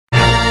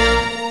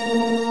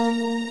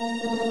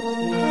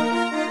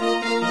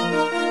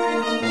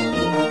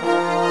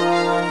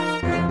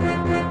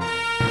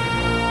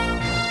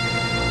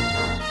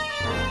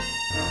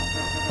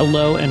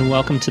Hello and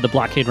welcome to the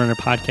Blockade Runner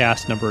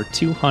podcast number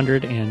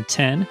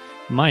 210.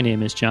 My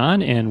name is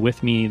John, and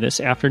with me this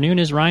afternoon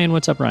is Ryan.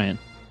 What's up, Ryan?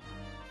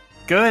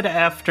 Good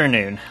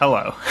afternoon.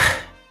 Hello.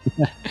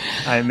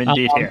 I'm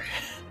indeed here.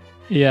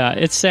 Yeah,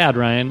 it's sad,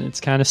 Ryan.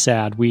 It's kind of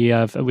sad.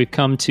 We've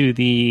come to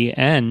the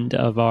end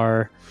of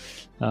our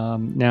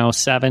now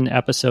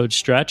 7-episode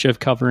stretch of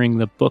covering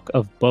the book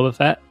of Boba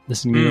Fett. This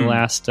is going to be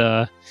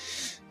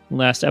the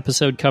last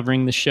episode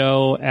covering the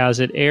show as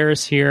it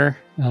airs here,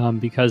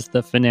 because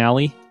the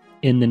finale,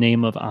 In the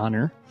Name of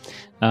Honor,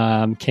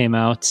 came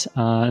out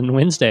on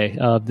Wednesday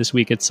of this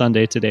week. It's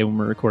Sunday today when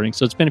we're recording,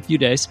 so it's been a few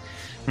days.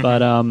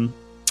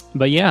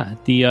 But yeah,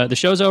 the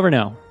show's over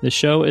now. The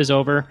show is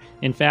over.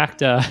 In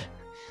fact,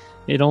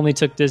 it only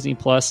took Disney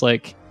Plus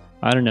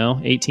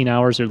 18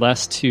 hours or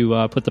less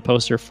to put the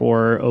poster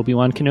for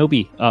Obi-Wan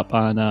Kenobi up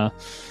on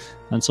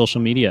social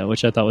media,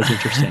 which I thought was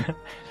interesting.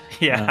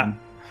 Yeah.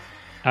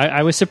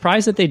 I was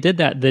surprised that they did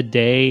that the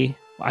day.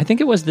 I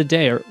think it was the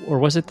day, or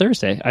was it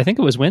Thursday? I think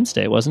it was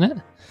Wednesday, wasn't it?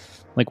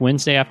 Like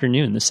Wednesday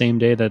afternoon, the same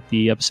day that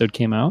the episode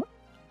came out.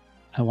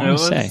 I want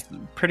to say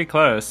pretty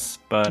close,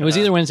 but it was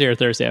either Wednesday or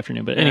Thursday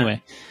afternoon. But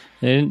anyway,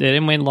 they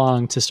didn't wait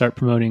long to start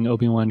promoting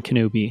Obi-Wan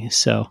Kenobi.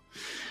 So,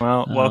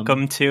 well,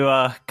 welcome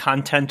to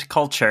content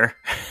culture.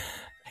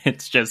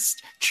 It's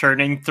just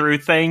churning through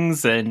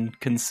things and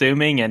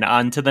consuming, and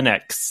on to the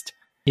next.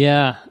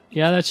 Yeah,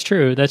 that's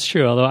true. That's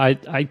true. Although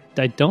I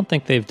don't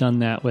think they've done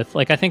that with,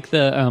 I think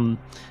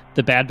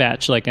the Bad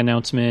Batch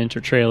announcement or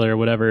trailer or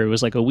whatever, it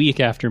was a week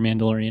after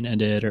Mandalorian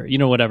ended, or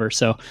whatever.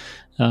 So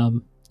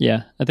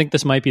yeah, I think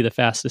this might be the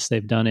fastest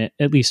they've done it,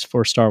 at least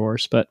for Star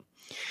Wars. But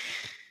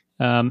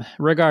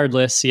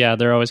regardless, yeah,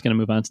 they're always going to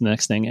move on to the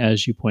next thing,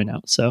 as you point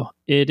out. So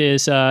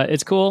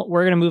it's cool.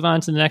 We're going to move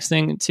on to the next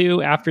thing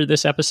too after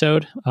this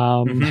episode.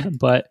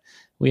 But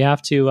we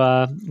have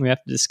to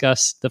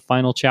discuss the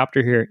final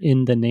chapter here,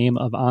 In the Name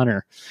of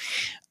Honor.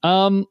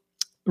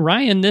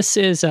 Ryan, this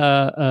is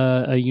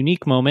a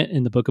unique moment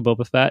in the Book of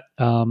Boba Fett,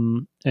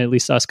 at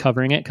least us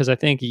covering it, because I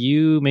think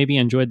you maybe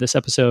enjoyed this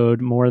episode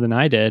more than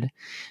I did.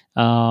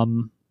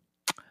 And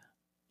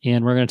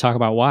we're going to talk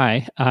about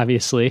why,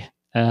 obviously.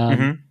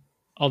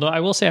 Although I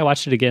will say I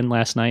watched it again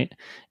last night,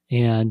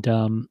 and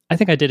I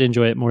think I did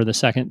enjoy it more the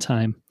second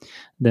time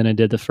than I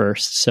did the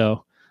first.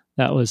 So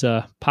that was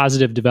a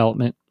positive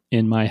development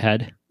in my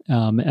head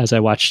as I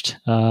watched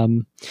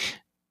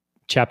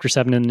Chapter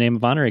 7 In the Name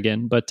of Honor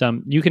again. But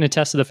you can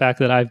attest to the fact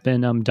that I've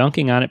been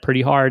dunking on it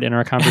pretty hard in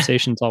our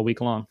conversations all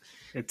week long.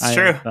 It's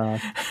true.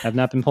 I've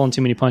not been pulling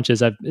too many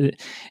punches. But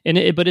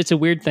it's a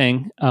weird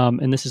thing,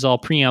 and this is all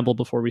preamble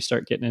before we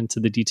start getting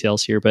into the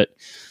details here. But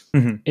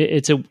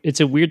it's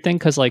a weird thing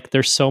because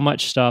there's so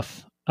much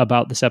stuff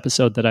about this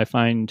episode that I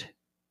find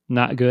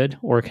not good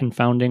or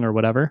confounding or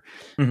whatever.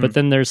 But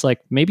then there's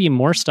maybe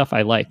more stuff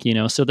I like,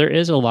 So there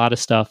is a lot of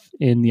stuff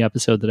in the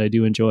episode that I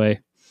do enjoy.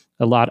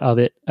 A lot of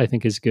it I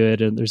think is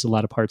good, and there's a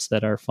lot of parts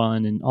that are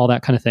fun and all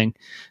that kind of thing.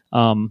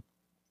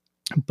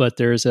 But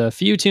there's a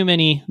few too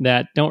many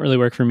that don't really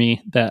work for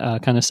me,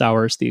 that kind of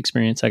sours the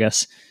experience, I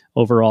guess,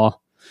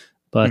 overall.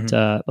 But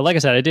like I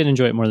said, I did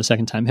enjoy it more the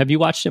second time. Have you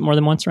watched it more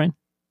than once, Ryan?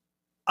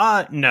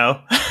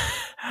 No.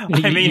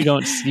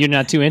 You're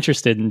not too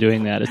interested in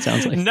doing that, it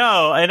sounds like.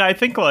 No, and I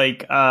think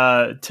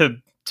to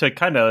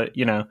kind of,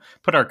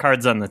 put our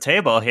cards on the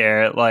table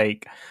here,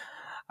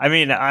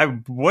 I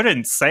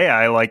wouldn't say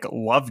I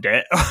loved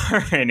it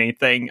or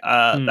anything.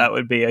 That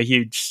would be a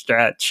huge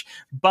stretch.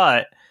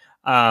 But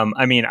I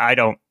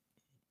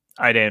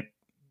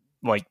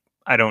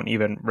don't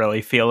even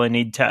really feel a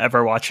need to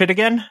ever watch it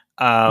again.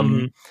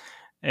 And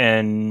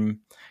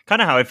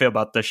kind of how I feel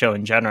about the show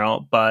in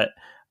general. But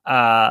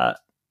I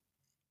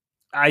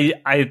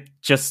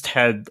just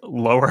had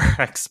lower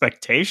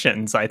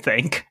expectations, I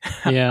think,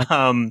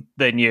 than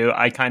you.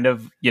 I kind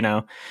of,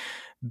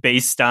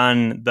 based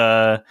on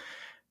the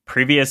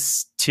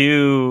previous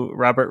 2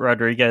 Robert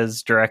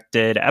Rodriguez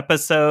directed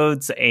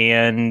episodes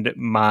and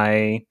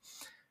my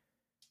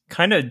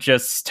kind of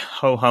just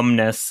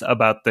ho-humness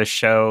about the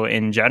show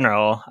in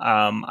general,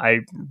 I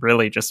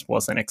really just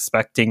wasn't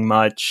expecting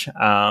much.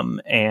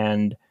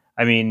 And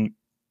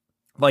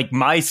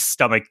my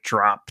stomach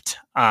dropped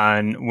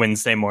on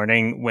Wednesday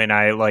morning when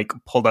I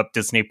pulled up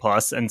Disney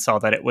Plus and saw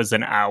that it was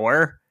an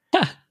hour.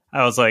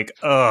 I was like,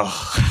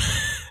 ugh.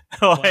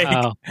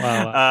 Wow.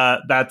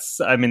 That's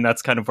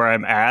kind of where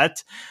I'm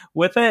at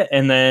with it.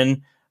 And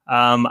then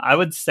I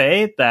would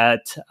say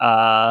that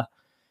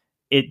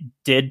it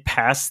did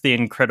pass the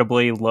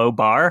incredibly low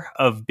bar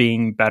of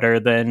being better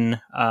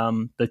than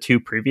the 2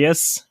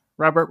 previous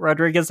Robert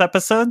Rodriguez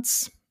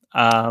episodes.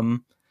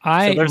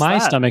 My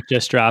stomach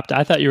just dropped.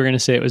 I thought you were going to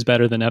say it was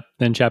better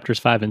than chapters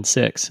 5 and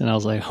 6, and I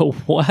was like, oh,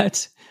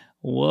 what?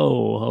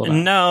 Whoa, hold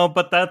on. No,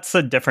 but that's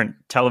a different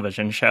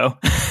television show.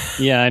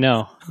 Yeah, I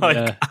know.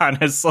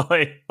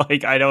 Honestly,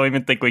 I don't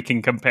even think we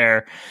can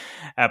compare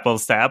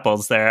apples to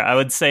apples there. I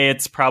would say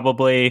it's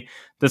probably,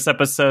 this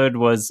episode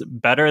was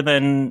better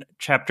than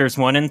chapters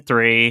 1 and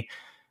 3,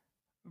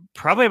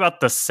 probably about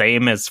the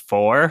same as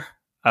 4,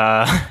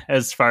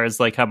 as far as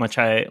how much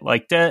I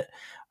liked it.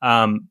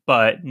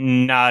 but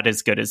not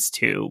as good as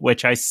 2,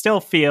 which I still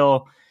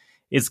feel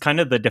is kind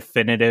of the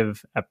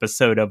definitive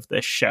episode of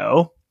the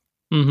show.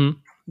 Mm-hmm.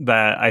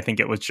 That I think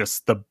it was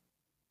just the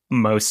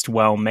most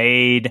well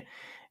made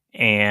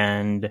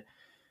and,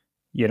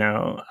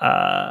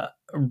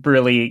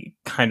 really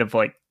kind of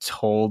like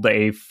told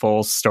a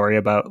full story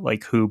about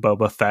like who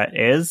Boba Fett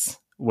is,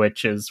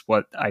 which is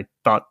what I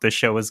thought the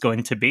show was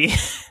going to be.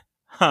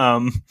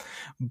 Yeah,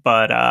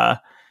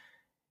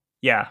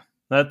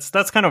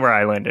 that's kind of where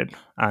I landed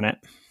on it.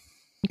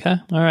 Okay.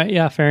 All right.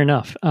 Yeah, fair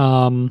enough.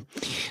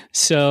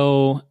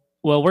 So,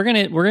 well, we're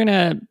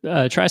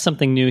gonna try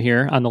something new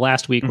here. On the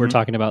last week, we're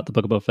talking about the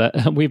Book of Boba Fett.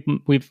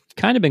 We've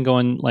kind of been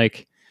going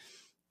like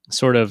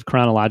sort of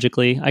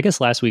chronologically. I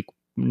guess last week,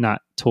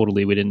 not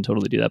totally. We didn't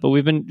totally do that, but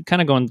we've been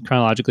kind of going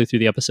chronologically through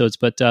the episodes.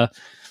 But I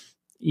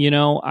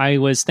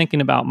was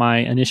thinking about my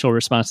initial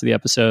response to the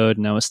episode,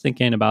 and I was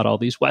thinking about all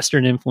these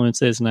Western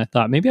influences, and I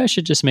thought maybe I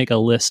should just make a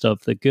list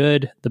of the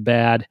good, the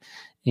bad,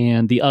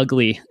 and the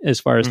ugly as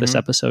far as this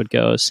episode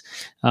goes.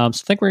 So I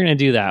think we're going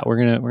to do that. We're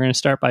going to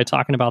start by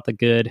talking about the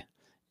good,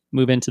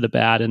 move into the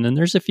bad, and then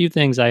there's a few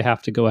things I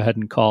have to go ahead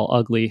and call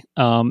ugly.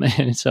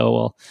 And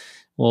so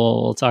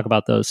we'll talk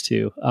about those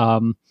too.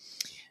 I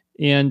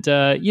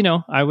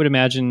would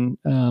imagine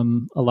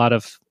a lot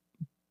of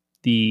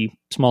the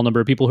small number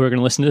of people who are going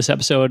to listen to this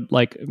episode,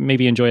 like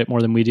maybe enjoy it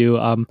more than we do.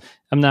 I'm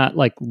not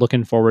like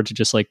looking forward to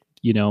just like,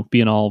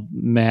 being all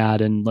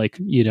mad and like,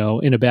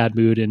 in a bad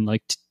mood and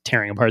like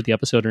tearing apart the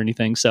episode or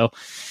anything. So,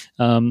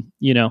 that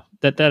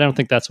I don't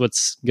think that's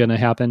what's going to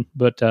happen,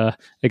 but I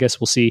guess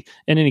we'll see.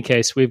 In any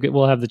case,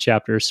 we'll have the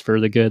chapters for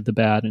the good, the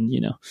bad, and,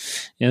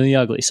 and the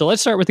ugly. So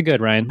let's start with the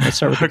good, Ryan. Let's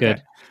start with the Okay.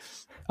 good.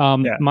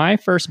 My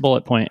first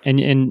bullet point,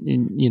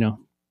 and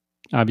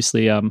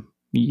obviously,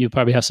 you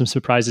probably have some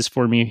surprises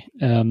for me,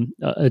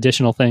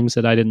 additional things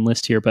that I didn't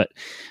list here. But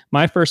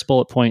my first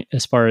bullet point,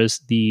 as far as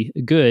the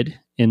good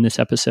in this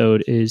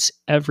episode, is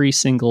every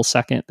single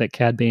second that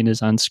Cad Bane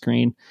is on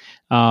screen.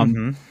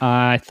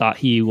 I thought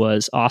he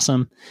was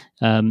awesome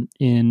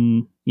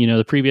in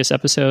the previous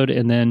episode,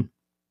 and then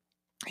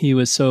he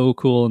was so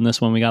cool in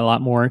this one. We got a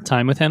lot more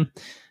time with him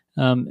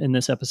in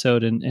this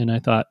episode, and I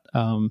thought,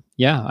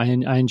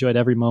 I enjoyed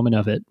every moment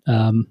of it.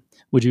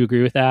 Would you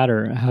agree with that,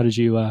 or how'd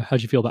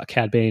you feel about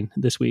Cad Bane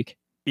this week?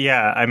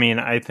 Yeah, I mean,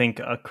 I think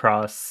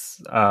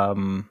across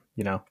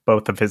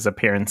both of his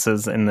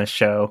appearances in the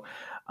show,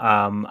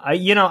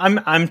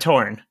 I'm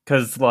torn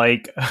because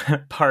like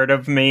part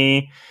of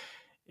me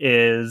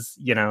is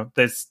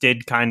this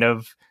did kind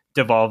of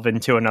devolve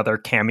into another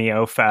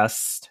cameo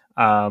fest,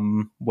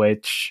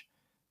 which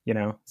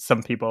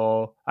some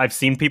people, I've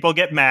seen people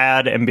get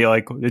mad and be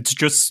like, it's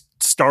just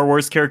Star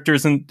Wars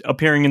characters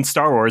appearing in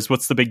Star Wars.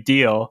 What's the big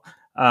deal?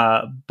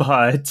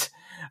 But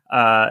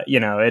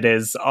it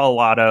is a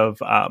lot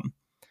of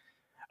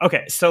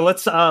okay, so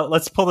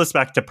let's pull this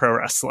back to pro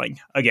wrestling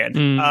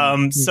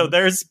again. So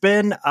there's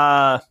been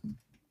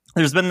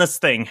this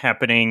thing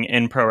happening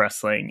in pro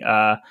wrestling.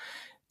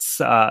 It's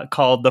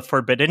called the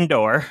Forbidden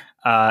Door,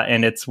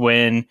 and it's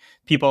when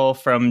people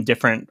from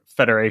different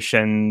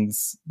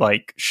federations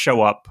like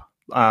show up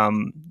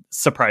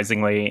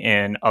surprisingly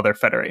in other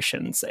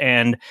federations,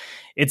 and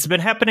it's been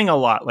happening a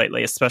lot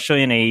lately,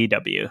 especially in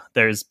AEW.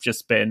 There's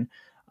just been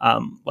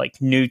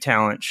like new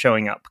talent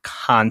showing up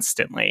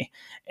constantly,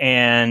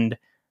 and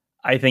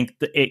I think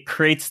it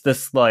creates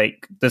this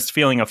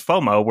feeling of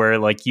FOMO where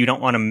like you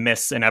don't want to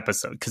miss an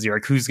episode because you're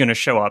like, who's going to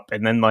show up?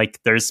 And then like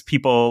there's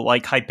people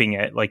like hyping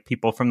it, like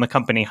people from the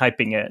company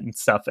hyping it and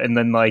stuff, and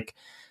then like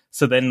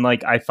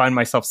I find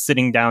myself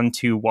sitting down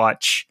to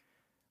watch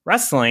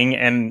wrestling,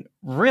 and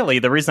really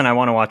the reason I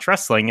want to watch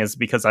wrestling is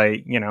because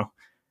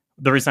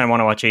the reason I want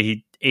to watch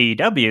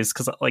AEW is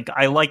because like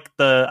I like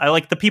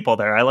the people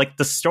there, I like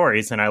the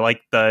stories, and I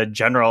like the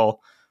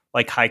general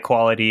like high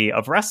quality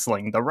of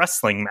wrestling, the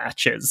wrestling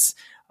matches,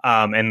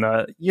 and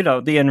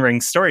the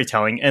in-ring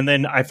storytelling. And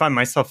then I find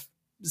myself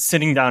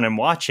sitting down and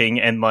watching,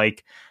 and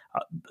like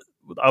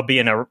I'll be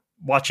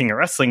watching a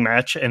wrestling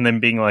match and then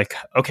being like,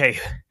 okay,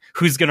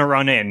 who's going to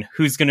run in?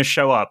 Who's going to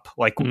show up?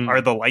 Like,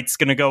 are the lights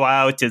going to go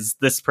out? Is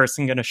this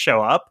person going to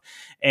show up?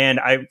 And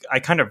I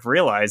kind of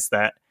realized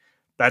that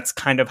that's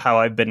kind of how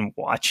I've been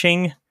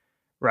watching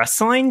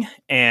wrestling.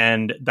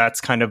 And that's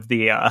kind of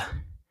the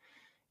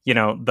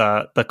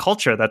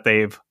culture that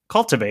they've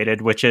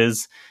cultivated, which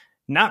is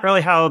not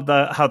really how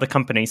the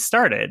company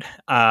started.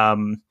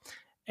 And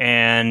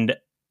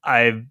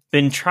I've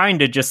been trying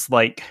to just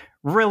like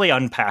really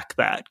unpack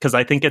that, because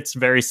I think it's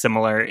very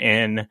similar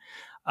in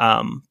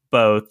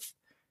both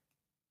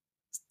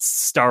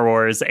Star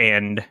Wars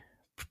and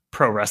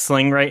pro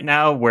wrestling right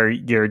now, where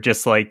you're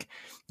just like,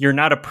 you're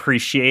not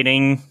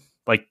appreciating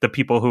like the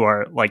people who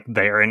are like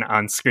there and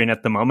on screen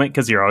at the moment,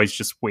 because you're always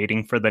just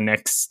waiting for the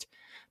next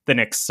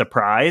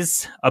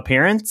surprise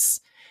appearance.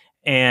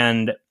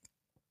 And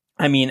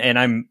I mean, and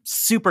I'm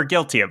super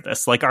guilty of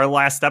this. Like our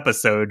last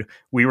episode,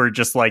 we were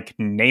just like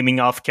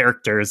naming off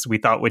characters we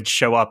thought would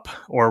show up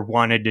or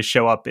wanted to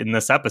show up in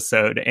this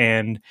episode.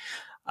 And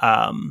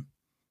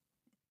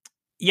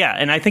Yeah,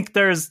 and I think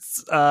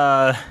there's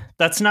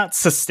that's not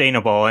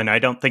sustainable, and I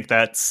don't think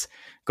that's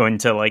going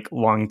to like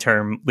long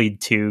term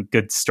lead to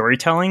good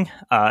storytelling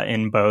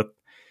in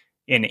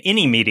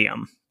any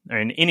medium or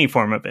in any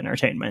form of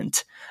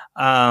entertainment.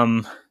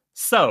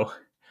 So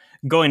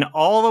going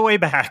all the way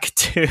back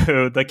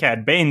to the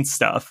Cad Bane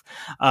stuff,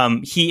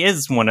 he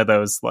is one of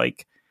those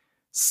like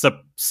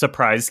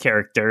surprise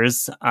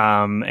characters,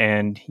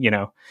 and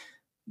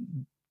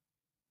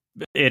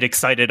it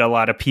excited a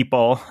lot of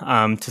people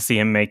to see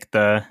him make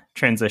the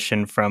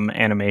transition from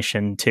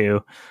animation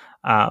to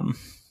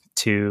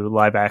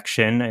live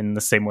action in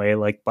the same way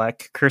like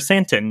Black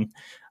Chrysanthemum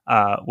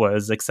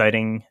was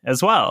exciting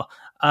as well.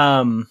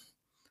 But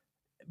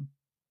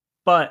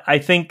I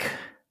think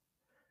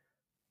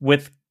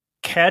with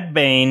Cad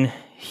Bane,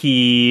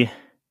 he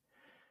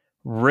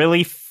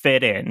really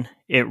fit in.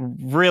 It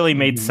really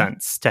made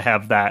sense to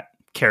have that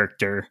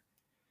character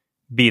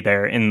be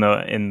there in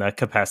the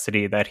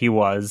capacity that he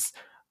was.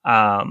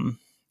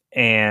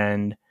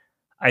 And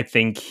I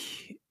think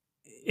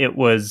it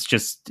was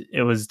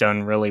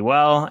done really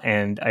well.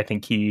 And I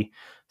think he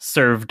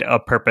served a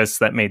purpose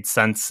that made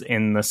sense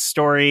in the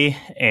story.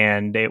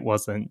 And it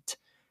wasn't,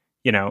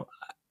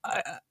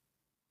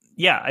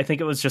 I think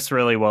it was just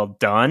really well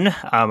done.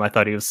 I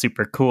thought he was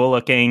super cool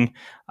looking.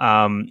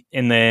 And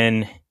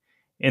then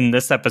in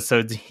this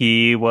episode,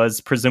 he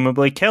was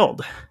presumably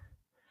killed.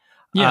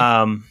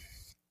 Yeah. And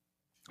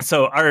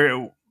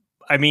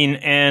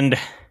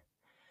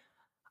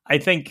I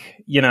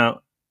think,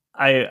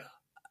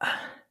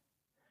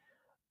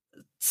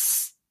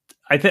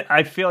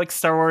 I feel like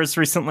Star Wars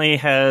recently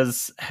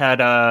has had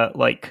a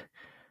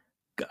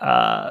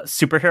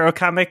superhero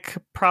comic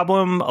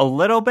problem a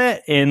little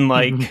bit in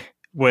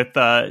with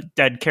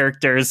dead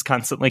characters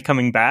constantly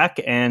coming back.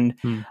 And,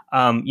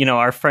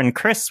 our friend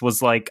Chris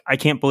was like, I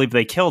can't believe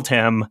they killed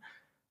him.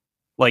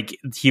 Like,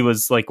 he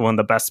was like one of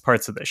the best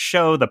parts of the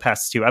show, the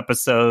past 2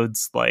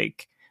 episodes.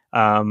 Like,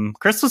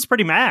 Chris was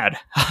pretty mad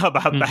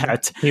about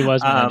that. He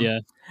was mad, yeah.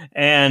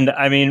 And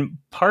I mean,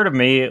 part of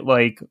me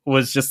like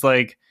was just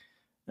like,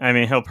 I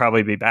mean, he'll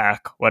probably be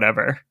back,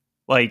 whatever.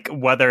 Like,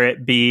 whether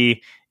it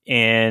be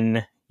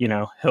in,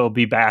 he'll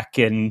be back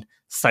in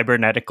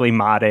cybernetically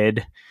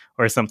modded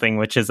or something,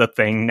 which is a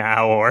thing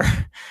now, or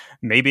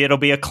maybe it'll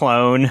be a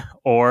clone,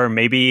 or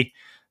maybe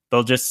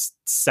they'll just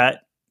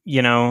set,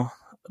 there'll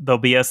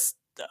be a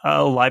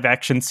live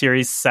action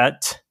series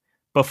set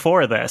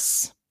before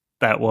this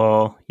that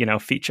will,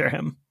 feature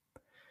him.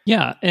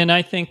 Yeah. And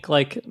I think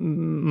like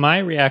my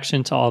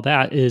reaction to all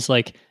that is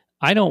like,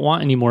 I don't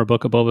want any more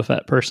Book of Boba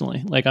Fett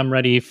personally. Like, I'm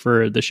ready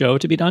for the show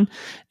to be done.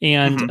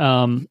 And,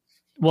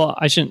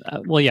 I shouldn't,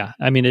 yeah,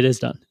 I mean, it is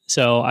done.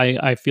 So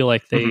I feel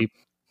like they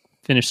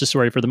finished the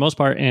story for the most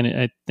part, and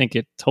I think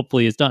it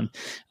hopefully is done.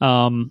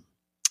 I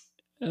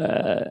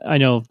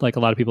know like a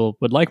lot of people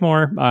would like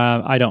more.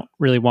 I don't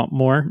really want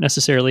more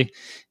necessarily.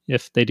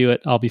 If they do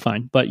it, I'll be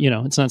fine. But,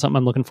 it's not something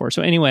I'm looking for.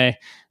 So anyway,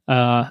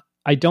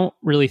 I don't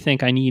really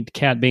think I need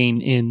Cad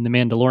Bane in The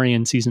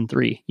Mandalorian season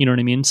 3. You know what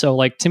I mean? So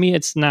like, to me,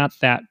 it's not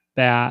that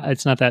bad.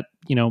 It's not that,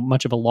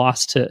 much of a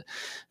loss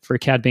for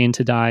Cad Bane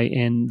to die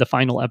in the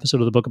final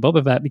episode of the Book of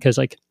Boba Fett, because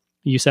like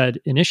you said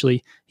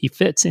initially, he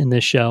fits in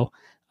this show.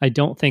 I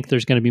don't think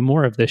there's going to be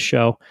more of this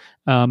show.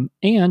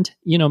 And,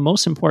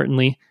 most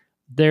importantly,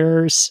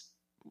 there's,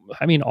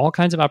 all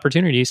kinds of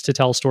opportunities to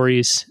tell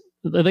stories.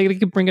 They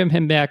could bring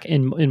him back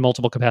in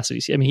multiple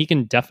capacities. I mean, he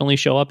can definitely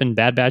show up in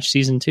Bad Batch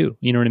season 2.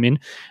 You know what I mean?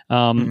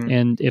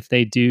 And if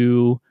they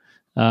do,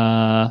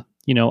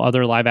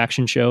 other live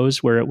action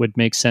shows where it would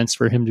make sense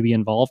for him to be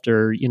involved,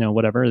 or,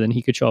 whatever, then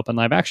he could show up in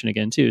live action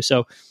again too.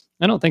 So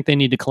I don't think they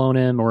need to clone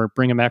him or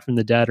bring him back from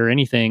the dead or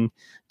anything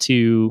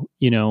to,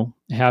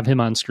 have him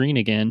on screen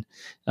again.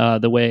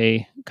 The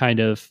way kind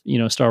of,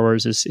 Star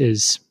Wars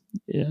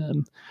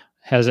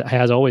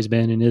has always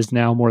been and is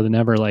now more than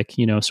ever, like,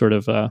 sort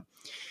of,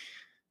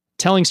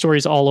 telling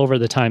stories all over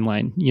the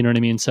timeline. You know what I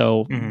mean?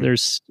 So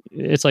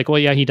it's like, well,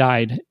 yeah, he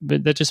died,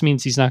 but that just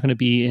means he's not going to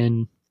be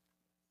in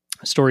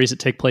stories that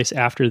take place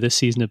after this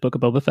season of Book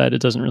of Boba Fett.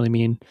 It doesn't really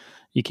mean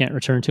you can't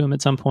return to him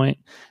at some point.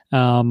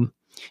 And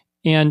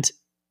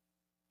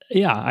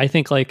yeah, I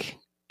think like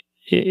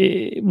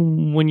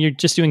when you're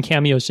just doing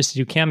cameos, just to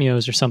do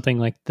cameos or something,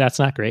 like that's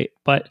not great.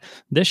 But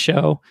this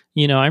show,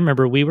 I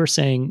remember we were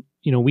saying,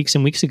 weeks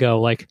and weeks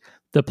ago, like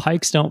the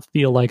Pikes don't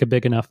feel like a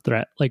big enough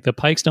threat. Like the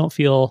Pikes don't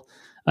feel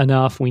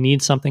enough. We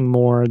need something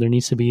more. There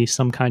needs to be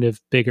some kind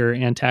of bigger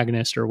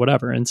antagonist or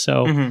whatever. And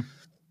so,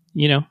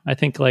 I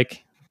think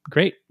like,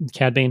 great,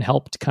 Cad Bane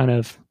helped kind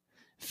of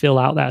fill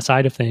out that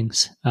side of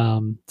things. I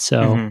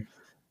think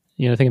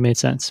it made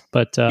sense.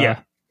 But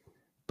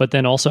but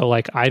then also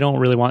like, I don't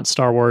really want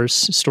Star Wars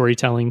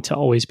storytelling to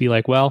always be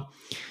like, well,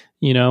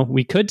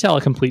 we could tell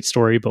a complete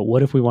story, but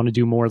what if we want to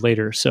do more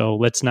later? So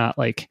let's not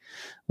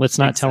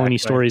tell any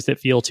stories that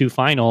feel too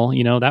final.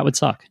 That would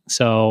suck.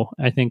 So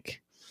I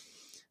think,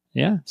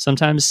 yeah,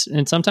 sometimes,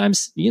 when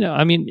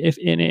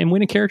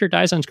a character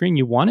dies on screen,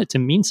 you want it to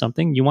mean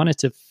something. You want it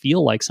to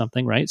feel like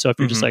something, right? So if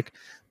you're just like,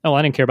 oh,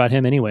 I didn't care about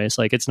him anyways.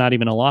 Like, it's not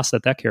even a loss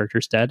that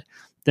character's dead.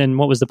 Then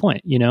what was the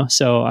point, you know?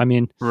 So, I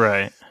mean,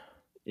 right.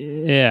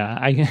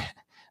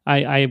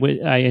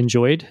 I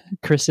enjoyed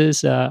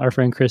Chris's, our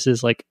friend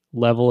Chris's, like,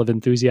 level of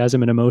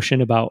enthusiasm and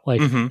emotion about,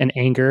 like, an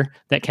anger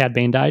that Cad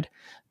Bane died.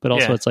 But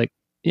also it's like,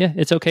 yeah,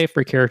 it's okay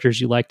for characters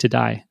you like to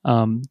die.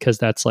 Cause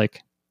that's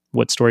like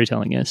what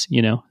storytelling is,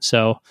 you know?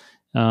 So,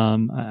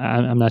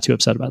 I'm not too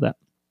upset about that.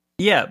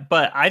 Yeah,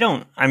 but I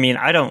don't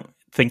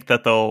think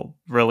that they'll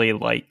really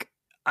like,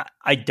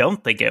 I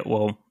don't think it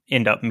will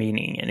end up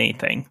meaning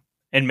anything.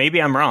 And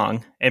maybe I'm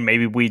wrong, and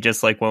maybe we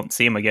just like won't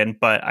see him again.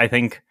 But I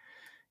think,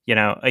 you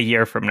know, a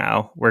year from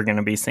now, we're going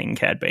to be seeing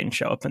Cad Bane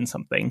show up in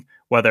something,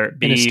 whether it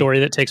be in a story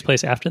that takes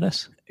place after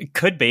this. It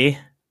could be.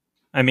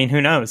 I mean,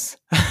 who knows?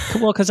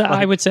 Well, because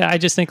I would say, I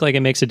just think like it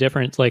makes a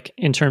difference, like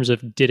in terms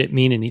of, did it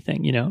mean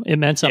anything? You know, it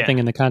meant something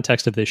in the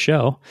context of this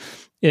show.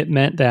 It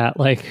meant that,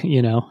 like,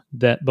 you know,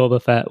 that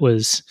Boba Fett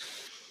was,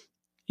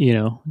 you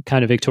know,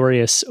 kind of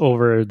victorious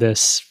over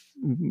this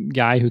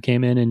guy who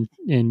came in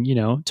and, you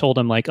know, told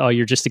him like, oh,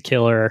 you're just a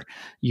killer.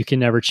 You can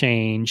never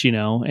change, you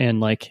know? And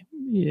like,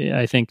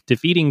 I think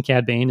defeating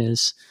Cad Bane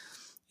is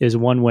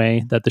one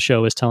way that the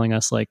show is telling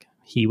us like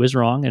he was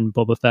wrong and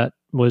Boba Fett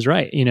was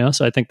right, you know?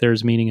 So I think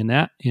there's meaning in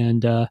that.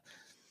 And,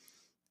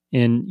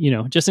 you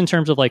know, just in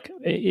terms of like,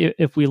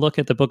 if we look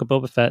at the Book of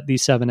Boba Fett,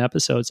 these 7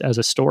 episodes as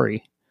a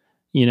story,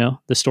 you know,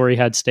 the story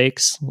had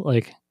stakes,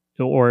 like,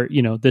 or,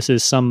 you know, this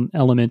is some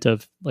element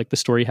of like the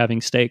story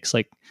having stakes,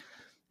 like,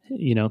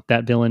 you know,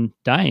 that villain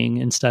dying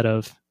instead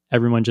of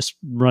everyone just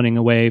running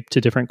away to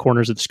different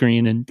corners of the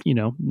screen and, you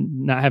know,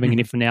 not having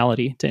any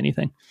finality to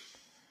anything.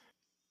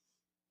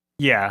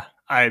 Yeah.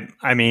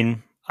 I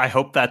mean, I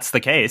hope that's the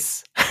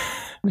case,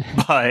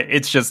 but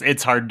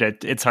it's hard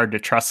to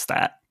trust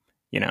that,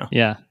 you know?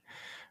 Yeah.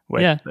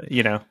 With,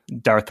 you know,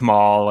 Darth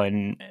Maul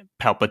and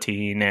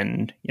Palpatine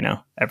and, you know,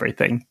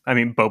 everything. I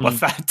mean, Boba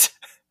Fett.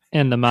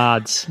 And the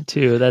mods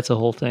too. That's a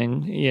whole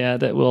thing. Yeah,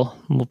 that we'll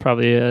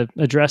probably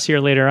address here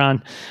later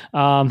on.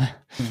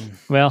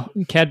 Well,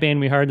 Cad Bane,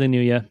 we hardly knew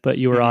you, but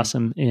you were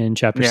awesome in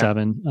Chapter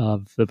 7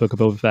 of the Book of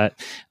Boba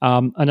Fett.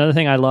 Another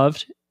thing I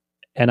loved,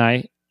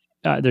 and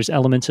there's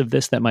elements of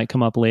this that might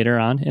come up later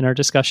on in our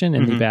discussion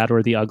in the bad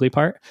or the ugly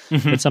part.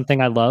 But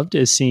something I loved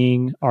is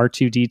seeing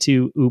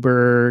R2-D2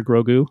 Uber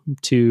Grogu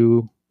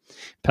to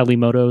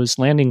Pelimoto's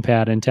landing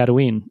pad in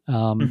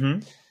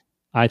Tatooine.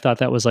 I thought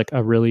that was like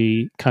a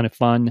really kind of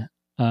fun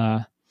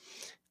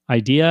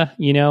idea.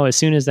 You know, as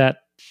soon as that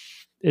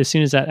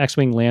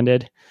X-Wing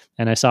landed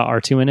and I saw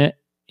R2 in it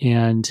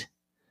and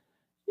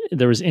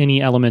there was any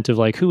element of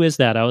like, who is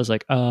that? I was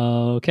like,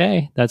 oh,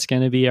 okay, that's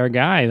going to be our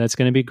guy. That's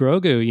going to be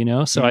Grogu, you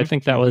know? So I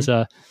think that was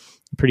a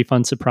pretty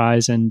fun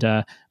surprise. And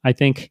I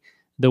think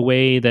the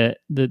way that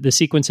the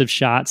sequence of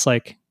shots,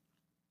 like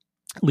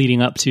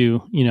leading up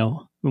to, you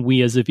know,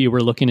 we as the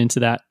viewer looking into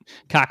that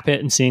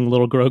cockpit and seeing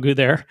little Grogu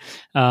there,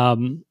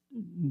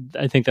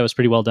 I think that was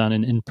pretty well done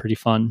and pretty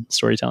fun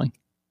storytelling.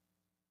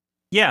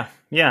 Yeah.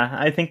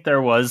 I think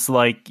there was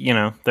like, you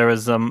know, there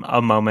was a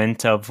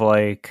moment of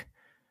like,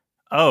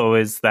 oh,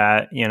 is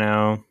that, you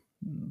know,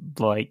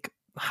 like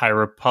High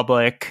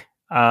Republic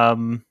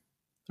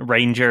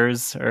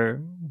Rangers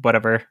or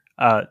whatever,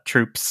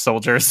 troops,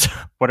 soldiers,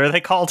 what are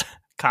they called?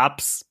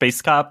 Cops,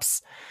 space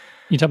cops?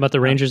 You talking about the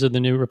Rangers of the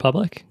New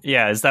Republic?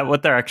 Yeah, is that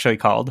what they're actually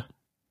called?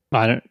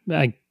 I don't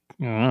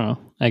know.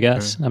 I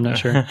guess. I'm not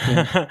sure.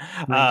 Yeah.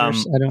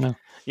 Rangers? I don't know.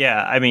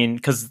 Yeah, I mean,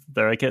 because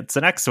they're like, it's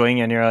an X-Wing,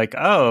 and you're like,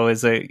 oh,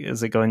 is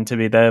it going to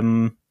be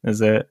them?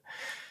 Is it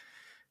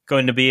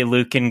going to be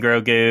Luke and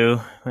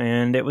Grogu?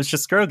 And it was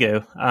just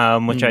Grogu,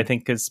 which I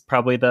think is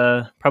probably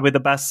the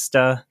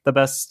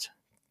best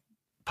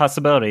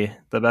possibility,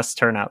 the best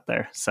turnout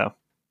there. So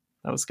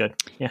that was good.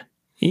 Yeah.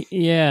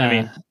 Yeah. I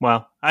mean,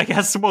 well, I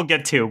guess we'll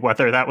get to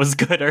whether that was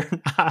good or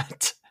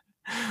not.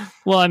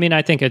 Well, I mean,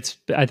 I think it's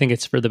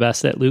for the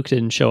best that Luke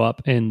didn't show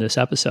up in this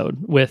episode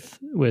with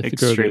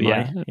Extremely,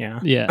 Grogu.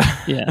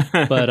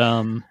 Yeah. But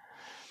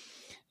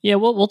yeah,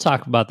 we'll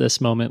talk about this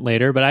moment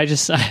later. But I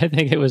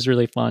think it was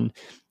really fun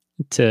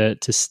to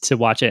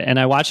watch it, and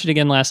I watched it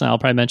again last night. I'll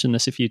probably mention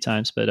this a few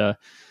times, but I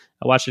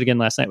watched it again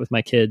last night with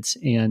my kids,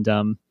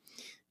 and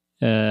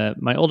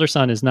my older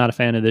son is not a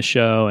fan of this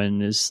show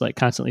and is like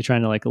constantly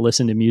trying to like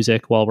listen to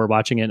music while we're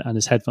watching it on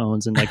his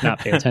headphones and like not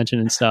pay attention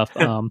and stuff.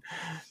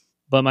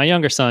 But my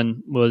younger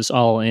son was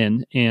all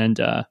in, and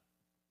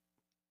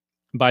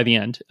by the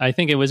end, I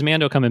think it was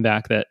Mando coming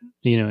back that,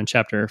 you know, in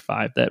Chapter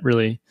 5 that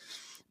really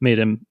made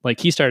him like,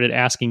 he started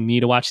asking me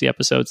to watch the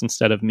episodes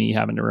instead of me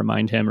having to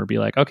remind him or be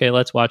like, okay,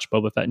 let's watch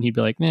Boba Fett. And he'd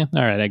be like, all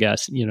right, I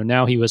guess, you know,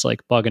 now he was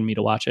like bugging me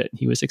to watch it.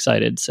 He was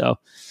excited. So,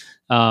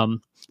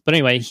 but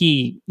anyway,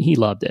 he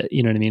loved it.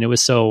 You know what I mean? It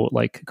was so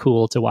like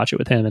cool to watch it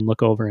with him and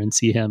look over and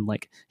see him.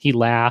 Like he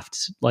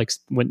laughed, like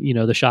when, you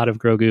know, the shot of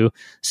Grogu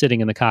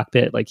sitting in the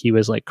cockpit, like he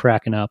was like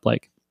cracking up,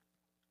 like,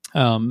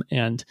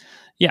 and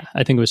yeah,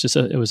 I think it was just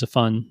it was a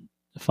fun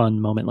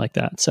moment like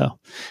that. So,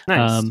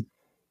 nice.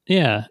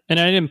 Yeah, and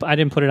I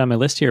didn't put it on my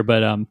list here,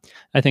 but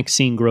I think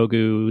seeing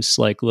Grogu's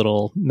like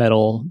little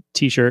metal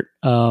T-shirt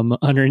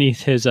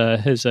underneath his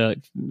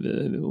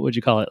what'd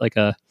you call it, like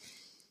a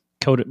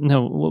coat?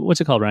 No, what's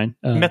it called, Ryan?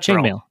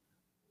 Chainmail,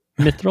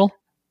 mithril.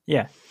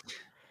 Yeah.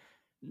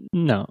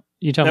 No,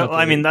 you talking about?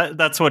 I mean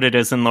that's what it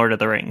is in Lord of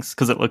the Rings,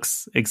 because it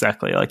looks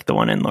exactly like the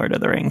one in Lord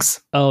of the Rings.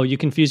 Oh, you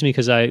confused me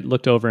because I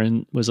looked over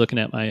and was looking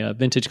at my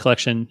vintage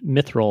collection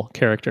mithril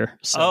character.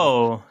 So.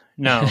 Oh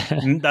no,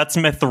 that's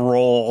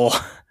mithril.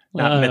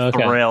 Not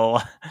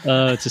mithril.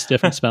 Okay. It's just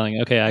different spelling.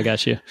 Okay, I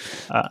got you.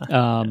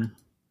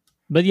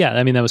 But yeah,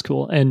 I mean, that was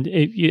cool. And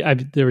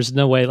there was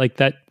no way like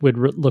that would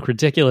look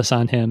ridiculous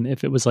on him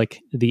if it was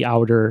like the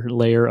outer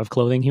layer of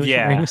clothing he was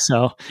wearing.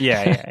 So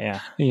yeah.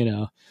 You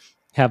know,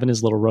 having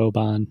his little robe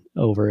on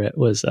over it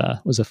was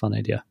a fun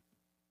idea.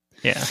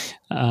 Yeah.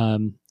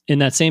 In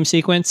that same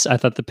sequence, I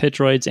thought the pit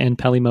droids and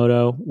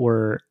Pelimoto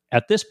were,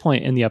 at this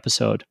point in the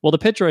episode, well, the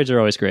pit droids are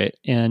always great.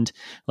 And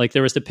like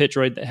there was the pit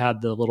droid that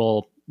had the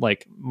little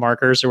like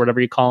markers or whatever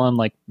you call them,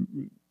 like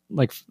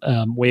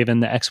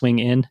waving the X-Wing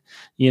in,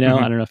 you know,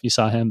 I don't know if you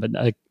saw him, but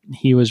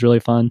he was really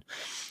fun.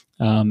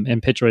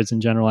 And pit droids in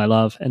general, I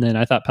love. And then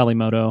I thought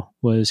Pelimoto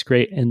was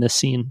great in this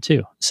scene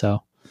too.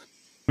 So,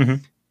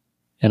 and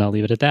I'll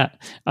leave it at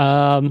that.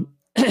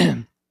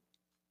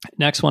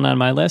 Next one on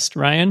my list,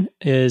 Ryan,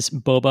 is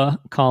Boba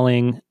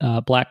calling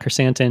Black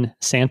Chrysanthemum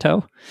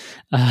Santo,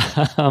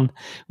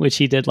 which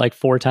he did like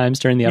 4 times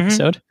during the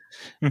episode.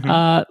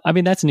 I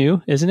mean, that's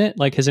new, isn't it?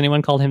 Like, has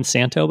anyone called him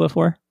Santo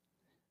before?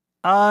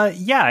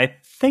 Yeah, I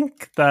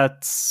think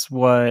that's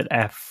what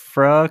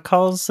Aphra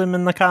calls him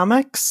in the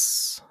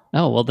comics.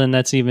 Oh, well, then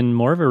that's even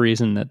more of a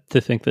reason to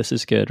think this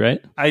is good,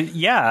 right?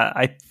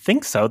 I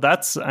think so.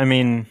 I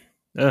mean,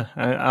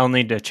 I'll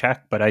need to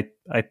check, but I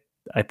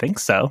think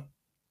so.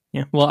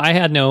 Yeah. Well, I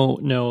had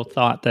no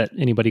thought that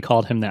anybody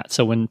called him that.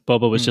 So when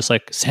Boba was just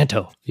like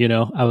Santo, you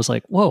know, I was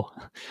like, whoa,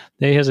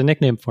 he has a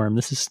nickname for him.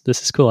 This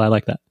is cool. I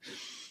like that.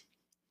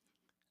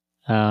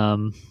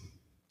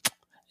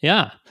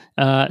 Yeah.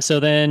 So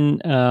then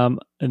the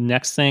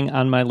next thing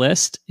on my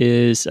list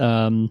is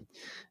Boba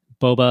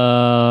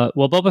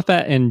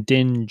Fett and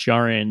Din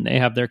Djarin. They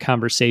have their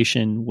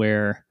conversation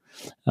where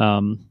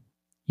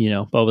you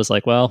know, Boba's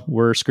like, well,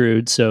 we're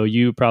screwed, so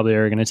you probably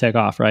are going to take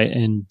off, right?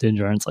 And Din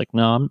Djarin's like,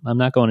 no, I'm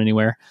not going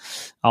anywhere.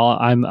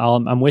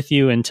 I'm with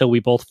you until we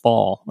both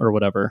fall or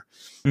whatever.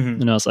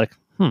 And I was like,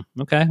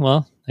 okay,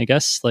 well, I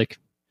guess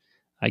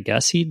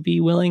he'd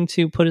be willing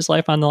to put his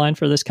life on the line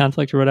for this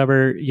conflict or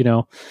whatever, you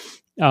know.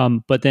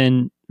 But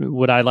then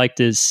what I liked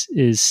is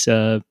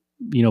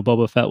you know,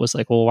 Boba Fett was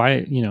like, well,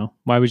 why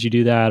would you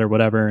do that or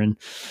whatever? And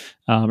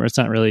or it's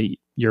not really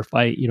your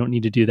fight. You don't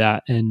need to do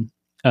that. And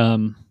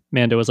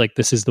Mando was like,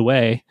 this is the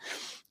way.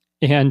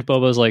 And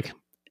Boba was like,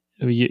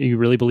 you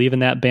really believe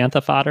in that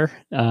bantha fodder?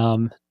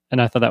 And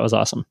I thought that was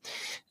awesome.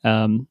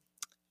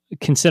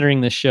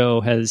 Considering this show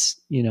has,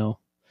 you know,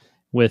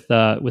 with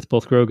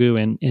both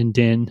Grogu and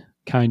Din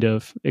kind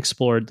of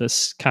explored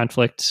this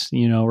conflict,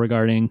 you know,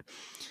 regarding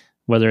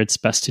whether it's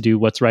best to do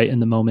what's right in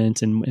the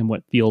moment and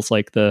what feels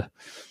like the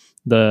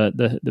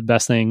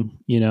best thing,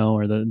 you know,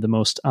 or the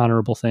most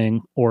honorable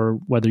thing, or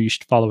whether you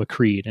should follow a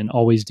creed and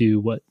always do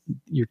what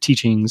your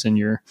teachings and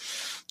your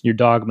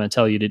dogma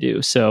tell you to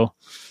do. So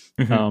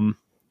the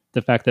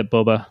fact that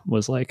Boba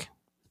was like,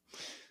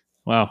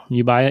 wow,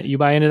 you buy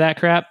into that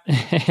crap?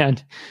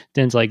 And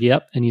Din's like,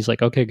 yep. And he's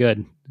like, okay,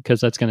 good, because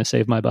that's going to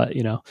save my butt.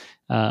 You know,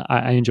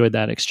 I enjoyed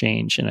that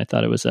exchange, and I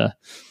thought it was a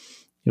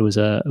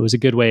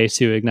good way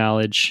to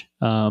acknowledge,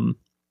 you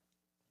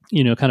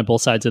know, kind of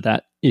both sides of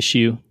that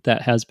issue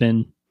that has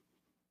been,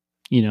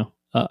 you know,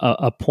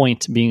 a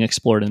point being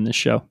explored in this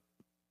show.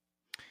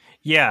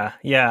 Yeah.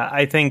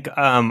 I think,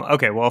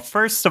 okay, well,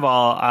 first of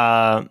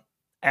all,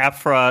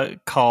 Aphra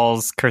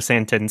calls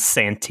Chrysanthemum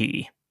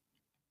Santi.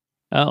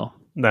 Oh,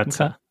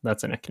 that's okay.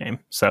 That's a nickname.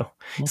 So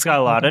he's got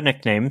a lot of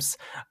nicknames.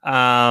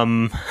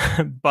 But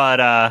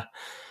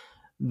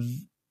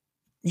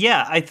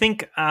yeah, I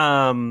think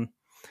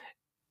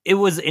it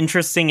was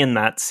interesting in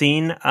that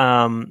scene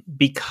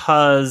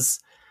because,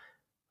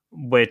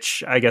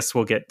 which I guess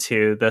we'll get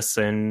to this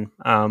in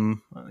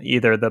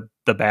either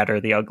the bad or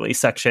the ugly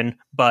section,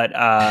 but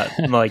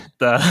like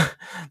the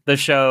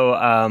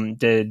show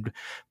did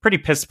pretty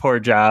piss poor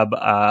job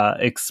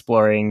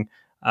exploring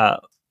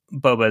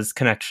Boba's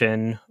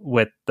connection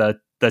with the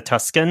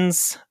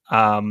Tuscans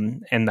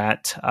and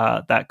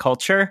that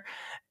culture,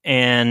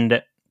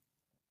 and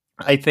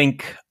I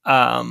think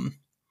I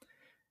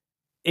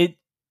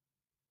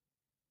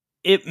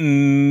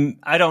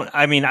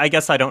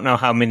guess I don't know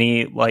how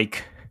many,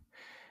 like,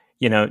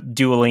 you know,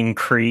 dueling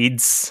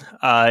creeds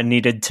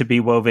needed to be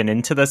woven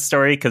into the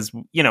story, because,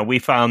 you know, we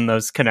found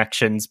those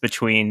connections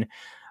between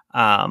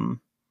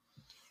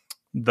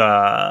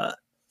the,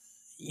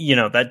 you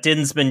know, that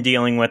Din's been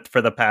dealing with for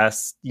the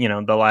past, you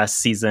know, the last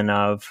season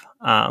of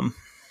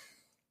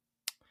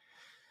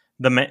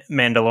The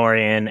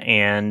Mandalorian,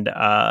 and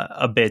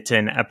a bit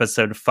in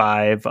episode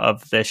 5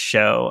 of this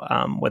show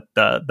with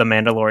the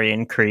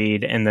Mandalorian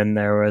creed. And then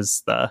there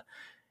was the,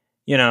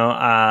 you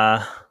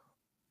know,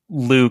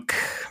 Luke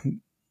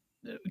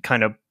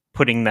kind of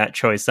putting that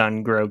choice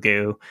on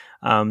Grogu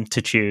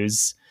to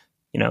choose,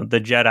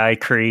 the Jedi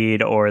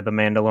Creed or the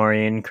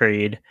Mandalorian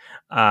Creed.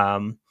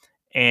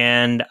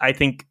 And I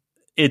think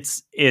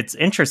it's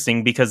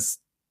interesting because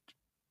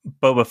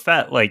Boba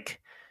Fett,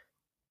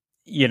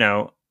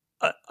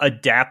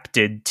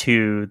 adapted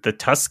to the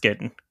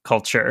Tusken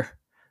culture,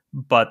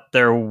 but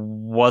there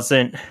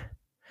wasn't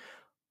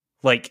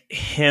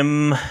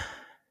him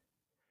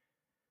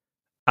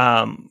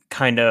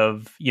kind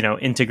of,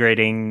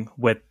 integrating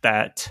with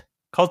that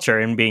culture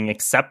and being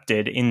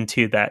accepted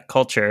into that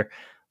culture,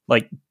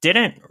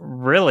 didn't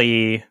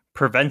really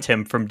prevent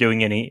him from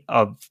doing any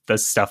of the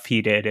stuff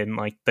he did in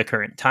the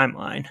current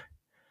timeline.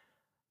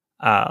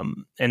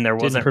 And there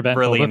wasn't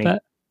really Boba any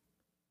Fett?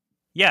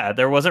 Yeah,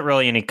 there wasn't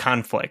really any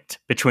conflict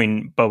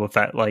between Boba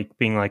Fett,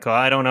 being oh,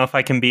 I don't know if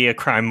I can be a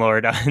crime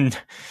lord on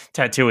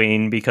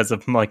Tatooine because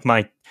of my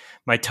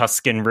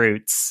Tusken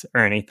roots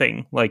or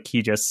anything.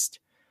 He just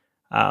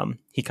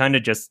that kind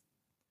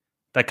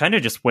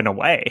of just went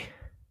away.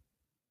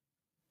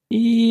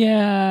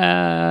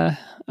 Yeah.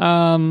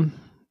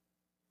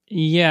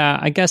 Yeah,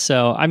 I guess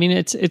so. I mean,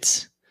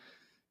 it's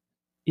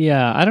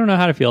yeah, I don't know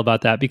how to feel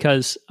about that,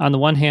 because on the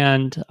one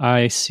hand,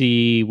 I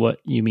see what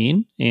you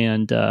mean,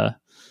 and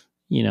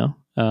yeah,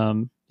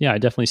 I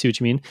definitely see what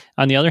you mean.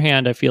 On the other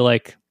hand, I feel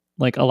like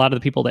a lot of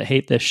the people that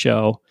hate this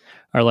show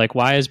are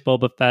why is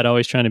Boba Fett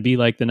always trying to be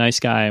the nice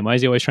guy, and why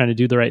is he always trying to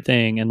do the right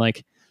thing? And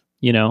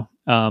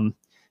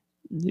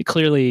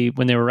clearly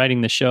when they were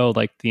writing the show,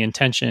 the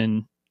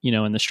intention,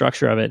 and the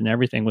structure of it and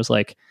everything was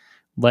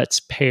let's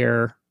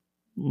pair,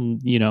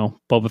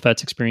 Boba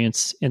Fett's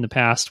experience in the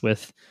past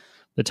with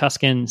the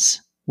Tuskens,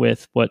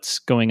 with what's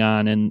going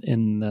on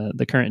in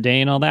the current day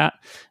and all that.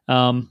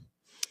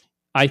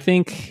 I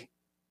think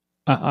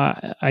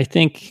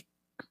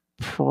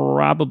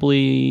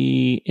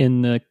probably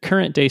in the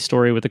current day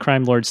story with the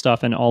crime lord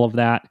stuff and all of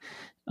that,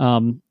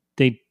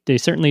 they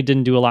certainly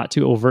didn't do a lot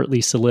to overtly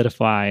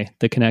solidify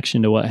the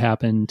connection to what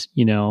happened,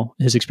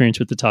 his experience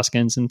with the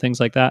Tuskens and things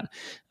like that.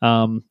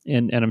 And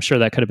I'm sure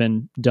that could have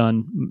been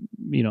done,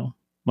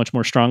 much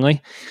more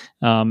strongly,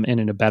 and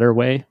in a better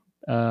way.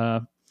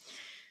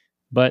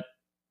 But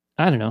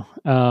I don't know.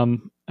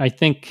 I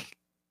think,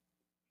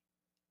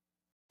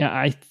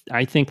 yeah,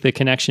 I think the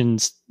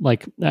connections,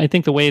 I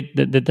think the way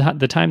that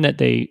the time that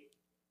they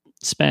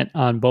spent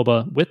on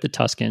Boba with the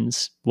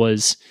Tuskens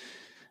was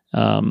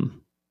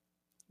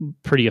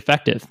pretty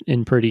effective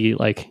and pretty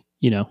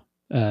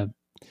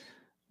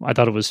I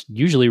thought it was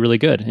usually really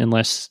good,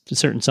 unless a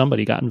certain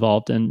somebody got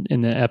involved in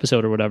the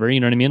episode or whatever,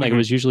 you know what I mean? It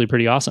was usually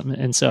pretty awesome.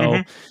 And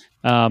so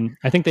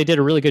I think they did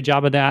a really good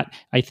job of that.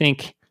 I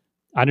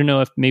don't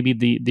know if maybe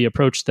the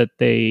approach that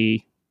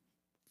they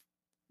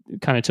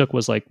kind of took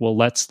was well,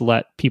 let's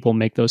let people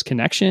make those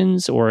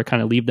connections, or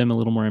kind of leave them a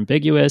little more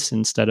ambiguous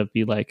instead of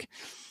be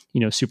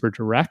super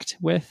direct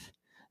with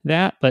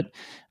that. But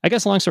I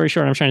guess long story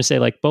short, I'm trying to say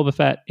Boba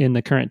Fett in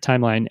the current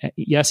timeline,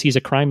 yes, he's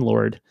a crime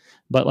lord,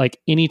 but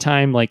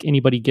anytime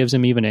anybody gives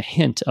him even a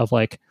hint of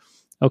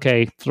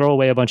okay, throw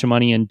away a bunch of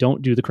money and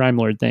don't do the crime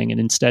lord thing and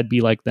instead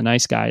be the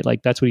nice guy,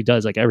 that's what he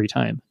does every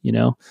time,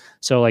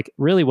 so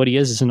really what he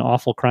is an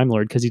awful crime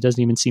lord, because he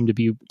doesn't even seem to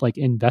be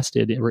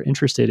invested or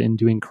interested in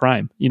doing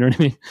crime, you know what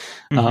I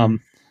mean?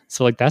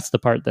 So that's the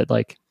part that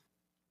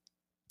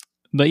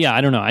but yeah,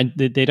 I don't know.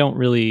 They don't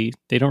really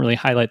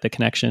highlight the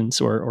connections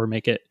or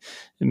make it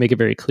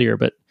very clear.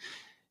 But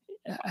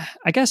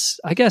I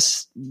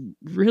guess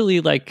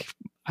really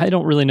I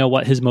don't really know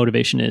what his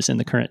motivation is in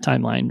the current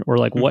timeline, or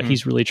what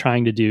he's really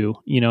trying to do.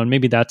 And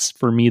maybe that's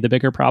for me the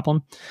bigger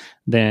problem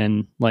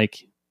than they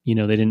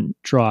didn't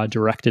draw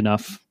direct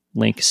enough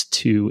links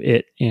to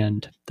it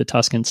and the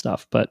Tusken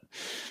stuff. But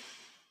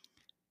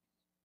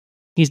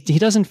he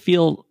doesn't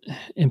feel,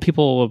 and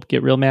people will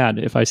get real mad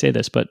if I say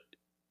this, but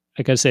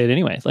I gotta say it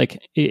anyway.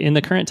 In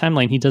the current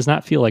timeline, he does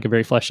not feel like a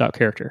very fleshed out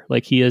character.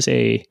 He is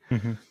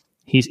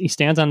he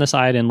stands on the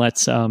side and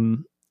lets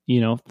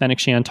Fennec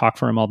Shan talk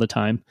for him all the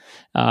time.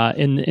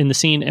 In the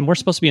scene, and we're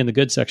supposed to be in the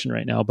good section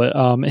right now, but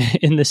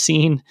in the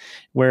scene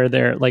where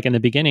they're in the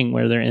beginning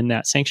where they're in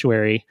that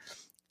sanctuary,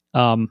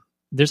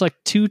 there's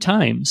 2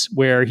 times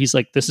where he's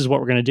this is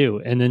what we're gonna do,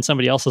 and then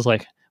somebody else is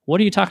what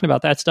are you talking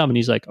about? That's dumb. And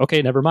he's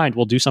okay, never mind.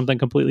 We'll do something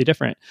completely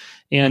different.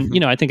 And,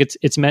 I think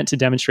it's meant to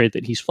demonstrate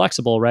that he's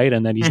flexible, right?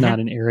 And that he's not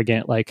an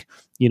arrogant,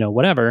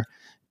 whatever.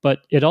 But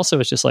it also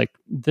is just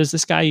does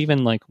this guy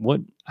even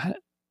what?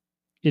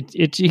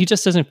 He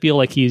just doesn't feel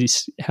like he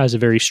has a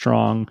very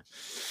strong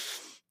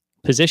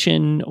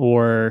position,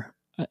 or,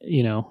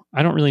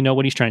 I don't really know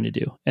what he's trying to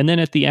do. And then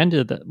at the end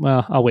of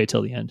I'll wait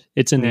till the end.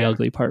 It's in the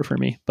ugly part for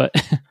me. But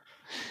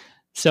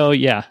so,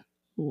 yeah.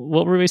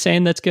 What were we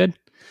saying that's good?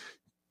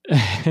 We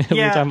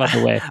were talking about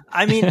the way.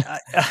 I mean,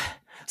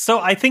 so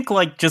I think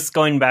just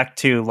going back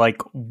to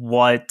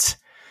what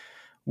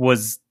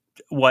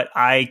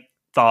I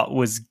thought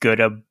was good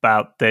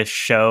about this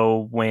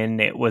show when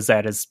it was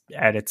at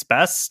its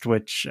best,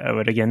 which I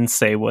would again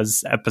say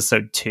was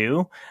episode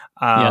 2,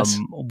 yes,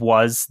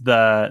 was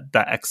the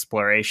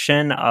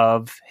exploration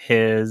of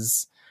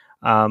his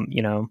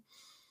you know,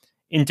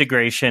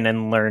 integration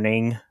and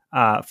learning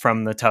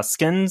from the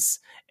Tuskens.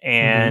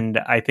 And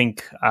I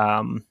think,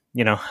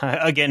 you know,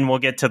 again, we'll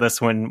get to this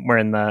when we're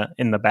in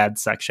the bad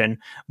section,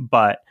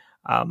 but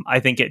I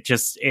think it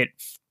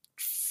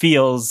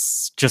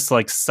feels just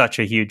like such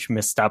a huge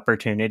missed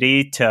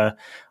opportunity to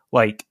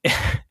like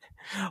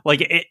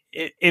like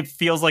it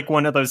feels like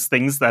one of those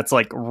things that's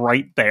like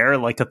right there,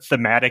 like a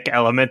thematic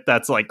element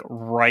that's like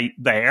right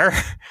there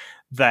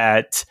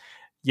that,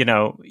 you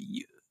know,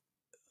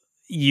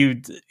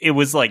 it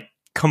was like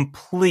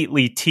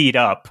completely teed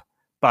up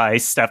by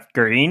Steph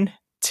Green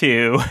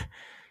to,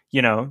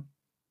 you know,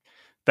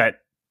 that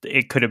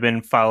it could have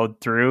been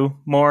followed through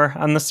more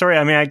on the story.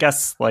 I mean, I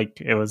guess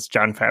like it was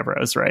Jon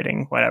Favreau's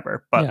writing,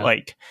 whatever, but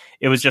like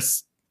it was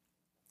just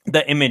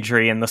the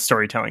imagery and the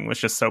storytelling was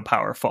just so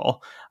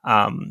powerful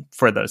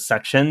for those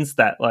sections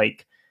that,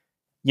 like,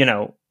 you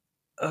know,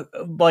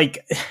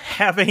 like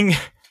having,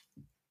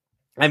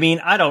 I mean,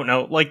 I don't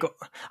know, like,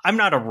 I'm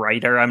not a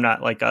writer, I'm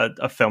not like a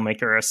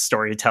filmmaker or a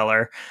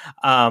storyteller,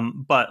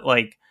 but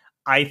like,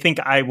 I think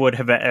I would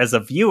have, as a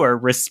viewer,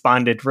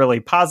 responded really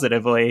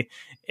positively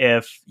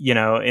if, you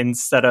know,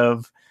 instead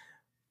of,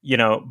 you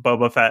know,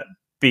 Boba Fett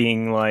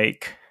being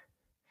like,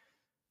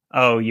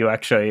 oh, you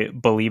actually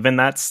believe in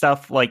that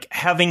stuff, like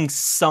having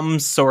some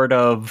sort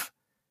of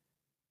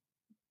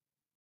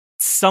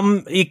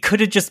it could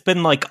have just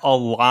been like a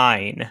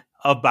line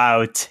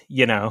about,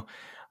 you know,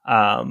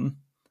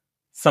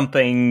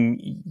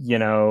 something, you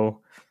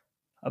know,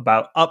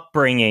 about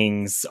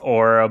upbringings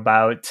or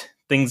about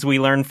things we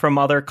learn from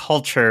other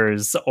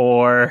cultures,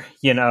 or,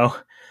 you know,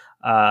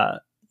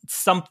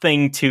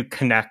 something to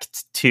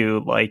connect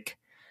to like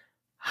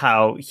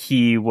how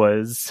he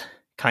was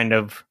kind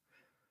of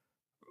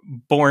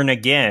born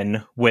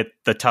again with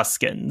the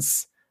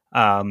Tuskens,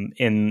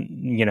 in,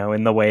 you know,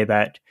 in the way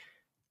that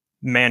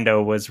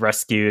Mando was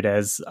rescued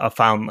as a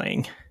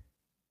foundling.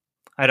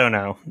 I don't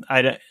know.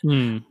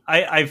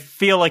 I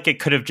feel like it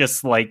could have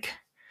just like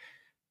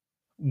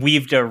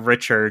weaved a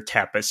richer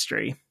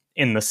tapestry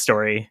in the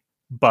story,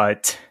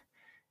 but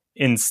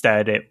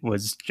instead it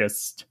was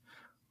just,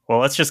 well,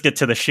 let's just get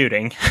to the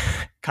shooting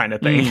kind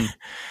of thing.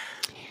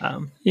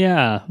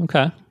 Yeah.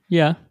 Okay.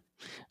 Yeah.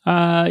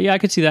 Yeah, I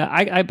could see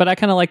that. But I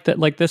kind of like that,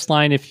 like this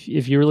line. If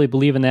you really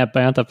believe in that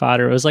bantha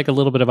fodder, it was like a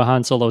little bit of a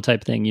Han Solo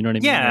type thing. You know what I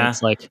mean? Yeah.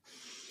 It's like,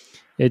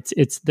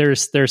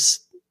 there's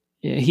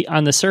he,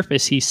 on the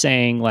surface, he's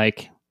saying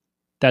like,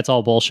 that's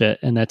all bullshit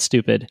and that's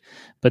stupid.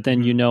 But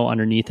then, you know,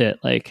 underneath it,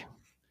 like,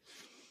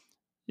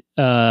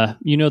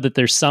 you know, that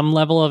there's some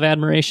level of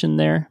admiration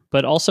there,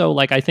 but also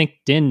like, I think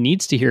Din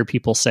needs to hear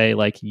people say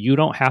like, you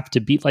don't have to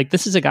be like,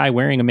 this is a guy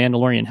wearing a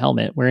Mandalorian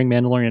helmet, wearing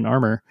Mandalorian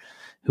armor,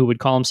 who would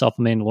call himself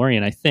a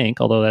Mandalorian, I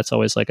think, although that's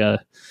always like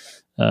a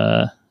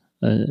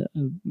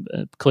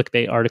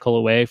clickbait article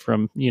away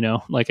from, you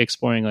know, like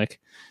exploring like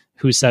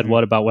who said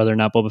what about whether or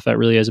not Boba Fett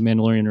really is a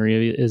Mandalorian or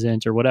he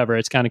isn't or whatever.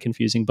 It's kind of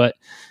confusing. But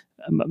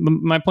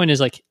my point is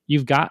like,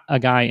 you've got a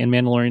guy in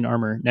Mandalorian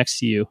armor next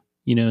to you,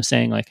 you know,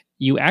 saying like,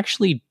 you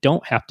actually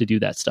don't have to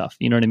do that stuff.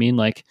 You know what I mean?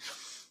 Like,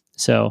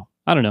 so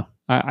I don't know.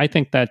 I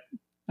think that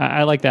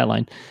I like that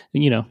line.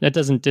 You know, that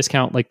doesn't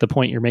discount like the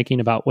point you're making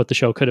about what the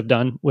show could have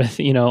done with,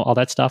 you know, all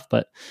that stuff.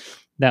 But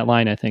that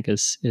line, I think,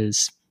 is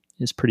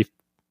pretty.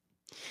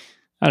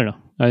 I don't know.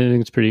 I think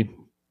it's pretty.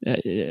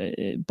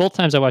 Both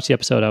times I watched the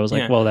episode, I was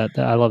like, well, that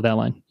I love that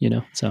line. You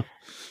know, so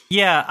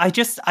yeah. I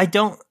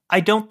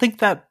don't think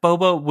that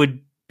Boba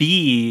would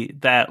be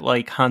that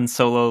like Han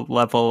Solo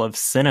level of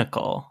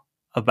cynical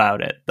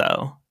about it,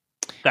 though.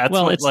 That's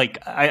what, like,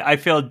 I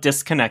feel a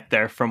disconnect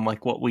there from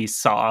like what we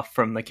saw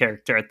from the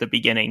character at the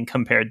beginning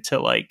compared to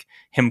like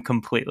him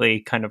completely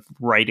kind of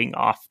writing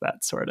off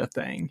that sort of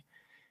thing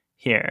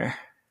here.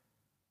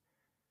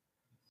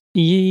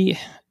 Yeah,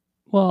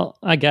 well,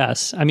 I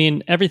guess. I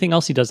mean, everything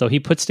else he does though,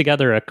 he puts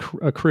together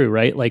a crew,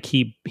 right? Like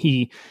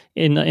he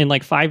in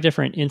like 5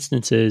 different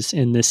instances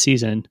in this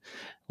season,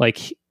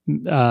 like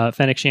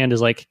Fennec Shand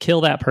is like,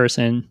 kill that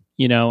person,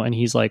 you know, and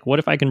he's like, what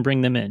if I can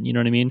bring them in? You know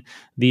what I mean?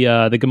 The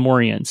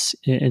Gamorreans,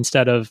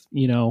 instead of,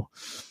 you know,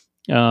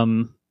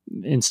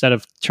 instead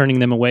of turning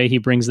them away, he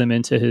brings them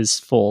into his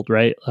fold,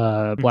 right?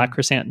 Black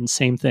Chrysanthemum,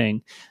 same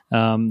thing.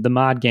 The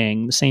Mod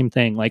Gang, the same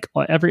thing. Like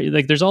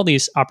there's all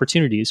these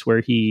opportunities where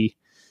he,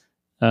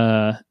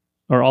 or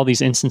all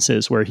these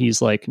instances where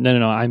he's like,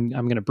 no, I'm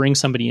going to bring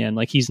somebody in.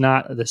 Like, he's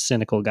not the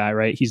cynical guy,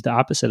 right? He's the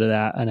opposite of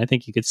that. And I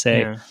think you could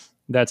say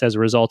that's as a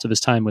result of his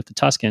time with the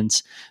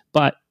Tuskens.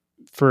 But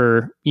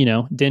for, you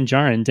know, Din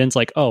Djarin, Din's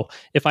like, oh,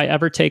 if I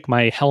ever take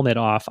my helmet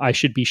off, I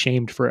should be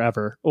shamed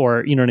forever.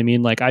 Or, you know what I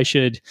mean? Like, I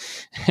should,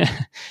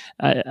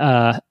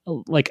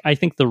 like, I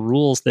think the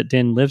rules that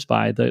Din lives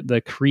by,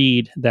 the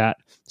creed that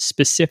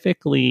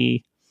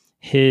specifically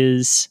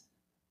his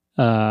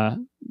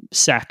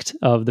sect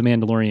of the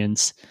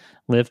Mandalorians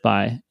live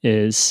by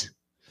is,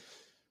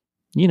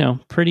 you know,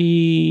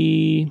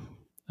 pretty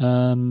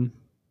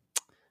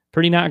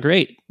pretty not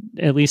great,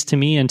 at least to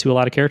me and to a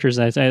lot of characters.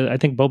 I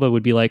think Boba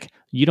would be like,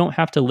 you don't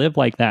have to live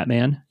like that,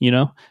 man, you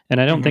know? And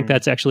I don't think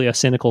that's actually a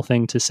cynical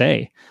thing to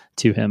say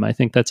to him. I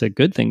think that's a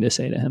good thing to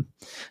say to him.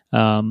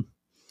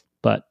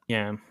 But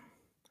yeah.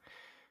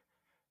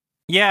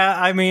 Yeah,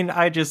 I mean,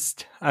 I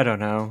don't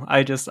know.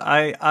 I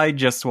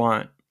just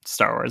want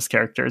Star Wars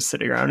characters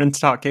sitting around and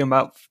talking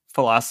about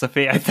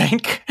philosophy, I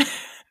think.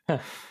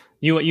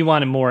 You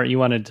wanted more. You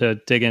wanted to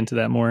dig into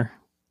that more.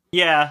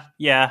 Yeah.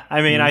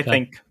 I mean, okay. I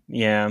think,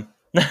 yeah.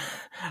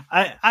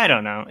 I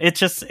don't know. It's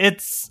just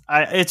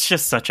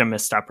such a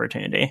missed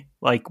opportunity.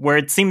 Like, where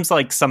it seems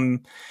like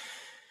some,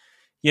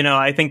 you know,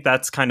 I think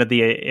that's kind of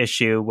the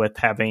issue with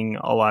having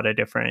a lot of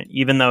different,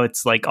 even though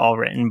it's like all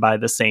written by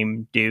the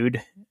same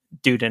dude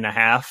and a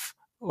half.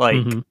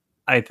 Like,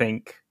 I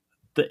think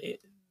the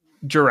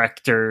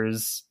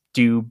directors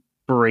do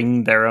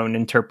bring their own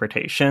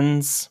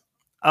interpretations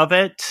of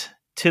it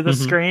to the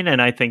screen,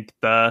 and I think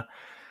that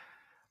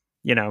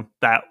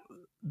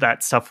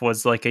stuff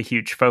was like a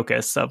huge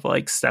focus of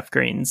like Steph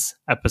Green's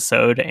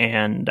episode,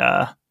 and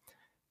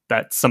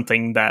that's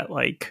something that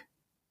like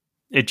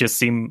it just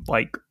seemed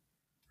like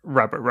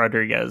Robert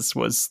Rodriguez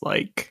was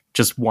like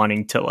just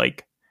wanting to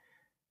like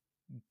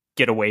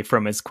get away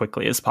from as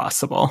quickly as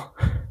possible.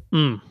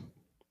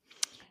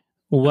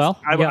 Well,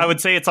 I would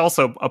say it's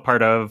also a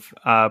part of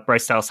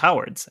Bryce Dallas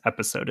Howard's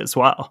episode as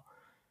well.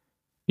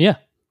 Yeah.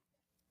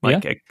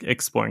 Like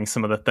exploring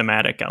some of the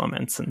thematic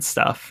elements and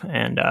stuff.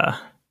 And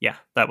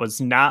that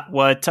was not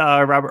what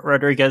Robert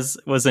Rodriguez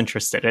was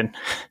interested in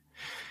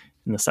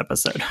this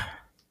episode.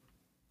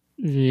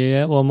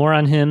 Yeah, well, more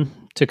on him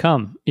to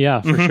come.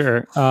 Yeah, for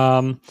sure.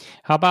 How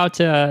about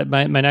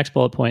my next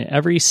bullet point?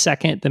 Every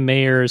second the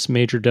mayor's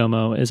major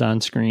domo is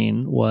on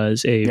screen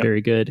was a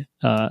very good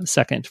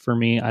second for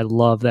me. I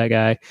love that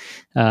guy.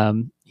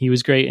 He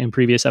was great in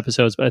previous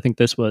episodes, but I think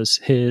this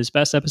was his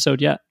best episode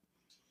yet.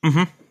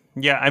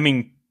 Yeah, I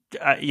mean,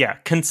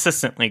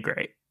 consistently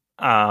great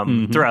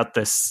throughout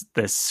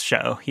this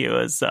show. He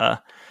was the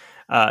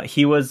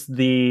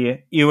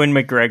Ewan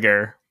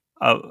McGregor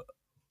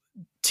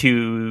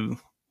to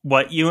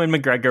what Ewan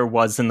McGregor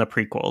was in the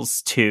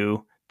prequels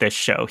to this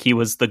show. He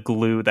was the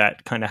glue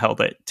that kind of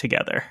held it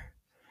together.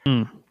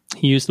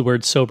 He used the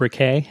word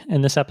sobriquet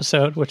in this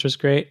episode, which was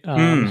great.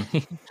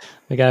 The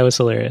guy was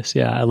hilarious.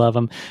 Yeah, I love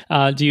him.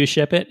 Do you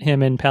ship it,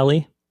 him and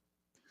Pelly?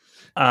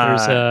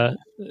 I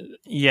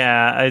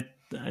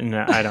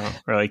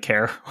don't really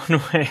care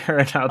one way or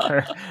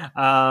another.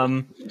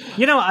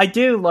 I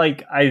do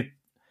like, I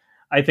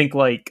think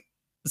like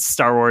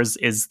Star Wars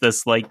is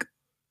this like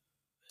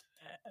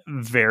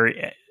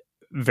very,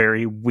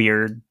 very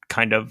weird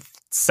kind of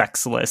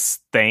sexless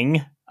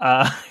thing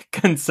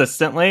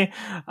consistently.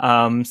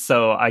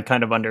 So I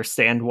kind of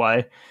understand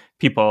why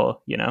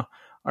people,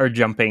 are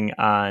jumping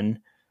on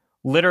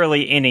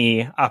literally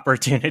any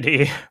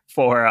opportunity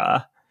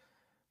for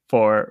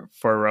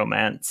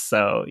romance.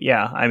 So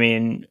yeah, I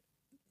mean,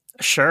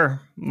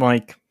 sure.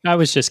 Like, I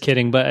was just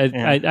kidding, but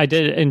I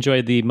did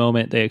enjoy the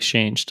moment they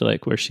exchanged,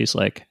 like where she's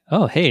like,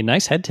 "Oh, hey,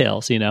 nice head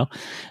tails,"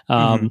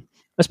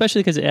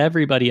 especially because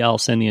everybody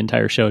else in the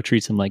entire show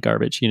treats him like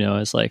garbage,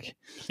 as like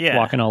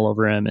walking all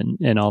over him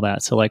and all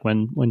that. So like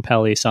when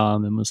Pelly saw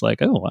him and was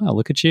like, "Oh wow,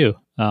 look at you,"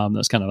 that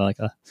was kind of like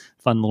a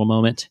fun little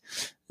moment.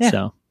 Yeah.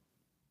 So,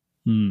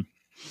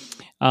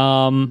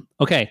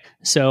 okay.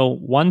 So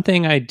one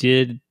thing I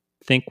did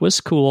think was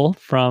cool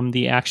from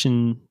the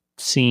action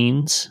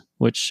scenes,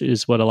 which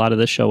is what a lot of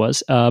this show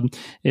was,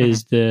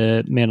 is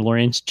the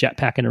Mandalorians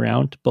jetpacking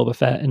around, Boba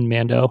Fett and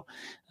Mando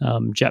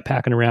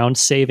jetpacking around,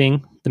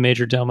 saving the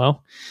Major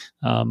Domo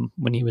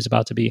when he was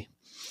about to be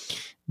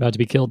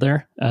killed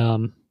there.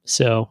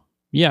 So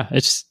yeah,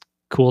 it's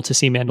cool to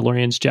see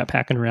Mandalorians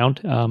jetpacking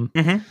around,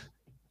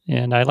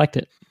 and I liked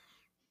it.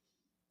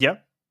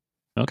 Yep.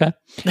 Okay.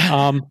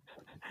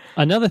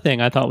 Another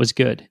thing I thought was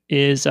good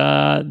is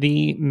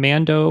the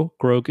Mando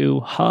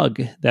Grogu hug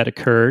that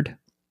occurred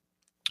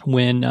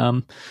when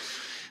Mando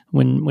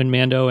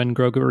and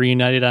Grogu were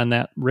reunited on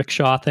that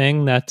rickshaw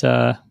thing that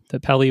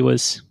Pelly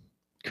was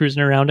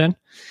cruising around in.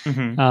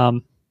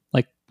 It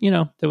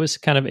was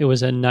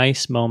a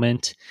nice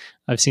moment.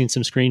 I've seen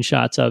some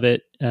screenshots of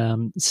it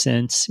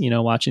since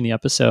watching the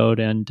episode,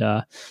 and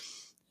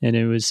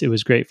it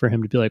was great for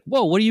him to be like,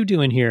 "Whoa, what are you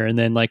doing here?" And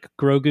then like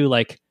Grogu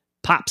like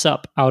pops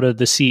up out of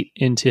the seat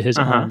into his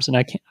arms, and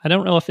I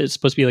don't know if it's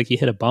supposed to be like he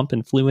hit a bump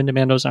and flew into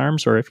Mando's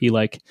arms, or if he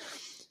like,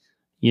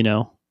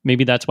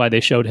 maybe that's why they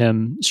showed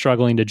him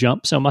struggling to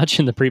jump so much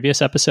in the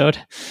previous episode.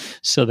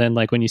 So then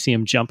like when you see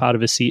him jump out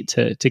of his seat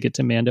to get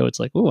to Mando, it's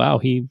like, oh wow,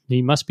 he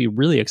must be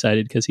really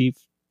excited because he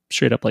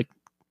straight up like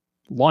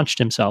launched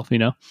himself,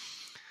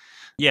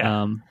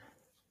 Yeah.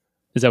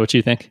 Is that what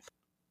you think?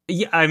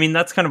 Yeah, I mean,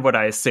 that's kind of what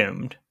I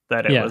assumed,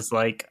 that it was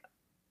like,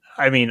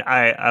 I mean,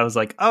 I was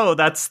like, oh,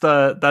 that's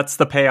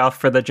the payoff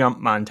for the jump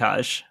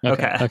montage.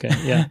 Okay.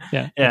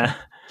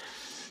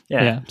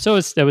 Yeah.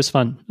 So that was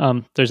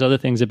fun. There's other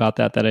things about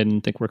that I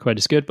didn't think were quite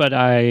as good, but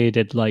I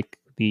did like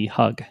the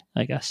hug,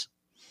 I guess.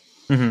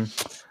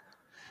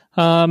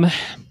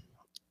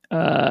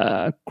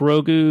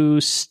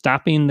 Grogu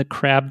stopping the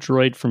crab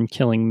droid from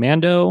killing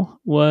Mando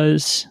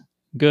was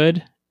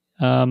good.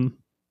 Sort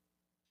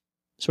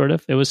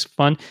of. It was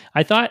fun.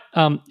 I thought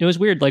it was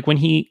weird. Like when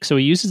he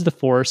uses the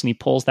Force and he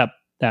pulls that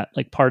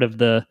like part of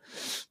the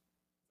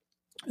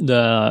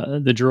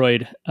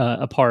droid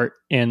apart,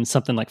 and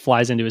something like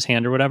flies into his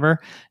hand or whatever.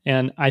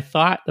 And I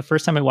thought the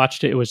first time I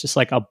watched it, it was just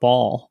like a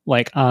ball,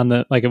 like on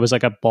the, like it was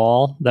like a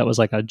ball that was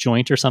like a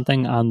joint or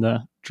something on the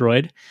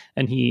droid.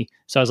 And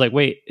so I was like,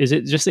 wait, is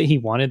it just that he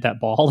wanted that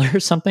ball or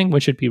something?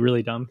 Which would be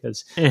really dumb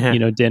because,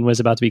 Din was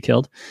about to be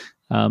killed.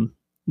 Then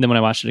when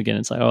I watched it again,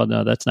 it's like, oh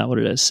no, that's not what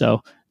it is.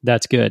 So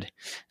that's good.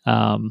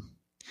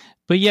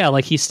 But yeah,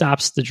 like he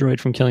stops the droid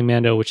from killing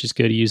Mando, which is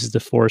good. He uses the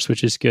Force,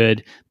 which is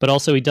good. But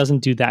also he doesn't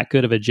do that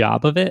good of a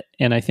job of it.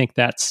 And I think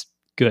that's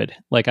good.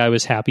 Like I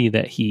was happy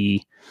that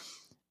he,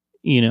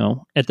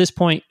 at this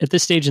point, at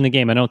this stage in the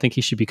game, I don't think he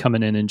should be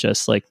coming in and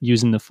just like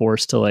using the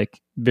Force to like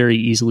very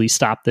easily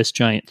stop this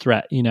giant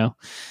threat,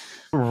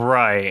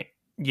 Right.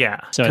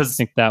 Yeah. So I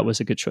think that was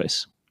a good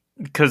choice.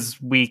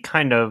 Because we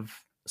kind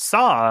of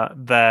saw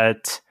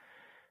that,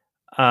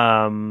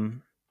 I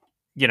mean,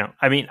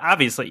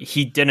 obviously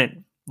he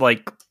didn't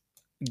like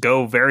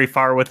go very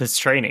far with his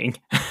training.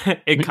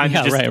 It kind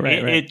of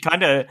it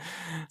kind of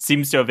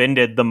seems to have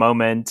ended the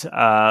moment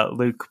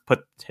Luke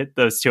hit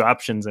those two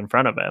options in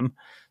front of him.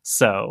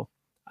 So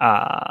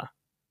so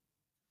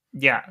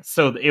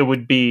it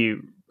would be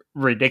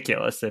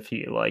ridiculous if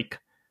he like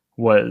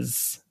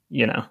was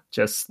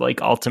just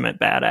like ultimate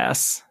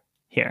badass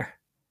here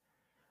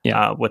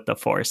with the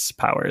Force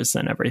powers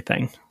and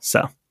everything.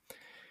 So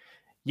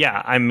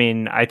I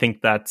mean, I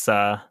think that's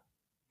that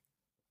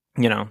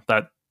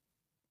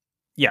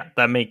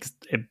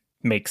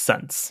makes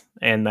sense,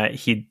 and that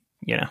he'd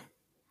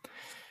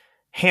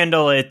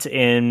handle it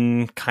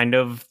in kind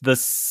of the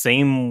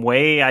same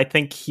way I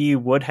think he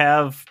would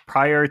have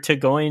prior to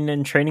going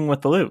and training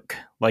with Luke.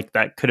 Like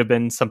that could have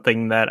been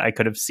something that I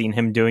could have seen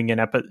him doing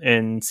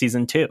in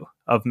season 2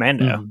 of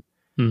Mando.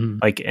 Mm-hmm.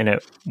 Like, and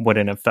it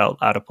wouldn't have felt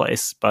out of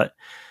place. But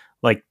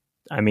like,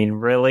 I mean,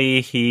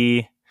 really,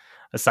 he,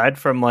 aside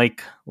from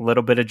like a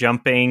little bit of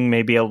jumping,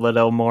 maybe a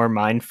little more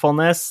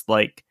mindfulness,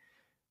 like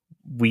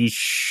we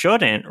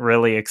shouldn't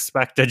really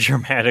expect a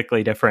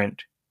dramatically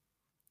different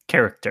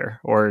character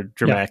or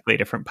dramatically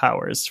different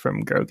powers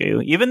from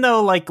Grogu, even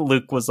though like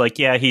Luke was like,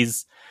 yeah,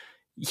 he's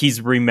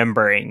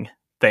remembering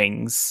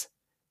things.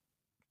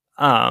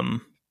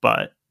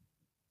 But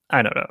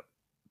I don't know.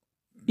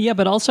 Yeah,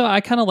 but also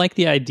I kind of like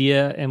the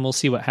idea, and we'll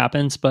see what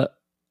happens. But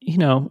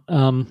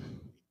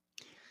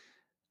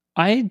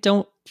I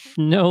don't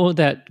know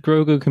that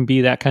Grogu can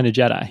be that kind of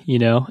Jedi.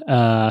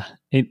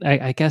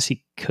 I guess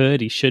he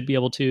could. He should be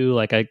able to.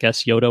 Like, I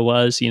guess Yoda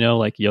was.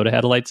 Like Yoda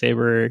had a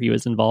lightsaber. He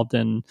was involved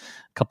in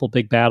a couple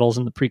big battles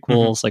in the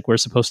prequels. Mm-hmm. Like, we're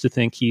supposed to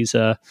think he's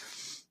or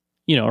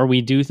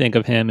we do think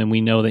of him, and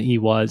we know that he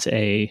was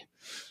a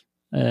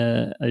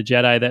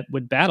Jedi that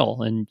would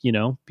battle and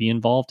be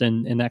involved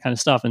in that kind of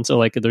stuff. And so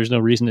like there's no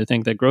reason to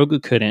think that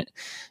Grogu couldn't.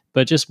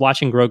 But just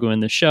watching Grogu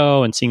in the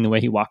show and seeing the way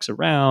he walks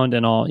around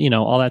and all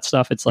all that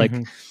stuff, it's like,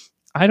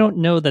 I don't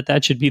know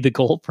that should be the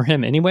goal for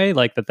him anyway.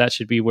 Like that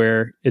should be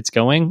where it's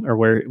going,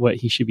 or what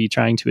he should be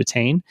trying to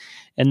attain.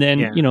 And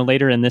then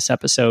later in this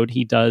episode,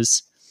 he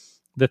does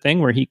the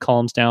thing where he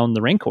calms down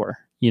the Rancor,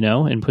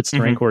 and puts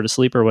the Rancor to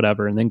sleep or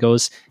whatever, and then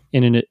goes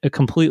in a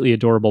completely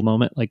adorable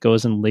moment, like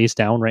goes and lays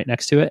down right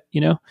next to it,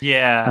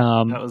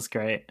 Yeah, that was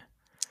great.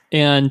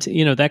 And,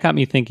 that got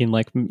me thinking,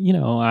 like,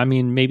 I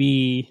mean,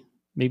 maybe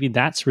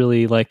that's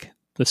really like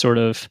the sort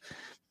of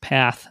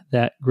path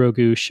that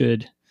Grogu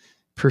should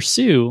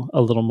pursue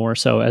a little more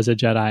so as a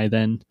Jedi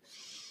than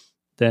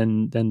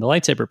the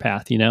lightsaber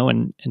path,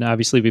 and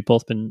obviously we've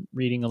both been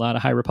reading a lot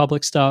of High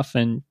Republic stuff,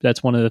 and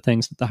that's one of the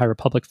things that the High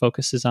Republic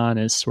focuses on,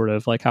 is sort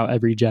of like how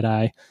every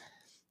Jedi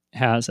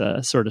has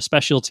a sort of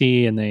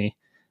specialty, and they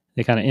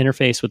kind of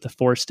interface with the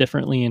Force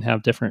differently and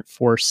have different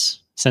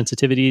Force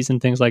sensitivities and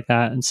things like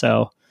that. And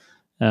so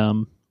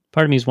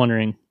part of me is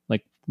wondering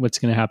like what's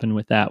going to happen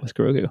with that with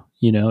Grogu,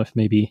 if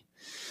maybe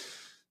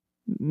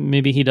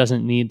he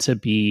doesn't need to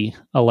be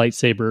a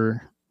lightsaber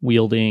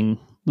wielding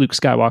Luke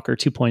Skywalker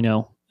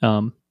 2.0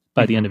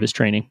 by the end of his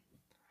training.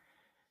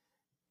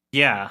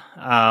 Yeah.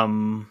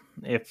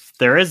 If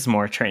there is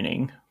more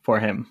training for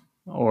him,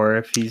 or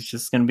if he's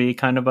just going to be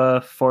kind of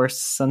a Force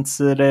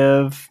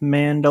sensitive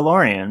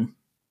Mandalorian.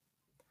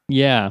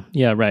 Yeah.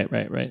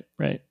 Right.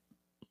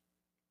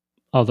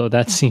 Although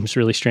that seems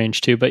really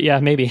strange too, but yeah,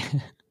 maybe.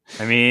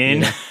 I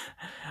mean,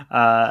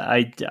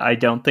 I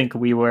don't think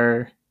we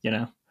were,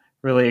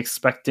 really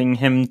expecting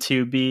him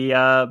to be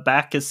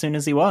back as soon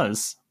as he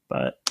was,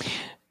 but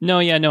no,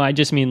 I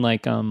just mean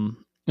like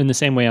in the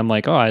same way I'm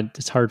like,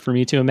 it's hard for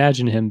me to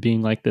imagine him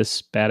being like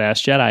this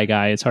badass Jedi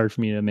guy. It's hard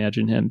for me to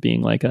imagine him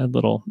being like a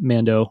little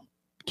Mando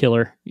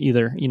killer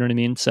either. You know what I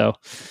mean? So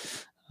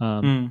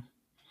I'm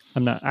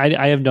not.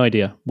 I have no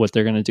idea what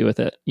they're going to do with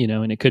it.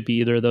 And it could be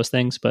either of those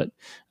things. But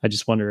I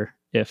just wonder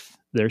if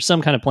there's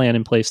some kind of plan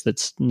in place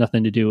that's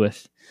nothing to do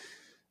with,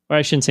 or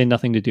I shouldn't say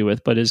nothing to do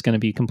with, but is going to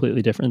be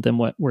completely different than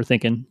what we're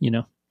thinking,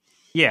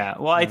 Yeah,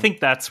 well, I think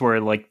that's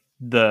where like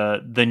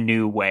the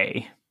new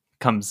way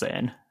comes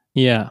in.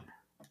 Yeah.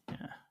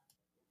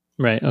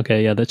 Right.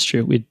 Okay. Yeah, that's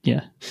true.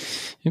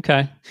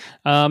 Okay.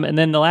 And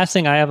then the last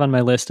thing I have on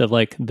my list of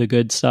like the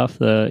good stuff,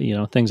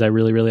 the things I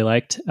really really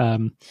liked,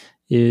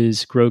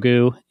 is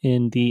Grogu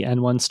in the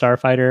N1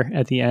 Starfighter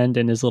at the end,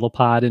 and his little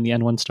pod in the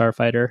N1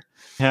 Starfighter.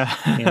 Yeah,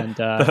 and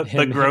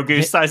the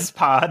Grogu-sized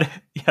pod.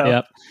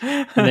 Yep.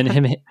 And then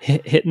him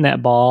hitting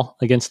that ball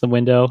against the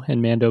window,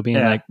 and Mando being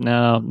like,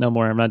 "No, no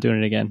more. I'm not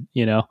doing it again."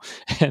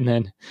 And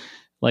then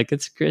like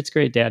it's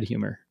great dad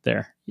humor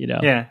there.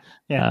 Yeah.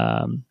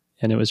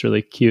 And it was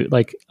really cute.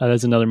 Like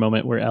there's another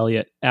moment where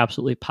Elliot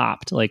absolutely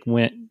popped, like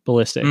went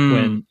ballistic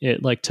when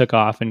it like took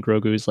off, and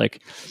Grogu's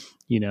like,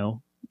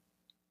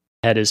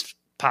 head is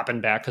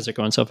popping back because they're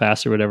going so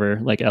fast or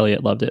whatever. Like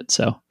Elliot loved it.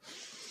 So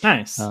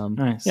nice.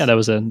 Nice. Yeah, that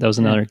was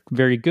another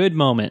very good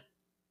moment.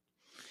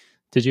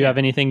 Did you have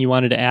anything you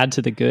wanted to add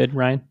to the good,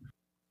 Ryan?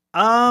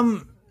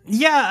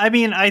 Yeah, I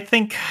mean, I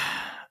think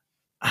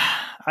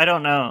I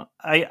don't know.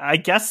 I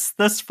guess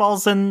this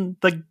falls in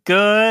the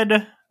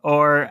good.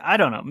 Or I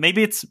don't know.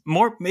 Maybe it's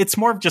more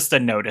of just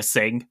a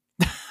noticing.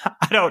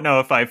 I don't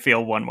know if I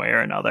feel one way or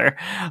another.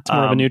 It's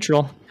more of a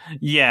neutral.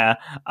 Yeah.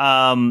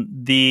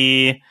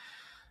 The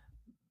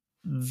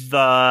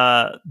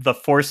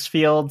force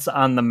fields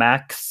on the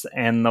mechs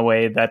and the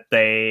way that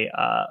they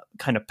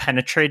kind of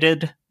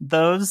penetrated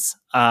those.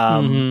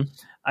 I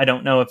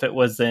don't know if it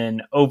was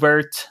an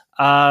overt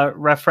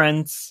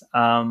reference,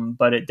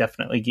 but it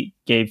definitely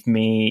gave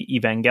me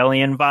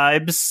Evangelion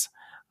vibes.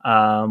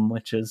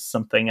 Which is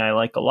something I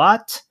like a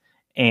lot.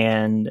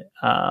 And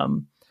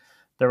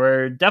there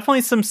were definitely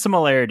some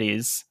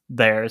similarities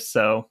there.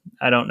 So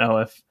I don't know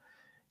if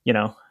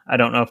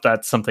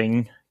that's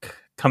something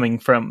coming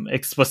from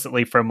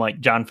explicitly from like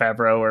Jon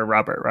Favreau or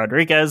Robert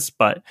Rodriguez,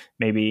 but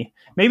maybe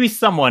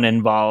someone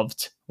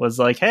involved was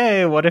like,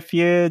 hey, what if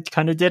you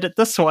kind of did it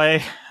this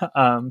way?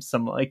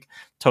 Some like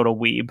total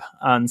weeb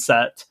on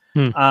set.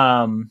 So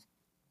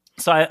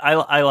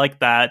I like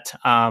that.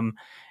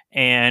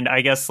 And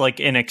I guess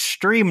like an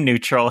extreme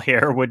neutral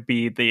here would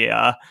be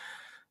the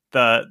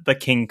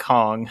King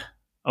Kong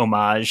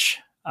homage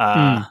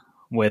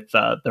with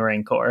the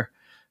Rancor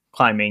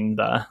climbing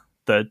the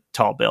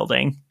tall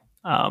building.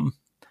 I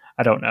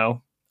don't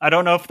know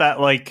if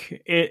that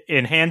like it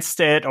enhanced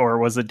it or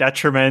was a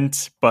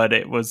detriment, but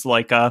it was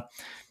like I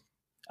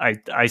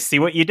see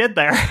what you did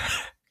there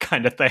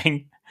kind of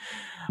thing.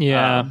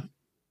 Yeah.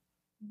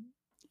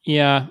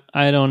 Yeah,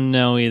 I don't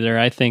know either.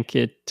 I think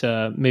it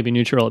maybe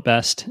neutral at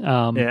best.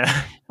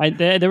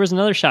 There was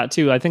another shot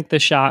too. I think the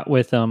shot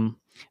with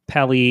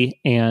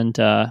Pelly and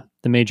the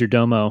Major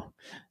Domo,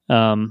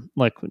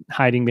 like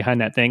hiding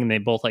behind that thing, and they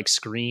both like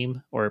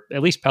scream, or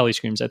at least Pelly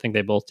screams. I think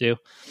they both do.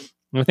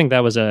 And I think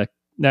that was and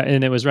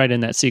it was right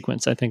in that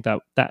sequence. I think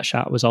that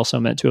shot was also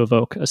meant to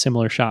evoke a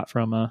similar shot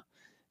from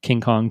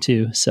King Kong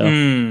too.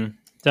 So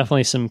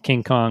definitely some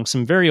King Kong,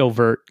 some very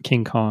overt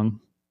King Kong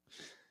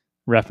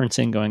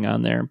referencing going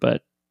on there,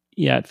 but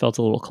yeah, it felt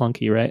a little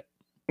clunky, right?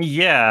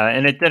 Yeah,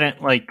 and it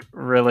didn't like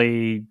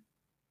really,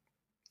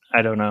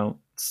 I don't know,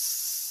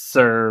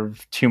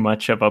 serve too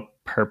much of a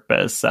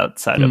purpose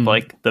outside of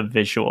like the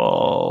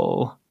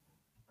visual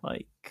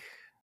like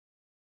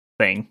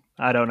thing.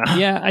 I don't know.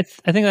 Yeah, I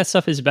think that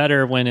stuff is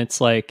better when it's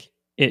like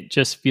it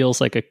just feels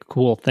like a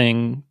cool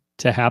thing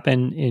to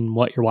happen in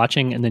what you're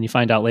watching, and then you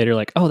find out later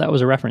like, oh, that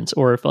was a reference.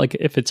 Or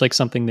if it's like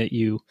something that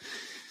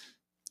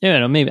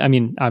maybe, I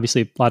mean,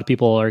 obviously a lot of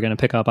people are going to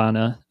pick up on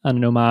an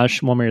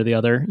homage one way or the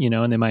other,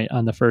 and they might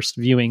on the first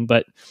viewing,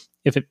 but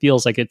if it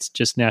feels like it's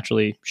just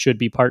naturally should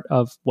be part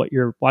of what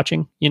you're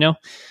watching,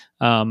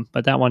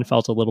 but that one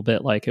felt a little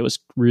bit like it was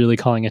really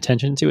calling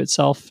attention to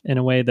itself in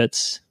a way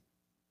that's,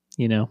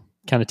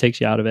 kind of takes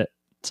you out of it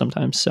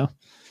sometimes. So,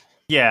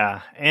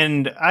 yeah.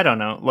 And I don't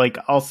know, like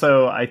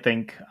also I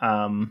think,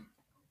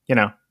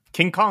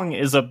 King Kong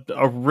is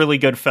a really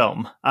good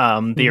film,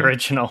 the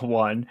original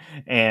one.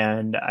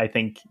 And I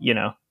think,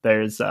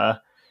 there's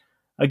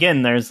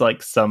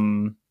like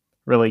some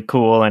really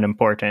cool and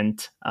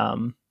important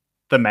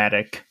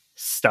thematic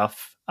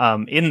stuff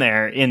in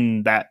there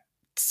in that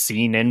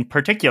scene in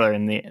particular,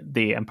 in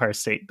the Empire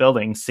State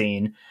Building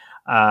scene,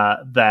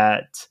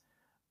 that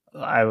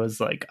I was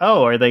like,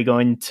 oh,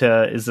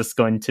 is this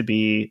going to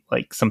be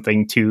like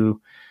something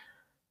to,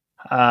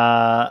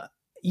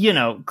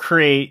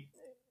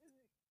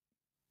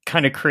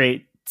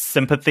 create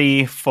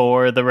sympathy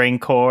for the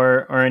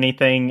Rancor or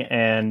anything?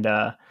 And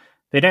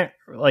they didn't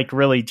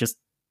really do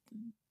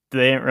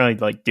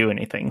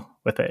anything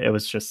with it. It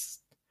was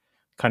just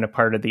kind of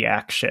part of the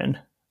action.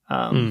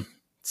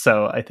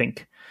 So I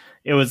think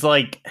it was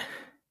like,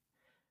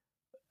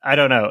 I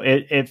don't know,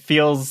 it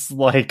feels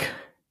like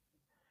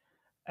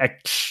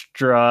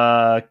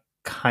extra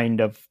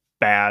kind of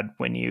bad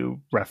when you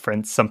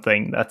reference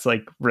something that's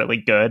like really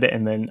good,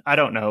 and then I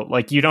don't know,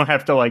 like you don't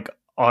have to like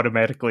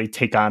automatically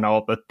take on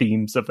all the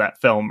themes of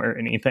that film or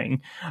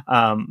anything,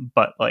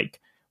 but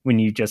like when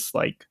you just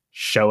like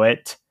show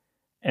it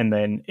and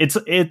then it's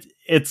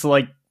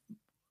like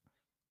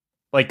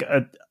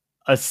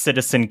a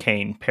Citizen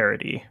Kane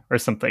parody or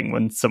something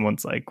when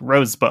someone's like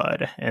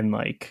Rosebud, and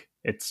like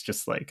it's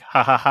just like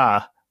ha ha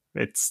ha.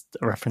 It's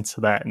a reference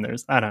to that, and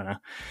there's I don't know.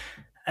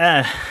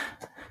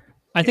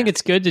 I think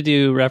it's good to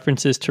do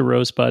references to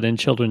Rosebud in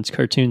children's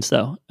cartoons,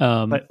 though.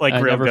 Like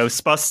real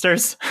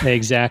Ghostbusters.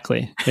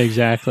 Exactly.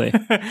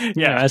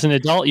 Yeah. As an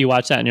adult, you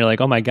watch that and you're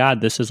like, oh my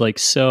God, this is like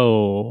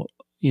so,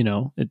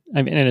 and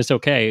it's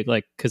okay,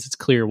 like, because it's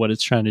clear what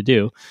it's trying to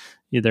do.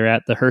 They're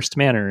at the Hearst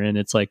Manor, and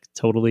it's like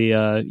totally,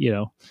 a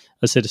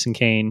Citizen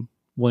Kane,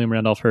 William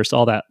Randolph Hearst,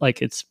 all that.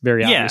 Like, it's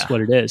very obvious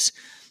what it is.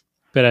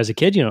 But as a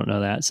kid, you don't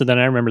know that. So then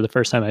I remember the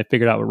first time I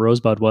figured out what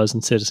Rosebud was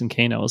in Citizen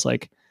Kane, I was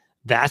like,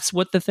 that's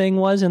what the thing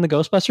was in the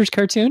Ghostbusters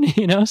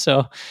cartoon,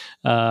 So,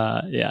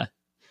 yeah.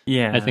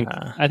 I think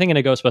in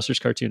a Ghostbusters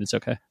cartoon, it's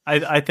okay.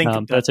 I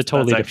think that's a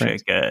totally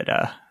different. Good.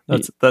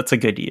 That's a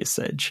good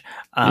usage.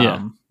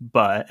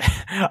 But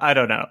I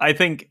don't know. I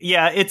think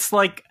it's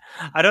like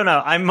I don't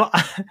know.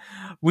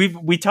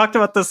 We talked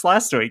about this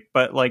last week,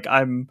 but like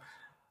I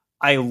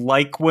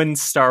like when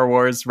Star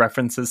Wars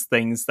references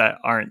things that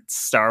aren't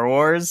Star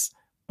Wars,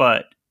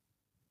 but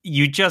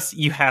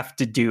you have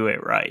to do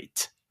it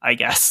right, I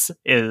guess,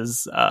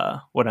 is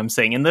what I'm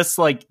saying. And this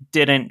like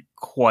didn't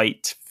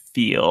quite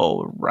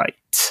feel right.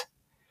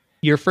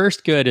 Your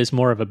first good is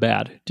more of a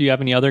bad. Do you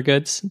have any other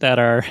goods that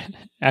are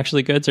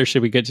actually goods, or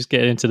should we just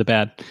get into the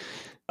bad?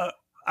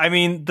 I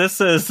mean,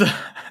 this is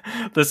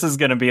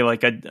going to be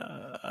like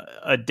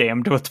a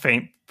damned with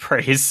faint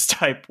praise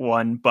type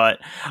one, but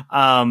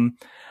I'm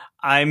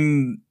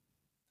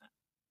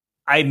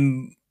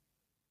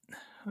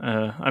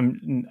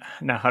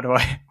now, how do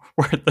I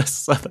word this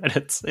so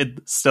that it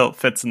still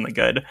fits in the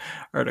good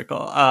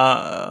article?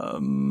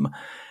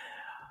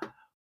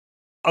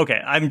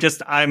 Okay, I'm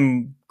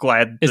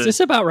glad. Is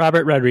this about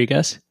Robert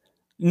Rodriguez?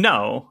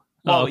 No.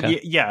 Well,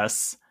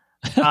 yes.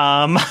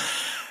 No,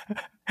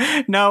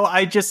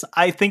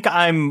 I think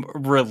I'm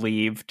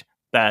relieved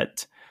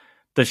that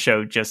the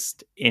show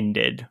just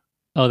ended.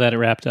 Oh, that it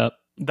wrapped up.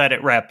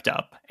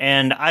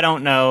 And I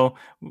don't know,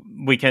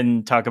 we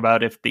can talk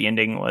about if the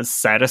ending was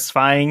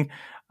satisfying.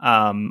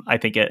 I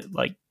think it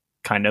like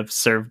kind of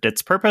served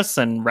its purpose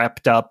and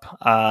wrapped up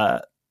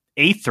a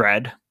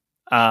thread.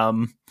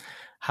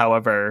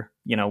 However,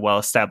 well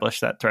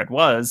established that thread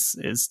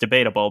is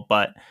debatable,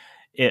 but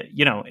it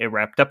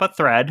wrapped up a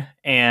thread,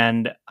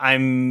 and I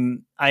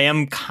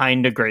am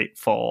kind of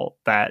grateful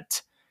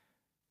that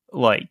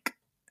like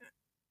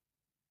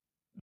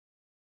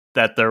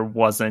that there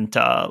wasn't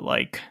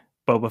like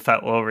Boba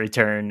Fett will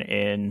return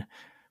in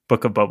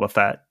Book of Boba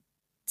Fett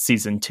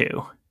season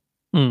 2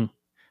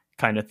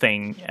 kind of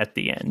thing at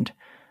the end.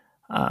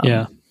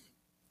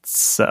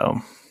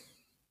 So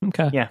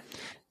okay. Yeah.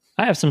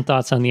 I have some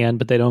thoughts on the end,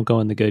 but they don't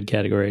go in the good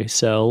category.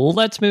 So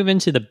let's move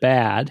into the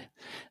bad.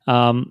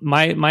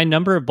 My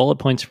number of bullet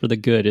points for the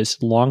good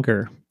is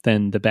longer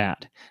than the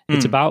bad.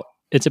 It's about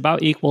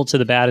equal to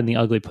the bad and the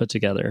ugly put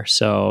together.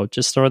 So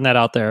just throwing that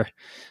out there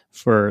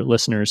for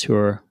listeners who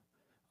are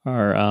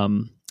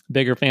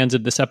bigger fans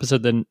of this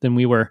episode than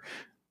we were,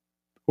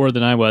 or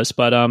than I was.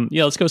 But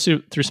let's go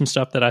through some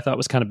stuff that I thought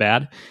was kind of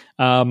bad.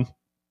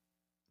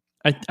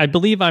 I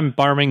believe I'm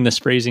borrowing this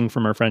phrasing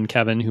from our friend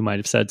Kevin, who might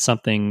have said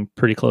something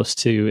pretty close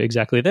to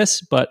exactly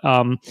this, but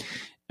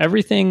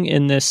everything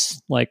in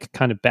this like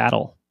kind of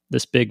battle,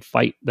 this big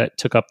fight that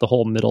took up the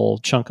whole middle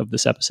chunk of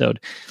this episode,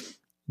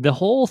 the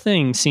whole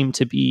thing seemed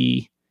to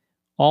be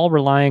all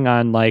relying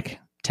on like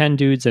 10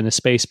 dudes in a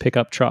space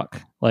pickup truck,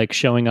 like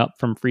showing up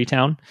from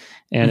Freetown.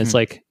 And it's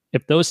like,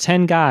 if those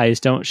 10 guys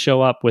don't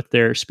show up with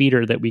their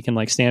speeder that we can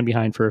like stand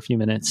behind for a few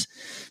minutes,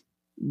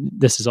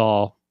 this is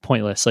all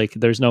pointless. Like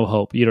there's no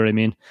hope. You know what I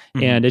mean?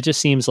 And it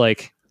just seems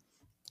like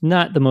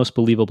not the most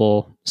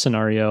believable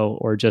scenario,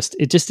 or it just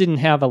didn't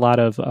have a lot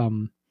of,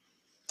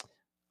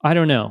 I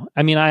don't know.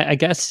 I mean, I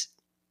guess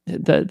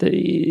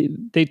they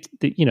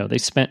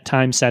spent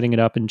time setting it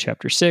up in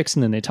chapter 6,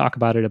 and then they talk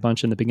about it a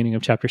bunch in the beginning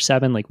of chapter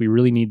 7. Like, we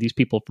really need these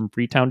people from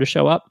Freetown to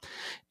show up.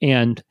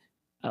 And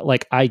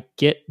like, I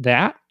get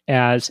that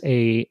as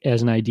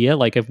an idea.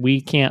 Like, if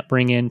we can't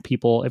bring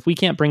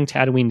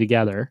Tatooine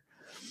together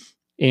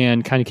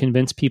and kind of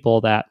convince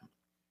people that,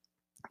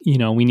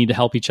 we need to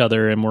help each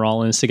other and we're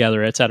all in this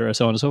together, et cetera,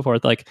 so on and so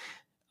forth. Like,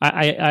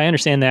 I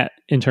understand that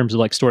in terms of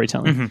like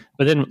storytelling,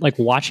 but then like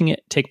watching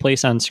it take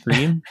place on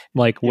screen,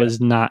 like was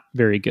not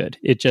very good.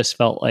 It just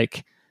felt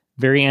like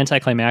very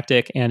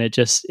anticlimactic, and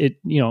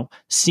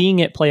seeing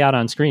it play out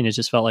on screen, it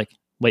just felt like,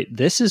 wait,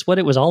 this is what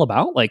it was all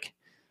about? Like,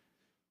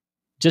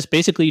 just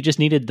basically you just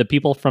needed the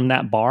people from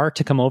that bar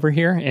to come over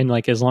here, and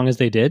like, as long as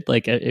they did,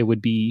 like, it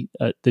would be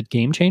the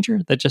game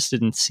changer. That just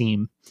didn't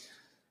seem,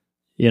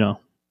 it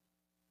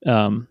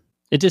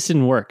just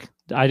didn't work.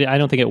 I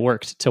don't think it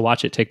worked to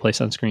watch it take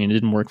place on screen. It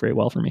didn't work very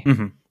well for me.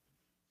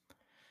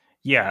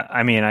 Yeah,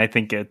 I mean, I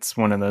think it's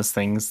one of those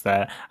things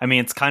that, I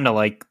mean, it's kind of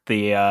like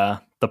the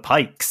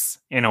Pikes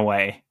in a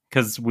way,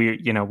 because we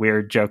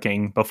were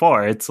joking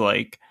before. It's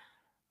like,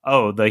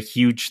 oh, the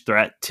huge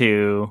threat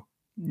to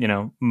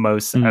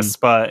most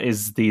Espa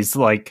is these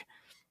like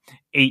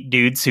 8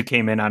 dudes who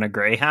came in on a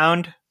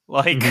Greyhound,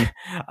 like,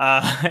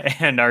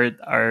 and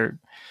are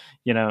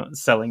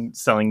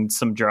selling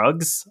some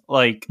drugs,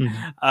 like,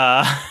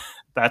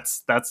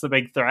 that's the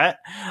big threat.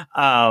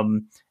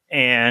 And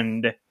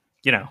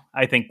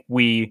I think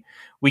we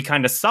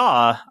kind of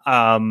saw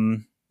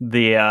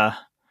the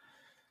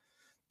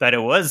that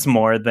it was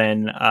more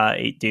than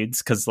 8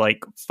 dudes, because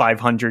like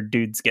 500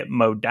 dudes get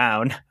mowed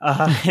down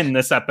in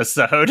this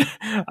episode.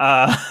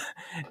 But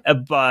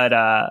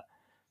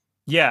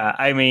yeah,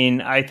 I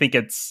mean, I think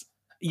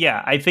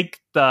I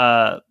think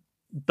the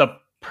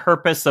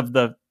purpose of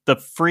the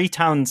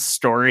Freetown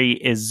story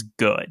is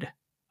good.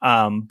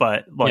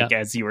 But like,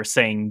 as you were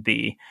saying,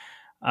 the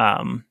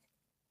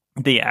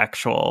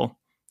actual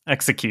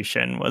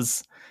execution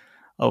was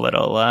a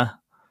little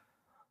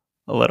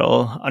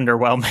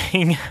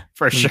underwhelming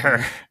for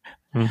sure.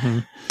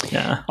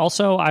 Yeah.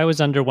 Also, I was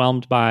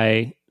underwhelmed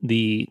by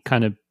the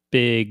kind of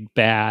big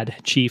bad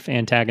chief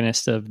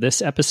antagonist of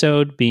this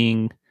episode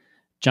being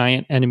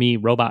giant enemy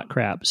robot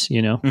crabs.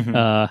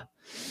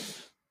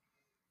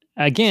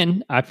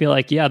 Again, I feel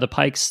like, the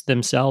Pikes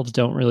themselves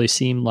don't really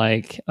seem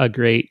like a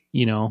great,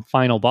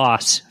 final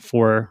boss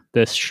for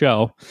this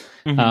show.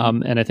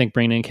 And I think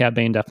bringing in Cad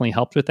Bane definitely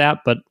helped with that.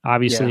 But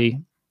obviously,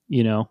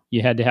 you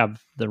had to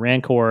have the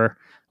Rancor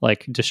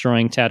like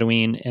destroying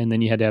Tatooine, and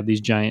then you had to have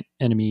these giant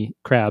enemy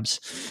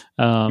crabs.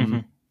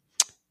 And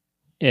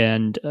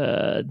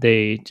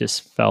they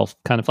just fell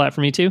kind of flat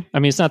for me too. I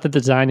mean, it's not that the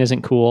design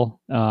isn't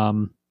cool,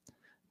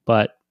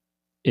 but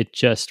it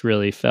just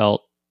really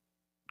felt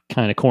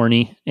kind of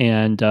corny.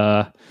 And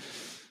I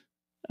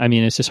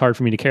mean, it's just hard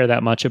for me to care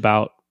that much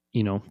about,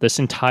 this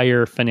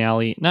entire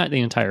finale, not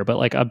the entire, but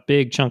like a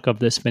big chunk of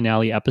this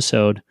finale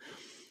episode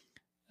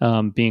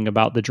being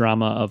about the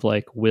drama of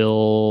like,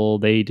 will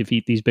they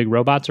defeat these big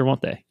robots or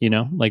won't they?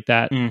 Like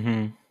that.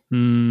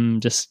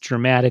 Just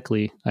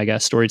dramatically, I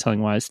guess,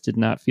 storytelling wise, did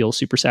not feel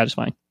super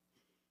satisfying.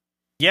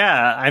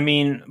 Yeah, I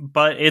mean,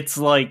 but it's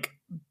like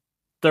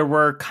there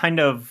were kind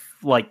of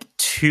like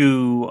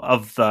 2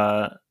 of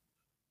the,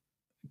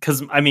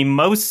 because I mean,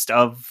 most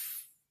of,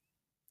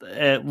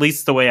 at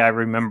least the way I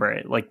remember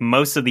it, like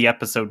most of the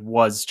episode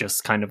was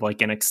just kind of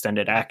like an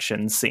extended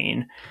action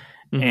scene.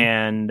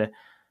 And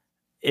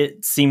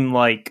it seemed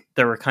like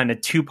there were kind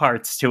of 2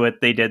 parts to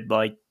it. They did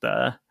like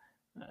the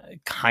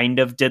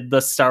did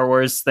the Star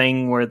Wars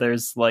thing where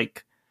there's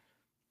like,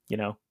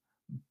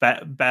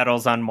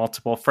 battles on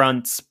multiple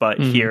fronts, but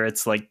here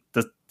it's like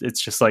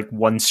it's just like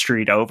one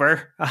street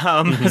over,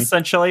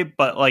 essentially.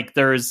 But like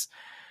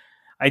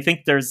I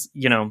think there's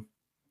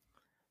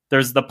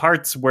the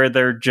parts where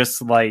they're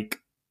just like,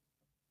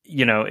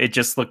 it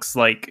just looks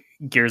like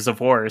Gears of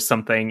War or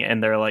something,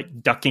 and they're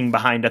like ducking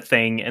behind a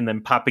thing and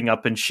then popping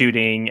up and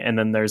shooting, and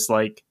then there's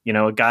like,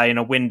 a guy in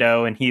a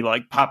window and he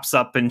like pops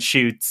up and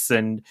shoots,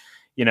 and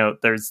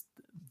there's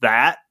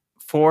that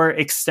for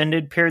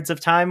extended periods of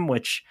time,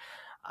 which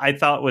I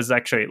thought was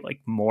actually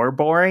like more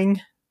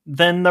boring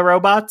than the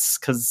robots,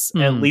 because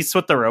at least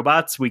with the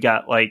robots we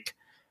got like,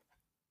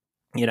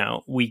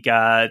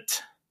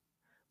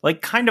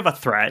 like kind of a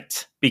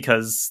threat,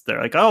 because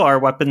they're like, oh, our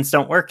weapons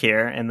don't work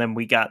here. And then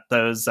we got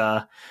those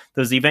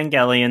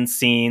Evangelion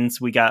scenes.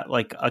 We got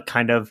like a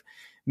kind of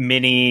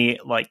mini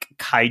like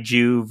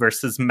kaiju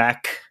versus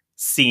mech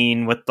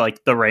scene with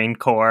like the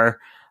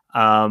Rancor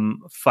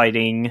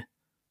fighting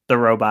the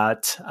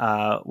robot,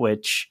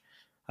 which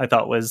I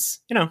thought was,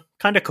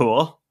 kind of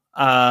cool.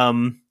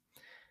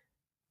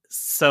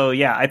 So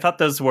yeah, I thought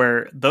those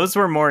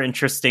were more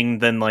interesting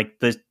than like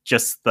the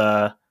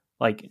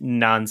like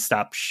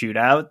nonstop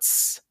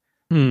shootouts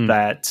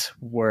that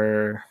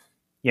were,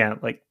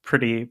 like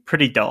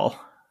pretty dull,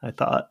 I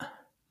thought.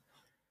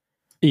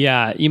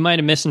 Yeah, you might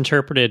have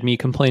misinterpreted me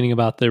complaining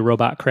about the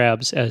robot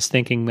crabs as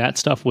thinking that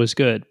stuff was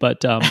good,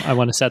 but I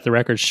want to set the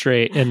record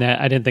straight in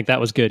that I didn't think that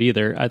was good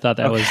either. I thought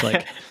that was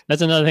like,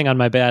 that's another thing on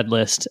my bad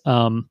list,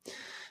 and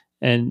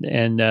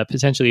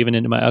potentially even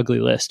into my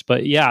ugly list.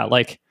 But yeah,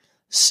 like,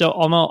 so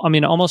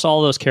almost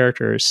all those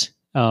characters,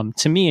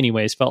 to me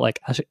anyways, felt like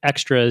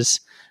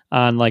extras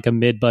on like a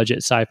mid-budget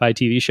sci-fi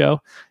TV show,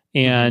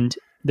 and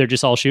they're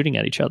just all shooting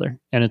at each other,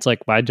 and it's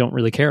like, well, I don't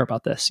really care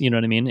about this, you know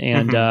what I mean?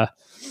 And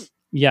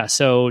yeah,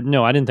 so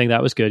no, I didn't think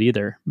that was good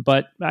either.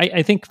 But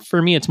I think for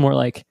me, it's more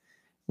like,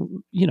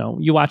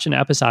 you watch an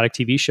episodic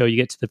TV show, you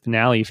get to the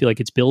finale, you feel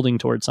like it's building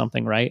towards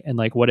something, right? And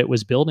like what it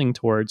was building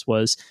towards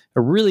was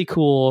a really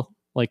cool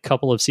like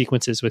couple of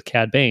sequences with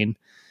Cad Bane,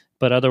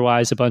 but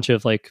otherwise a bunch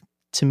of like,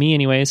 to me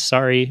anyways,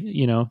 sorry,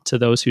 to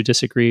those who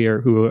disagree or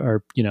who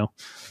are,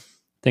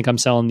 think I'm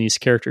selling these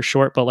characters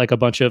short, but like a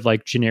bunch of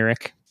like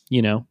generic,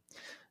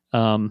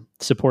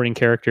 supporting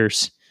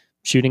characters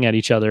shooting at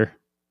each other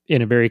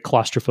in a very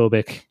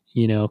claustrophobic,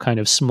 kind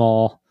of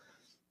small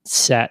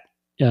set,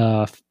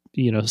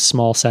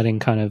 small setting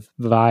kind of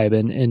vibe.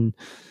 And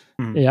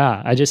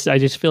yeah, I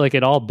just feel like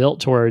it all built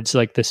towards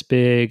like this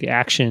big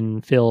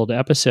action filled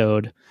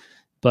episode,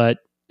 but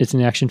it's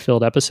an action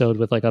filled episode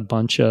with like a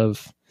bunch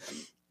of,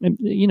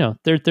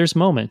 there's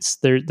moments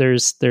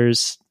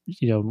there's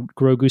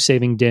Grogu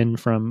saving Din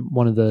from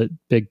one of the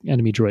big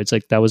enemy droids.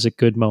 Like that was a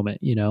good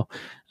moment,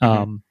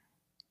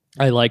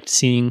 I liked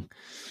seeing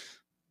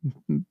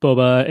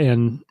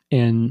Boba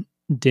and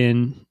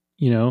Din,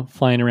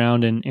 flying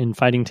around and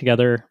fighting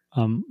together.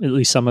 At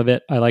least some of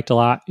it I liked a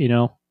lot,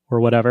 or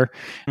whatever.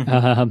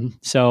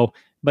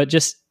 But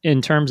just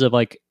in terms of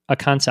like a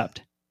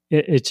concept,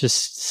 it's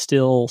just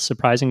still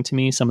surprising to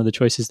me, some of the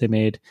choices they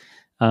made.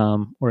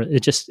 Or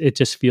it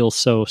just feels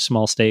so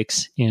small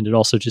stakes, and it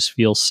also just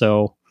feels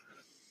so,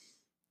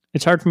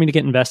 it's hard for me to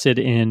get invested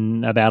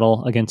in a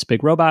battle against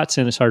big robots,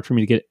 and it's hard for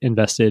me to get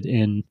invested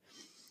in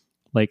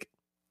like,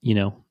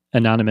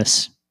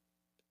 anonymous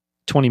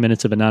 20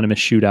 minutes of anonymous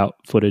shootout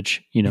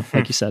footage,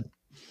 like you said.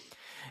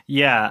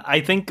 Yeah,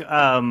 I think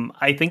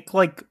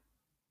like,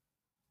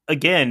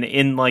 again,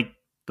 in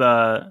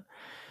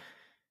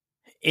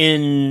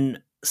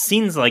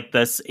scenes like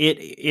this,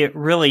 it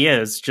really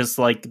is just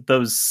like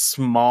those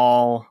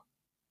small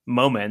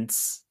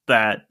moments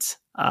that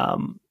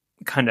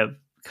kind of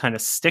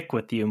stick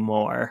with you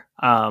more,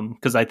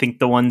 because I think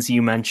the ones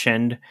you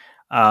mentioned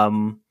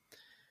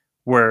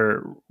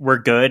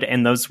were good,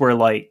 and those were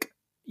like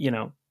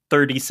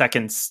 30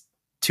 seconds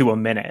to a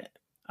minute.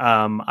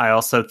 I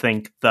also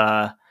think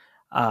it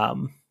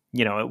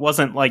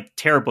wasn't like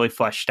terribly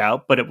fleshed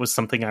out, but it was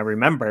something I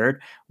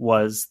remembered,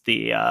 was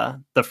the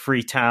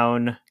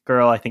Freetown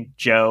girl, I think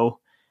Joe,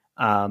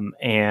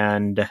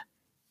 and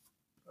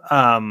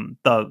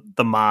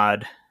the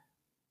mod.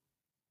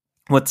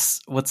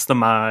 What's the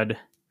mod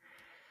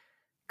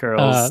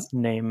girl's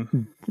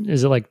name?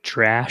 Is it like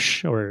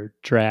Drash or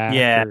Drac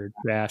or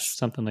Drash,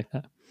 something like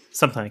that?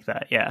 Something like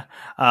that, yeah.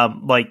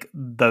 Like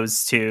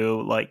those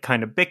two, like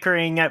kind of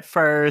bickering at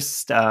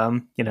first.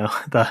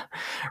 The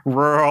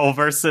rural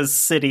versus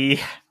city.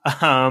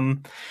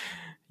 The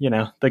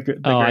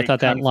I thought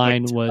that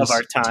line was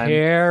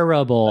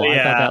terrible. Yeah.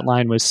 I thought that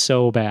line was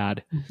so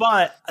bad.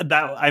 But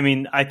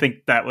I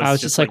think that was. I was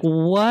just like,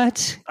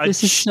 what?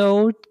 This is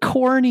so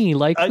corny.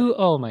 Like, who?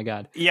 Oh my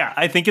god. Yeah,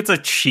 I think it's a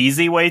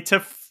cheesy way to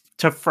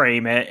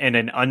frame it, and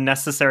an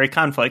unnecessary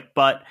conflict,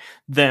 but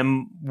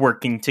them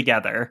working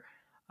together.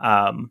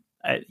 At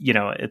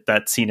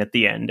that scene at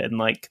the end, and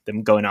like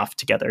them going off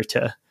together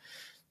to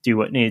do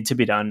what needed to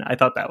be done. I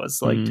thought that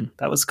was like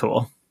that was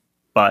cool,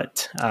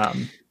 but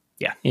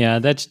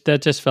that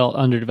just felt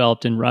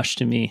underdeveloped and rushed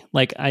to me.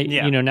 Like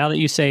now that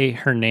you say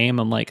her name,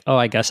 I'm like, oh,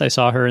 I guess I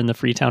saw her in the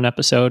Freetown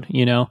episode.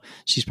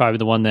 She's probably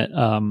the one that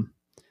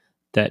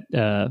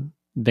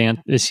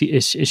Vanth is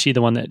she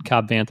the one that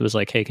Cobb Vanth was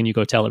like, hey, can you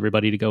go tell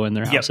everybody to go in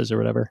their houses or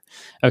whatever?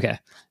 Okay.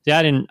 Yeah,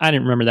 I didn't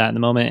remember that in the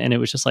moment, and it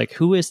was just like,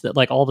 who is that?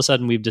 Like all of a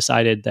sudden we've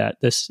decided that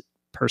this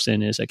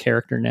person is a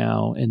character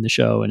now in the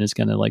show and is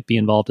going to like be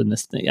involved in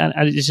this thing.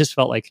 It just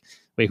felt like,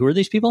 wait, who are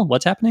these people?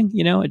 What's happening?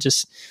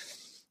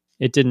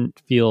 It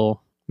didn't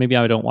feel, maybe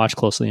I don't watch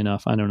closely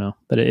enough, I don't know,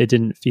 but it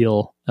didn't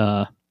feel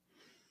it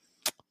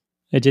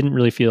didn't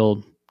really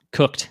feel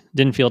cooked,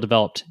 didn't feel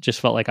developed. Just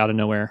felt like out of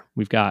nowhere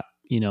we've got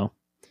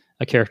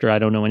a character I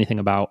don't know anything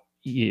about,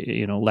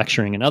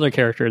 lecturing another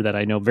character that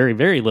I know very,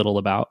 very little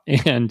about.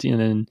 And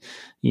then,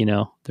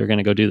 they're going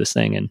to go do this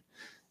thing. And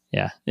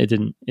yeah, it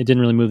didn't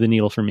really move the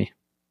needle for me.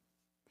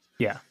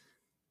 Yeah.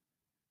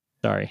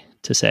 Sorry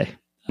to say.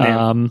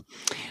 Yeah.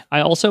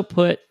 I also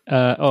put,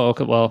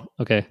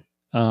 okay.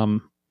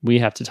 We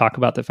have to talk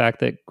about the fact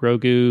that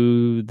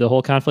Grogu, the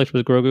whole conflict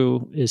with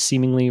Grogu is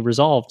seemingly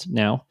resolved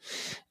now.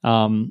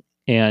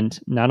 And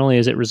not only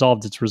is it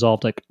resolved, it's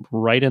resolved like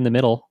right in the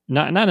middle,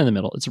 not in the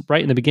middle. It's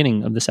right in the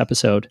beginning of this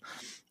episode.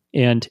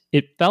 And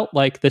it felt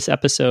like this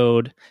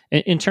episode,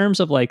 in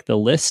terms of like the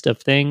list of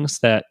things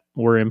that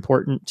were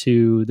important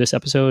to this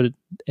episode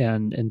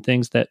and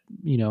things that,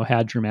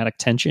 had dramatic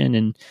tension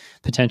and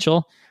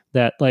potential,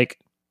 that like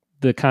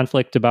the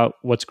conflict about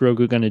what's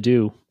Grogu going to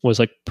do was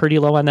like pretty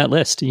low on that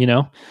list. To me,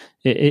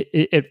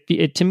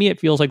 it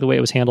feels like the way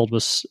it was handled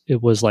was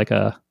like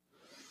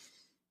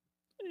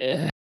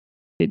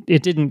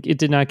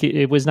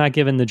it was not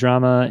given the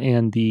drama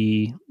and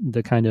the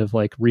kind of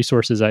like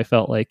resources I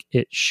felt like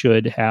it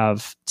should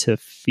have to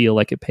feel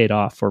like it paid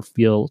off or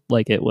feel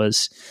like it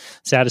was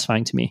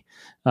satisfying to me.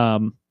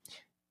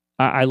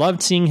 I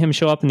loved seeing him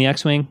show up in the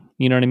X-Wing.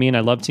 You know what I mean? I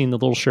loved seeing the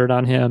little shirt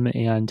on him,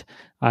 and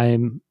I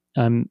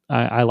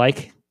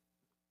like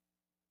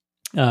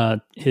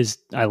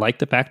I like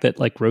the fact that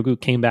like Grogu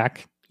came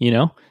back,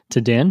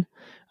 to Din.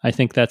 I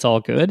think that's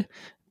all good.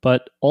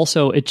 But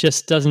also, it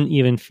just doesn't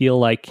even feel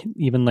like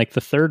even like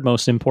the third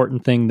most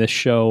important thing this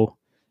show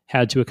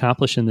had to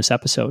accomplish in this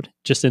episode,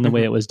 just in the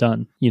way it was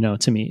done.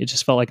 To me, it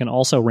just felt like an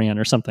also ran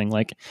or something.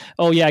 Like,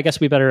 oh yeah, I guess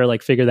we better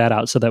like figure that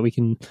out so that we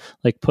can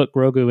like put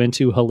Grogu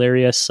into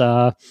hilarious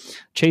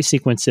chase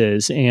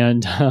sequences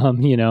and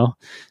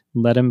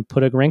let him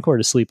put a Rancor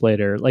to sleep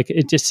later. Like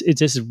it just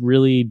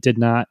really did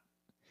not.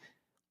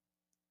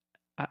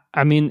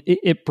 I mean,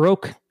 it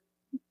broke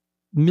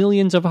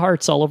millions of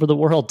hearts all over the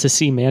world to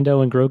see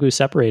Mando and Grogu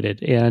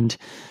separated. And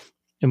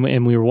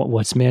and we were,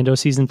 what's Mando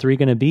season 3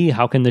 going to be?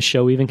 How can the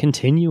show even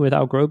continue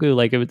without Grogu?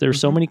 Like, there's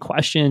so many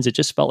questions. It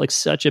just felt like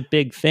such a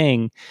big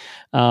thing.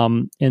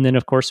 And then,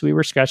 of course, we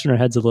were scratching our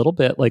heads a little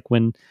bit, like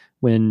when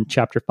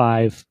chapter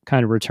 5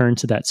 kind of returned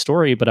to that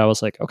story. But I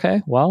was like,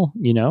 okay, well,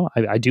 you know,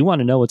 I do want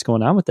to know what's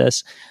going on with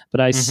this. But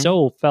I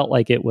so felt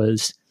like it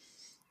was,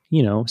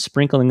 you know,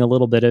 sprinkling a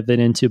little bit of it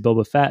into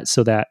Boba Fett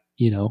so that,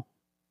 you know,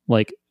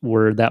 like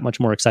we're that much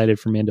more excited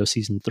for Mando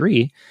season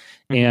 3.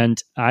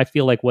 And I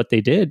feel like what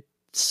they did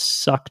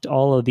sucked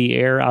all of the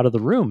air out of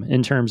the room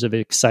in terms of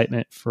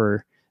excitement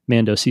for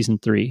Mando season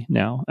 3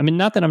 now. I mean,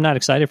 not that I'm not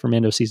excited for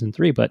Mando season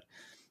 3, but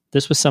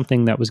this was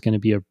something that was going to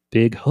be a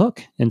big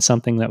hook and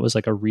something that was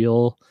like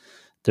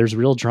there's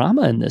real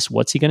drama in this.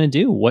 What's he going to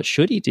do? What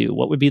should he do?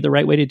 What would be the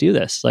right way to do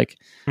this? Like,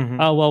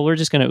 oh, well, we're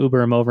just going to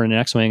Uber him over in an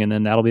X-Wing and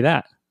then that'll be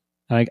that.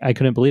 I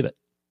couldn't believe it.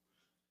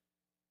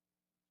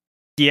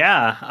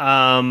 Yeah.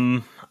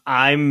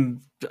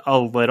 I'm a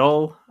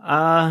little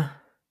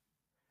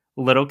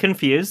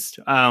confused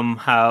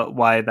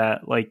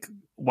why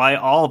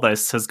all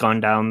this has gone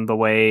down the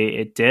way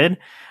it did.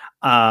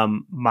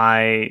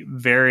 My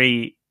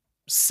very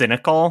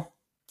cynical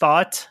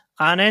thought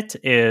on it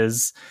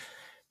is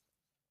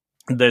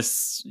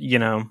this, you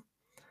know,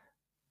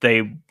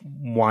 they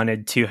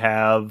wanted to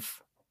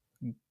have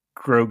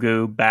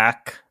Grogu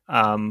back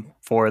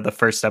for the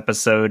first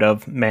episode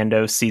of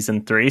Mando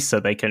season 3 so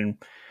they can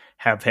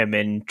have him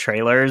in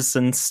trailers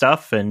and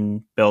stuff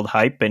and build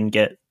hype and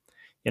get,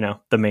 you know,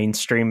 the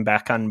mainstream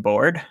back on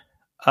board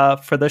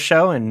for the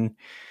show, and,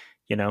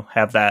 you know,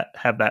 have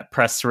that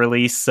press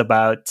release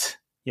about,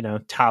 you know,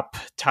 top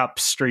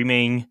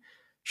streaming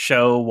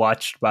show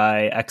watched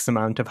by X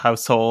amount of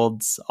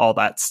households, all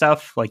that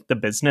stuff, like the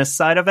business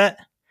side of it.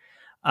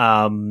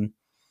 And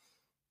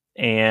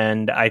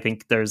I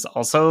think there's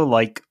also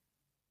like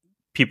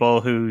people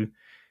who,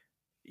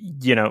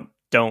 you know,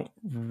 don't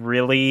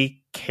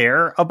really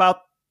care about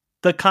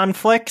the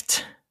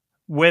conflict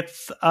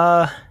with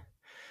Grogu,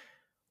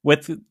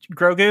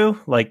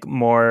 like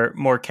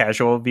more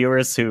casual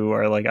viewers who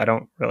are like, I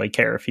don't really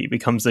care if he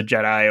becomes a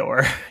Jedi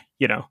or,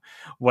 you know,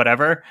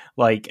 whatever,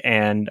 like,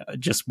 and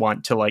just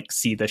want to like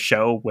see the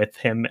show with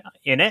him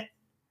in it.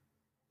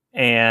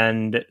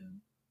 And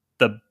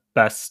the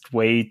best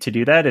way to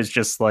do that is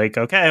just like,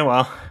 okay,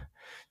 well,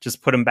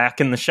 just put him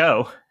back in the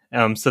show,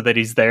 so that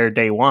he's there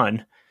day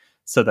one,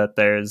 so that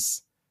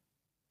there's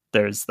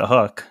the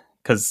hook.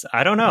 Because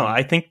I don't know,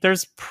 I think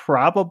there's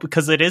probably,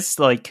 because it is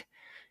like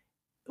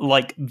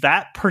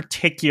that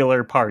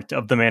particular part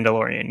of the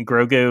Mandalorian,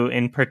 Grogu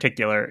in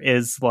particular,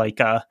 is like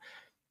a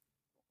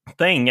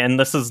thing, and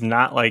this is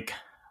not like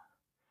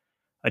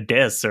a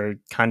diss or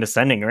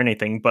condescending or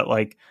anything, but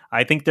like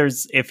I think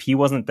if he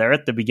wasn't there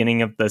at the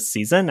beginning of the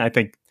season, I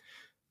think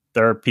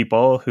there are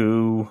people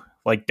who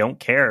like don't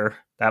care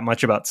that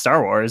much about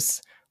Star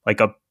Wars, like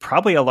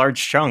probably a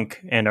large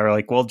chunk, and are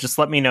like, well, just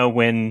let me know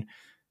when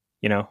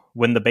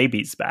the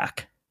baby's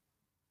back,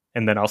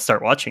 and then I'll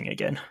start watching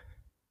again.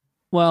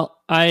 Well,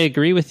 I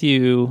agree with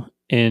you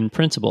in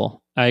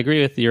principle. I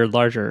agree with your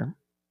larger,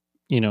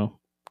 you know,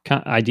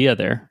 idea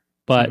there,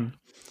 but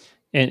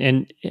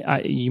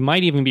you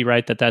might even be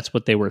right that that's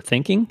what they were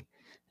thinking.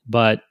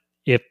 But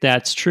if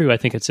that's true, I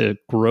think it's a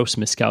gross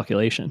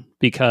miscalculation,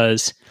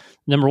 because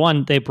number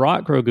one, they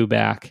brought Grogu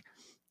back,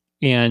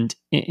 and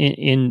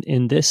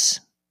in this,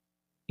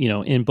 you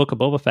know, in Book of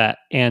Boba Fett,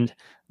 and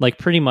like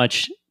pretty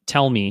much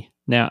tell me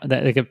now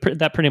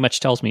that pretty much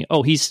tells me,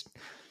 oh,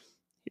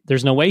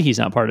 there's no way he's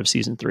not part of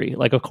season 3.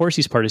 Like, of course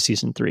he's part of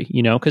season 3,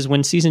 you know, because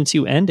when season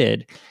 2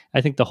 ended,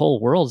 I think the whole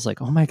world is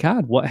like, oh my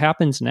God, what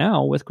happens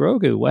now with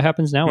Grogu? What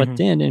happens now with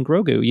Din and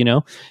Grogu, you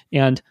know?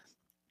 And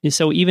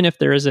so even if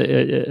there is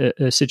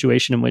a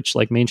situation in which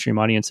like mainstream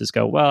audiences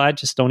go, well, I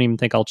just don't even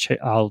think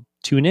I'll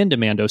tune into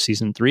Mando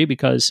season 3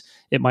 because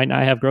it might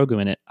not have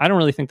Grogu in it. I don't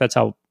really think that's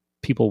how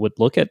people would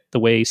look at the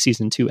way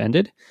season 2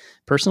 ended.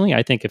 Personally,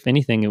 I think if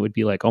anything, it would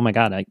be like, oh my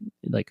God,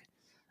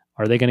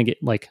 are they going to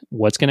get, like,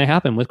 what's going to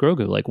happen with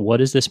Grogu? Like, what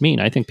does this mean?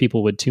 I think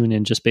people would tune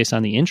in just based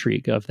on the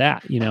intrigue of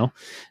that, you know?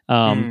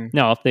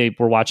 Now, if they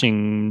were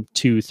watching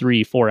 2,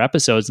 3, 4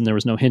 episodes and there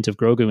was no hint of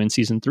Grogu in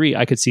season 3,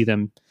 I could see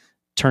them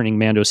turning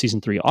Mando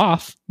season 3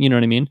 off, you know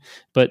what I mean?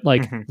 But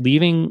like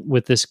leaving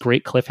with this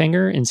great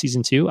cliffhanger in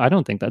season 2, I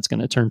don't think that's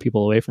going to turn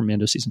people away from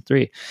Mando season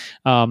 3.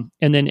 And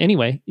then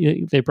anyway,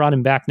 they brought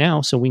him back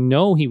now, so we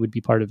know he would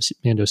be part of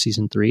Mando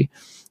season 3.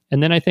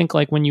 And then I think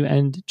like when you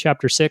end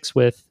chapter 6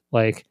 with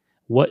like,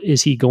 what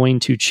is he going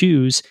to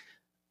choose?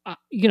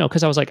 You know,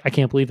 because I was like, I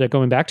can't believe they're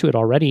going back to it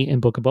already in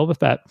Book of Boba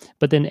Fett.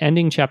 But then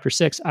ending chapter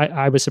 6,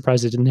 I was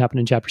surprised it didn't happen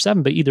in chapter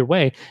 7. But either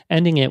way,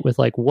 ending it with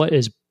like, what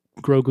is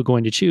Grogu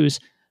going to choose?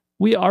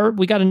 We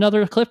got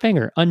another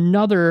cliffhanger,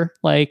 another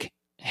like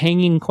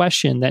hanging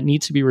question that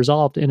needs to be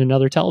resolved in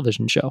another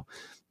television show.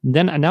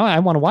 Now I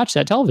want to watch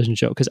that television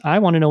show because I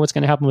want to know what's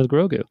going to happen with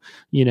Grogu,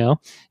 you know?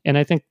 And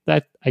I think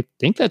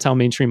that's how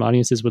mainstream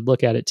audiences would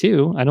look at it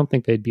too. I don't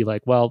think they'd be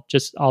like, well,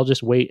 I'll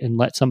just wait and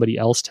let somebody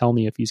else tell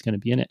me if he's going to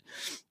be in it.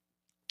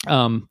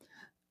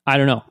 I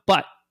don't know,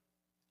 but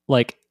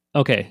like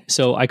Okay,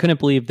 so I couldn't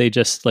believe they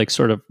just like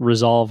sort of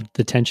resolved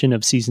the tension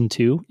of season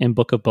 2 in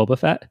Book of Boba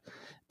Fett,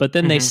 but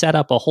then they set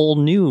up a whole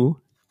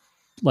new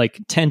like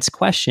tense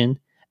question,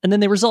 and then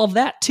they resolve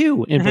that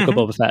too in Book of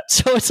Boba Fett.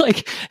 So it's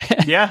like,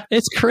 yeah,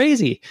 it's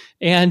crazy.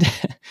 And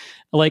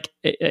like,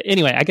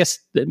 anyway, I guess,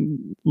 to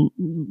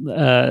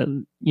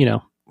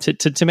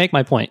make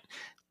my point,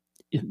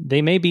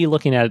 they may be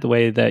looking at it the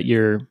way that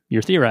you're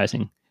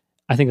theorizing.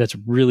 I think that's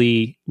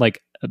really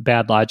like a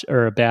bad logic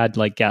or a bad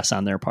like guess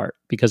on their part,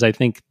 because I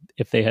think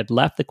if they had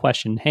left the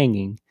question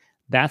hanging,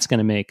 that's going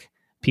to make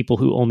people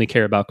who only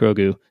care about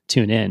Grogu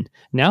tune in.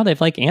 Now they've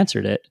like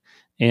answered it,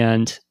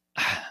 and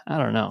I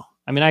don't know.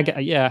 I mean, I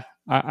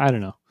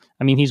don't know.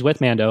 I mean, he's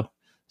with Mando,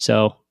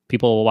 so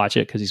people will watch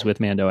it because he's with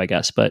Mando, I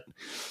guess. But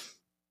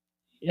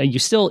you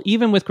still,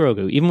 even with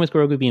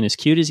Grogu being as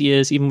cute as he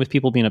is, even with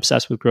people being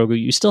obsessed with Grogu,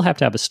 you still have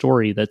to have a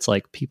story that's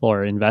like people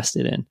are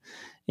invested in.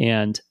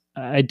 And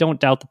I don't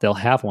doubt that they'll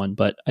have one,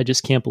 but I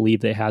just can't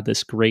believe they had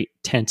this great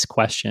tense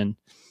question,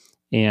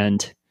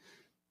 and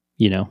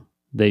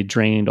they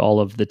drained all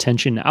of the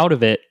tension out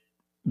of it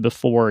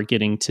before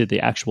getting to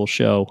the actual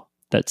show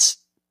that's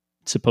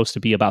supposed to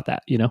be about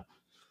that.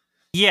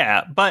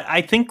 Yeah, but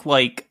I think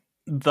like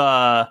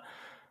the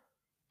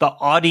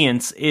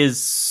audience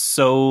is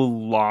so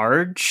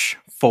large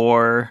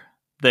for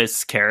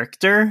this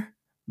character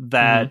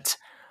that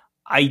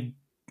I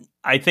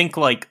think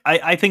like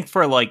I think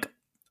for like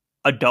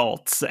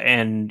adults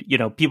and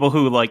people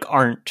who like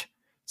aren't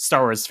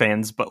Star Wars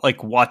fans but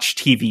like watch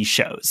TV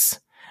shows,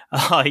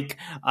 like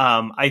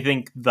I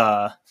think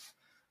the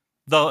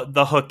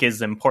hook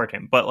is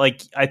important. But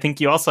like I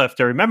think you also have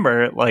to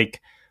remember,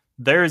 like,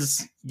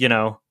 there's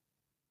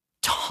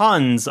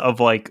tons of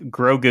like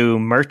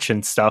Grogu merch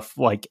and stuff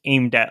like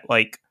aimed at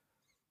like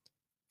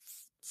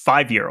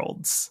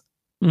 5-year-olds.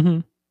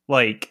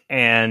 Like,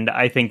 and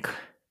I think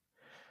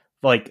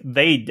like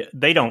they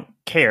don't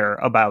care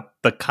about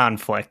the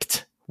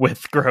conflict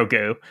with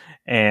Grogu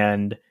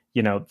and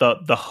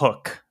the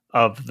hook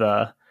of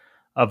the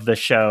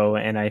show.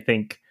 And I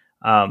think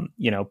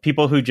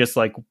people who just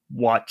like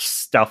watch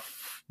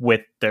stuff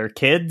with their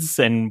kids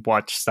and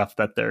watch stuff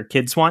that their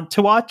kids want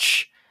to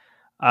watch,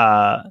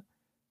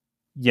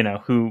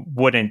 who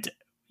wouldn't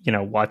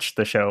watch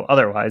the show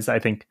otherwise, I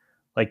think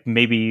like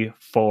maybe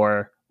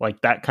for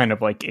like that kind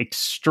of like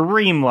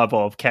extreme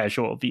level of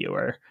casual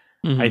viewer,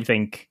 I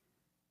think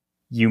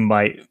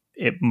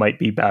it might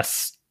be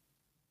best.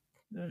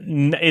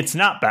 It's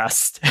not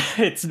best.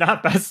 It's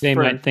not best. They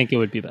might think it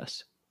would be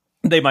best.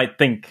 They might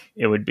think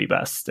it would be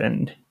best.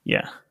 And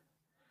I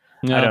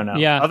don't know.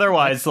 Yeah.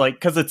 Otherwise, like,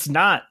 because it's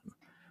not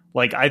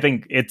like, I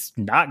think it's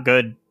not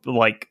good,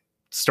 like,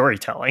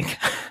 storytelling,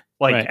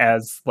 like, right.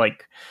 As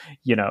like,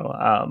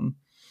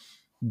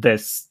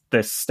 this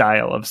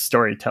style of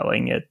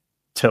storytelling, it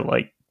to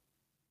like,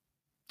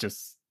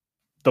 just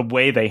the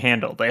way they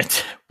handled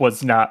it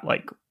was not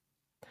like,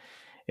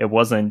 it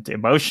wasn't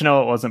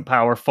emotional, it wasn't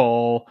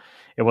powerful,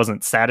 it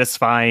wasn't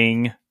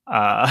satisfying,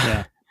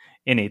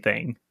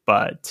 anything.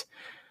 But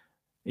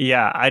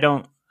I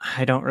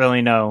don't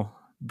really know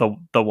the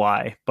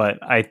why, but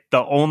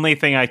the only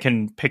thing I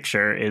can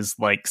picture is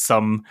like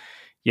some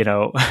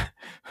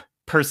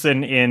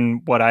person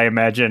in what I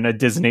imagine a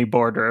Disney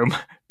boardroom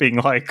being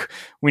like,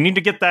 we need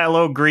to get that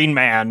little green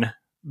man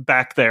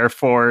back there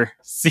for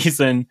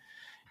season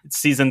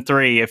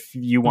 3 if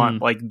you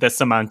want like this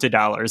amount of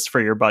dollars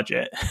for your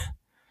budget.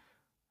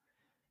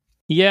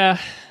 Yeah,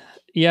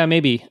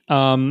 maybe.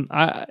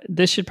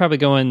 This should probably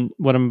go in,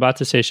 what I'm about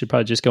to say should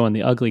probably just go in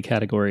the ugly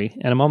category,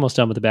 and I'm almost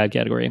done with the bad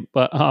category.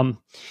 But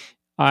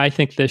I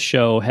think this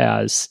show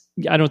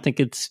I don't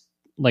think it's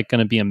like going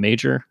to be a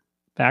major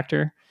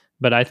factor,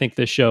 but I think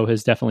this show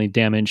has definitely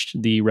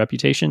damaged the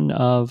reputation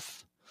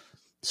of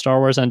Star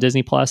Wars on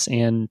Disney Plus,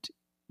 and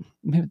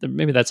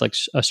maybe that's like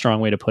a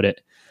strong way to put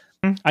it.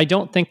 I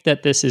don't think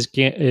that this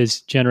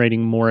is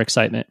generating more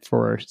excitement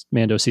for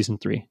Mando Season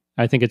 3.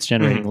 I think it's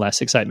generating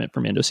less excitement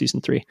for Mando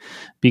Season 3,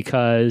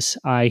 because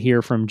I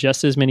hear from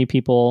just as many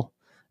people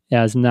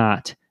as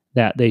not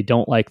that they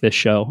don't like this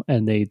show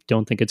and they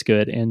don't think it's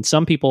good. And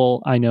some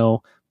people I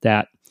know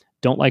that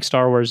don't like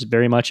Star Wars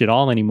very much at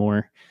all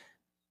anymore,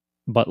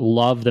 but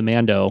love the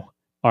Mando,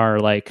 are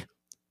like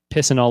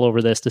pissing all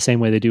over this the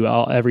same way they do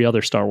every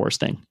other Star Wars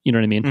thing. You know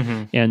what I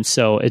mean? And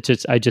so it's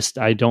just,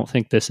 I don't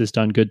think this has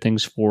done good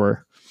things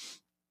for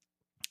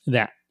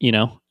that,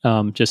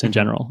 just in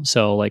general.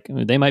 So like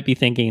they might be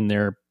thinking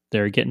they're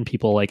getting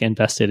people like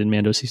invested in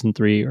Mando Season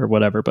 3 or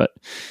whatever, but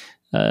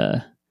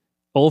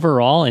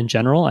overall, in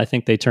general, I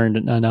think they turned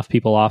enough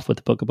people off with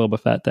the Book of Boba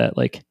Fett that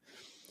like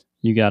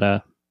you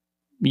gotta,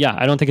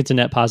 I don't think it's a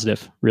net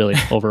positive really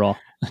overall.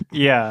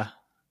 Yeah.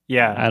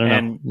 I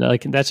don't know.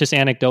 Like that's just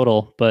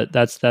anecdotal, but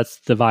that's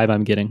the vibe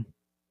I'm getting.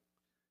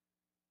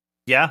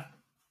 Yeah.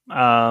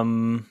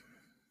 And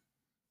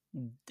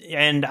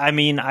I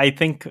mean, I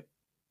think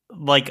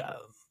like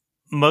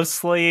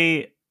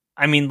mostly,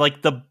 I mean,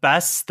 like the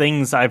best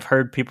things I've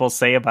heard people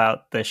say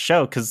about this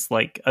show, because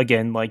like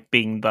again, like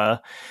being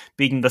the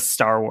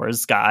Star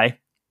Wars guy,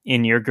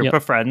 in your group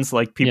of friends.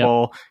 Like,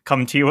 people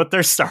come to you with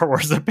their Star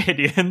Wars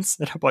opinions,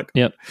 and I'm like,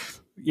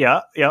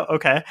 yeah,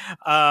 okay.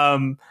 I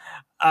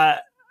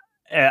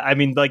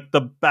mean, like,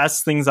 the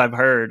best things I've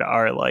heard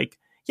are like,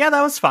 yeah,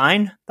 that was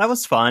fine. That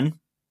was fun.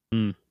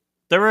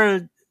 There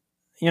were,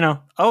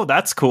 oh,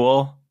 that's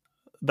cool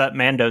that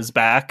Mando's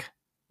back.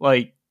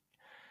 Like,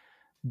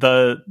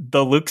 the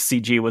Luke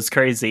CG was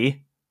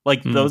crazy.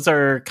 Like, those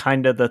are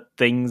kind of the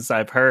things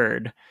I've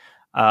heard.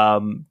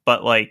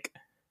 But, like,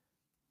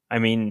 I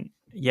mean,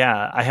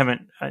 yeah, I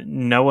haven't,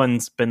 no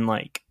one's been,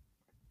 like,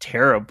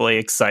 terribly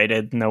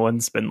excited. No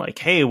one's been like,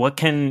 hey, what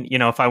can,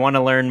 if I want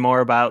to learn more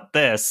about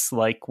this,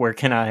 like, where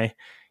can I,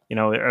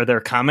 are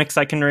there comics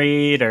I can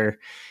read or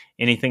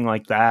anything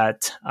like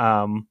that?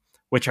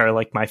 Which are,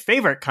 like, my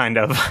favorite kind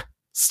of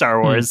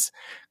Star Wars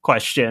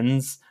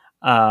questions.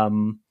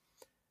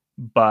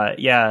 But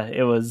yeah,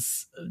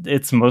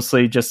 it's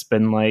mostly just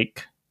been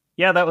like,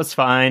 yeah, that was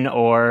fine,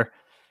 or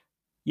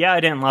yeah, I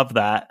didn't love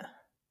that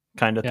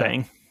kind of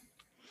thing.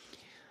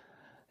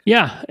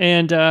 Yeah.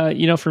 And,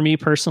 for me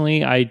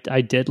personally, I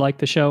did like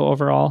the show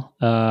overall.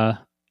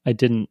 I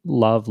didn't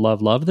love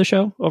the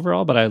show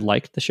overall, but I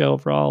liked the show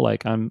overall.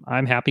 Like,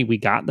 I'm happy we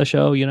got the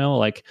show,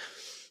 like,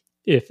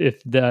 if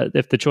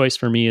the choice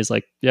for me is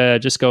like, yeah,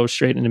 just go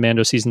straight into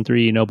Mando season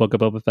 3, Book of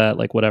Boba Fett,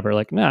 like, whatever.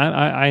 Like,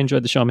 I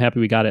enjoyed the show. I'm happy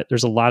we got it.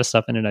 There's a lot of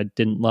stuff in it I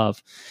didn't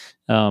love,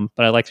 but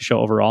I like the show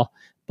overall.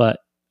 But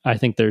I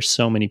think there's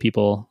so many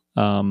people,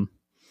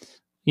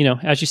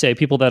 as you say,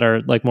 people that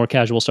are like more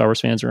casual Star Wars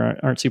fans or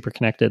aren't super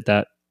connected,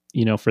 that,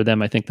 for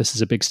them, I think this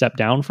is a big step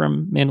down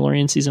from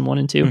Mandalorian season 1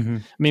 and 2.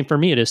 I mean, for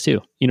me, it is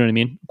too. You know what I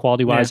mean?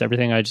 Quality wise,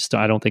 everything. I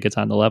don't think it's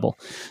on the level.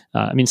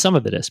 I mean, some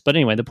of it is, but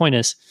anyway, the point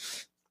is,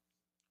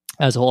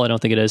 as a whole, I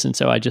don't think it is. And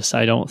so I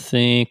don't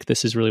think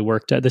this has really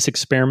worked. This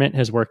experiment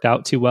has worked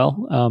out too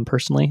well,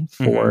 personally,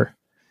 for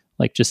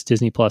like just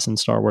Disney Plus and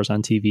Star Wars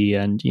on TV,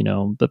 and,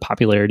 the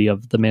popularity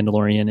of The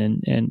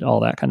Mandalorian and all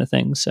that kind of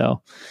thing.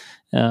 So,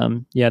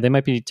 they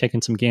might be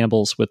taking some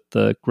gambles with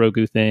the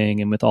Grogu thing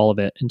and with all of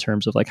it in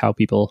terms of like how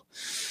people,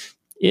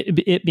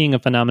 it being a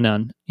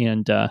phenomenon.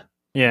 And,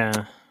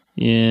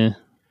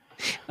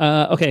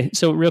 okay.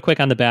 So real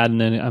quick on the bad,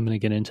 and then I'm going to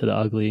get into the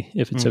ugly,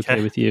 if it's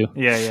okay with you.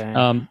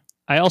 Yeah.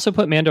 I also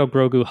put Mando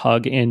Grogu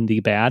hug in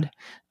the bad,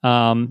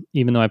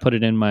 even though I put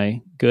it in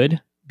my good,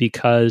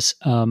 because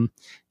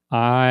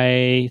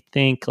I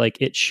think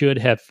like it should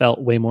have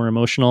felt way more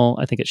emotional.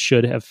 I think it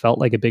should have felt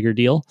like a bigger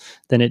deal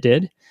than it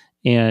did.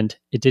 And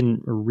it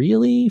didn't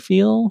really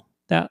feel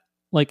that,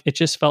 like, it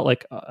just felt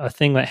like a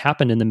thing that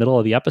happened in the middle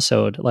of the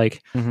episode.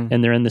 Like,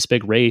 and they're in this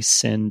big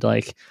race and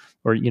like,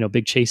 or,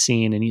 big chase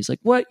scene. And he's like,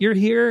 what, you're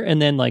here?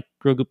 And then like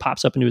Grogu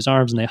pops up into his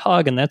arms and they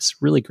hug, and that's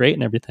really great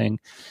and everything.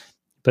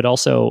 But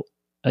also,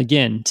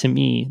 again, to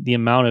me, the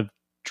amount of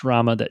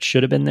drama that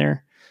should have been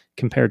there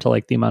compared to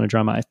like the amount of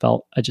drama I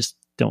felt, I just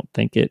don't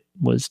think it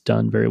was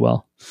done very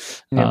well.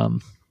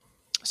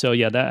 So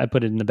yeah, that I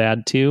put it in the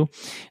bad too.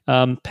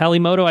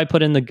 Palimoto I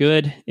put in the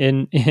good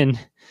in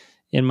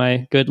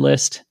my good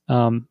list.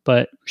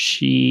 But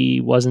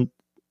she wasn't,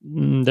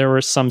 there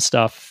was some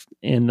stuff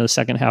in the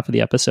second half of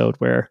the episode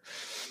where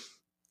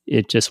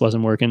it just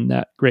wasn't working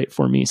that great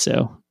for me.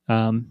 So,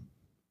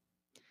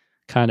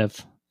 kind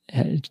of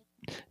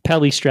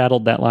Pelly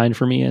straddled that line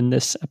for me in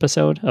this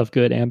episode of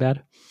good and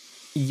bad.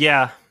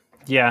 Yeah.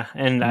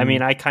 And I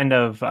mean,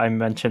 I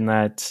mentioned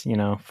that,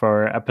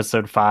 for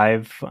episode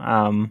 5,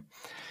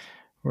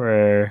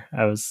 where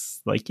I was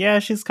like, yeah,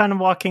 she's kind of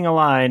walking a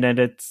line, and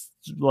it's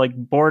like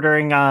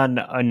bordering on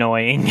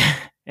annoying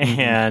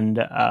and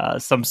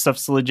some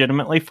stuff's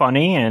legitimately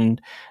funny, and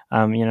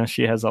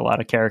she has a lot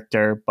of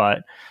character,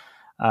 but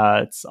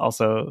it's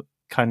also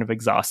kind of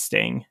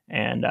exhausting.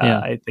 And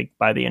I think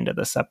by the end of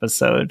this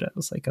episode, I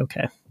was like,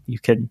 okay, you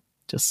could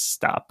just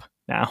stop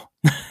now.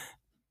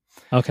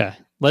 Okay,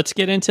 let's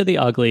get into the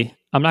ugly.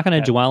 I'm not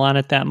going to dwell on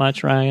it that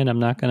much, Ryan. I'm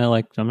not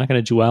going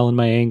to dwell in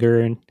my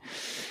anger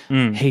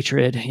and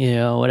hatred,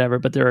 whatever.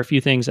 But there are a few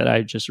things that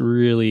I just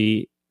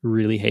really,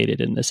 really hated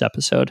in this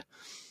episode.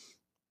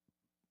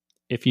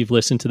 If you've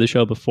listened to the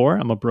show before,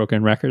 I'm a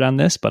broken record on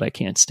this, but I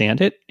can't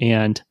stand it.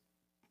 And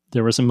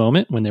there was a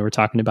moment when they were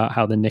talking about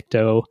how the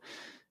Nikto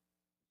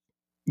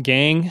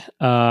gang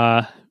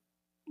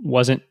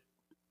wasn't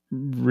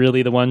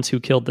really the ones who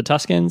killed the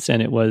Tuskens,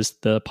 and it was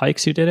the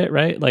Pikes who did it,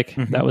 right? Like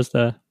that was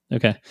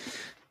okay.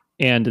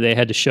 And they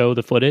had to show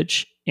the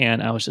footage,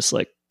 and I was just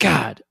like,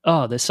 God,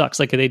 oh, this sucks.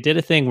 Like they did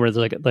a thing where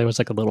there was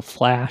like a little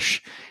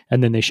flash,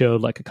 and then they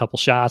showed like a couple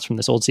shots from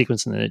this old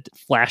sequence, and then it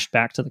flashed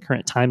back to the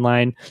current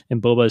timeline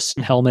and Boba's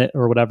helmet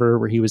or whatever,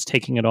 where he was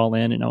taking it all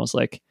in. And I was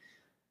like,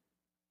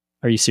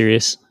 are you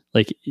serious?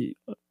 Like,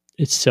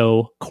 it's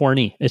so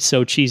corny. It's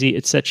so cheesy.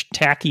 It's such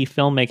tacky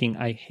filmmaking.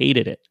 I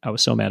hated it. I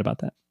was so mad about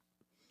that.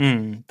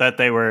 That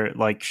they were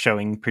like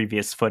showing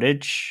previous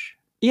footage.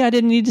 Yeah, I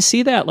didn't need to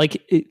see that.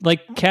 Like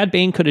Cad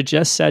Bane could have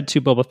just said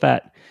to Boba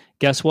Fett,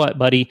 guess what,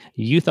 buddy?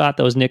 You thought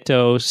those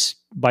Niktos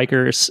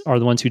bikers are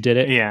the ones who did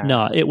it. Yeah.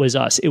 No, it was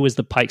us. It was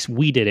the Pikes.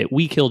 We did it.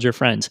 We killed your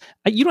friends.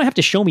 You don't have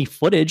to show me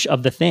footage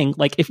of the thing.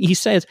 Like if he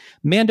says,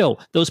 Mando,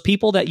 those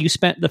people that you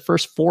spent the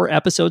first 4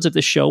 episodes of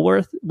the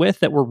show with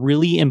that were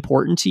really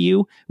important to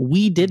you,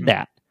 we did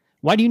that.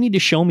 Why do you need to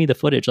show me the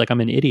footage like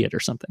I'm an idiot or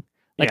something?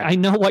 Like I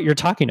know what you're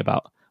talking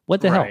about.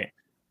 What the hell?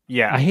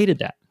 Yeah. I hated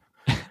that.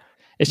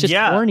 It's just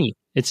corny.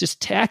 It's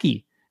just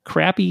tacky,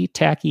 crappy,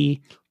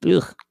 tacky.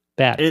 Ugh,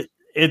 bad.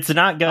 It's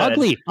not good.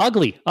 Ugly.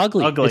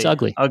 It's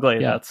ugly.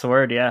 Yeah. That's the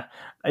word. Yeah.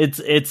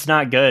 It's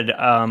not good.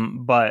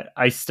 But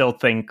I still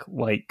think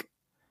like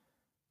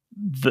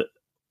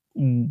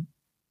the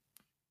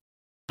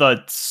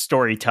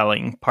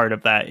storytelling part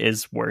of that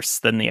is worse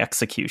than the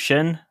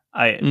execution.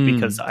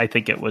 Because I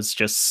think it was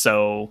just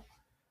the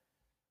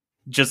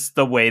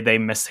way they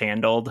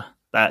mishandled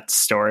that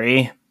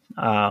story,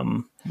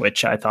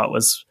 which I thought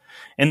was,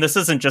 and this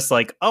isn't just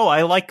like, oh,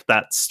 I like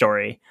that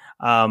story.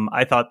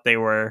 I thought they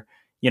were,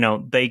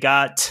 they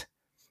got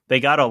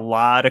a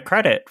lot of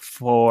credit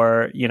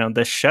for,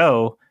 this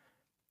show,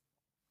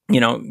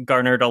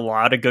 garnered a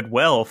lot of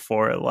goodwill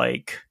for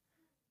like,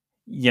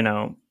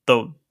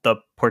 the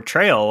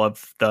portrayal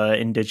of the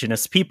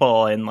indigenous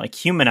people and like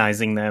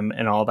humanizing them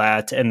and all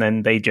that. And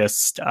then they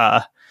just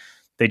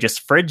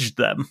fridged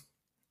them.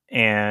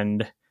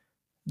 And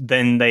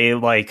then they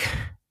like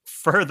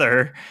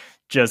further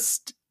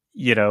just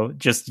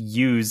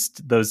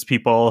used those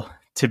people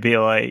to be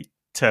like,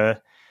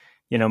 to,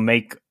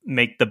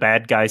 make the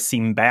bad guy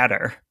seem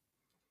badder.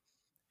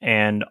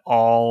 And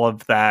all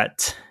of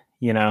that,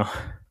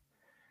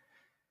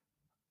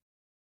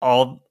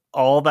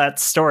 all that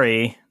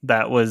story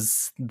that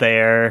was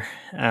there,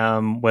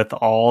 with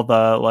all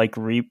the like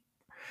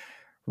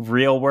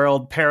real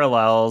world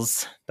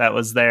parallels that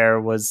was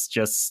there was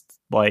just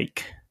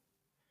like,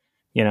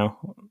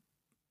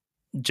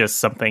 just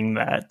something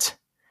that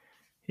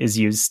is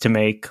used to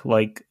make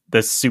like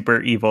this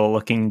super evil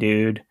looking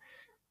dude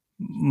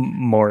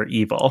more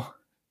evil.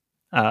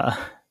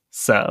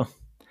 So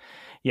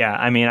yeah,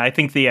 I mean, I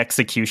think the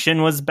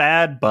execution was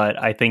bad,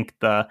 but I think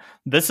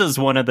this is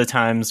one of the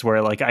times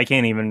where like I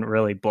can't even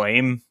really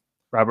blame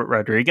Robert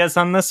Rodriguez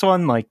on this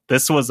one. Like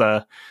this was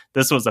a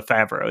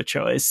Favreau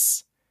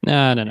choice.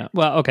 No.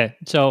 Well, okay,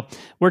 so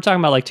we're talking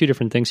about like 2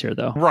 different things here,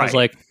 though. Right?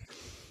 Like,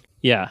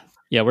 yeah.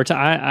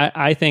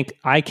 I think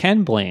I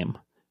can blame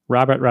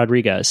Robert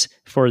Rodriguez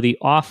for the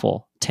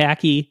awful,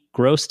 tacky,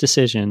 gross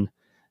decision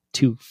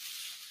to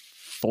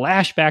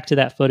flash back to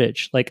that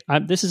footage. Like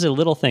this is a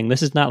little thing.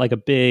 This is not like a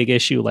big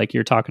issue like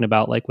you're talking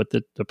about, like with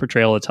the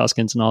portrayal of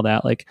Tuskens and all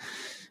that. Like,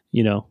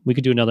 we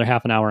could do another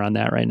half an hour on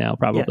that right now,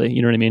 probably. Yeah.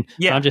 You know what I mean?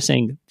 Yeah. I'm just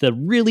saying the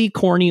really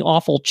corny,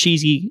 awful,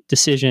 cheesy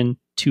decision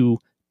to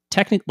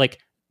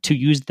to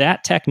use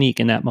that technique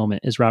in that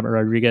moment is Robert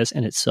Rodriguez,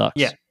 and it sucks.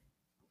 Yeah.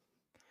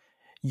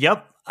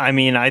 Yep. I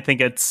mean, I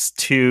think it's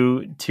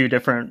two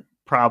different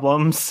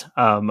problems.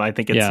 I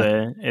think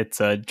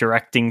it's a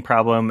directing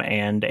problem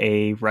and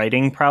a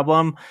writing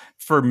problem.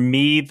 For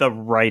me, the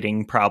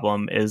writing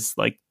problem is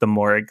like the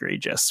more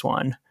egregious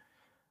one.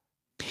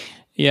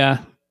 Yeah.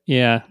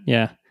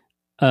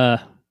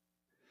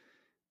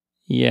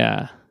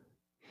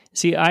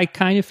 See, I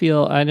kind of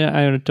feel, I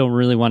don't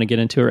really want to get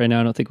into it right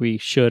now. I don't think we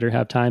should or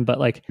have time, but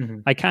like,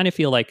 I kind of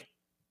feel like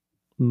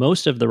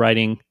most of the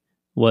writing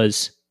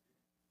was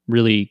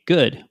really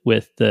good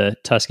with the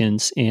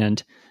Tuskens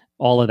and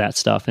all of that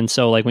stuff. And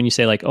so like when you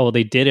say like, oh,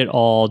 they did it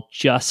all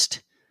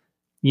just,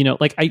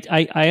 like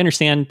I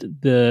understand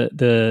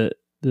the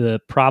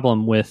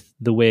problem with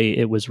the way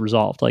it was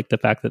resolved, like the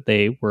fact that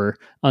they were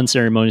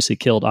unceremoniously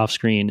killed off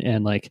screen,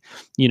 and like,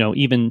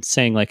 even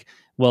saying like,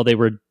 well, they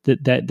were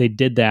that they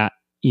did that,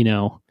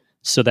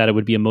 so that it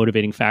would be a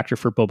motivating factor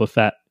for Boba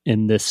Fett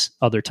in this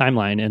other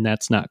timeline, and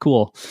that's not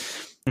cool.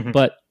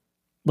 But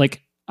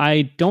like,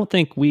 I don't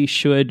think we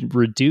should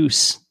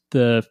reduce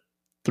the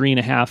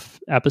 3.5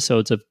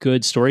 episodes of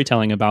good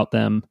storytelling about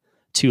them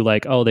to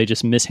like, oh, they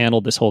just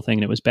mishandled this whole thing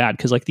and it was bad.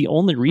 Because like the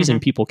only reason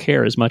people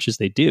care as much as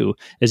they do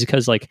is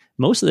because like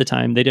most of the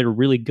time they did a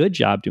really good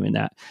job doing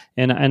that.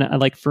 And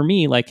like for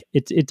me, like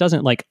it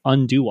doesn't like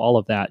undo all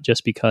of that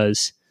just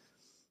because,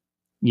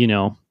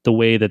 the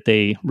way that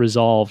they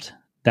resolved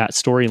that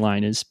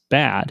storyline is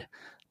bad.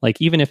 Like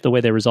even if the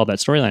way they resolve that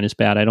storyline is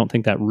bad, I don't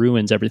think that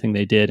ruins everything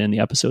they did in the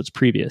episodes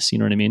previous. You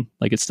know what I mean?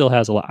 Like it still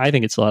has a lot. I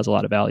think it still has a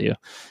lot of value,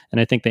 and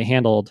I think they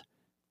handled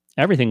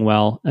everything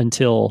well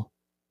until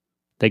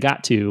they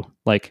got to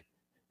like,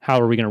 how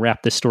are we going to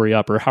wrap this story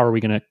up, or how are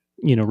we going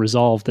to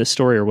resolve this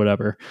story or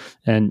whatever?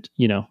 And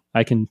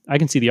I can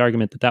see the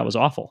argument that was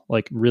awful,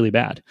 like really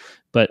bad.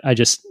 But I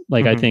just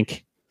like I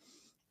think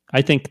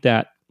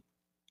that,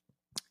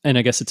 and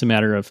I guess it's a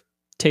matter of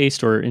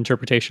taste or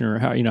interpretation or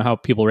how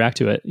people react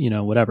to it,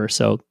 whatever.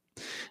 So,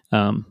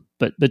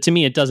 but to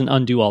me, it doesn't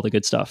undo all the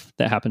good stuff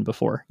that happened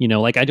before,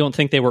 like I don't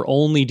think they were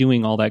only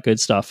doing all that good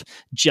stuff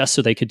just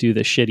so they could do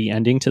the shitty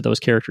ending to those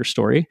characters'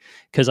 story.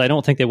 Cause I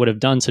don't think they would have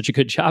done such a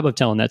good job of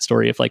telling that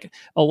story if like,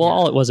 oh, well,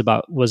 all it was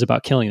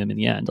about killing them in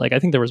the end. Like, I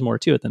think there was more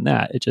to it than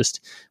that. It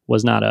just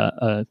was not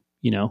a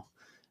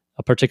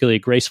a particularly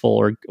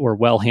graceful or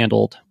well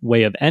handled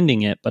way of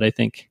ending it, but I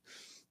think,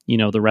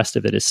 the rest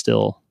of it is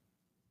still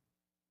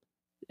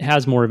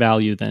has more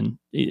value than,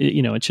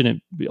 it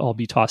shouldn't all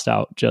be tossed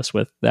out just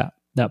with that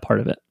part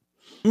of it.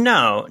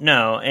 No.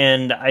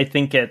 And I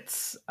think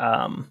it's,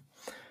 I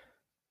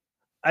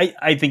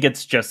think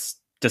it's just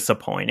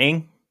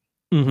disappointing,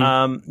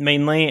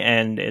 mainly.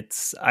 And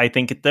I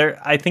think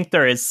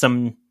there is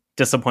some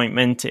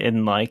disappointment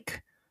in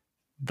like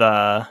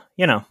the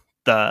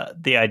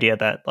idea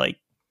that like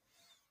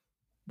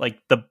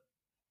the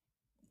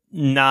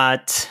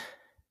not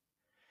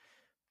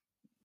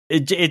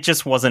it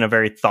just wasn't a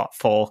very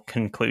thoughtful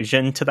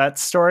conclusion to that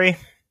story.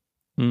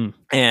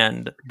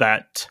 And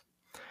that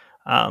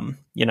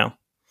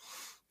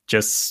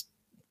just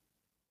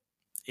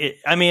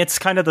it's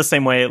kind of the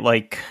same way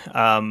like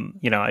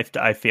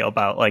I feel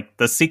about like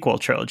the sequel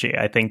trilogy.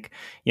 I think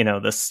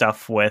the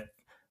stuff with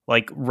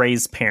like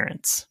Rey's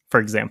parents, for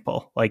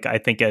example, like I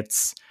think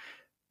it's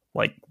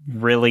like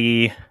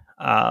really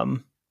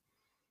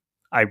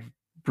I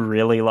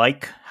really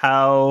like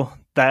how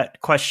that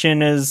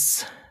question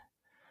is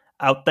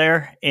out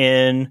there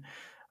in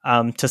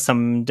to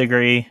some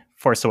degree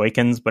Force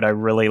Awakens, but I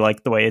really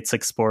like the way it's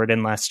explored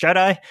in Last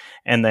Jedi.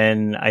 And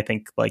then I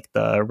think like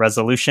the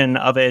resolution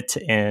of it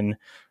in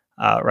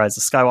Rise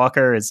of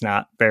Skywalker is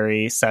not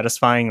very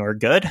satisfying or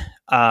good.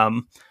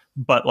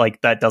 But like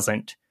that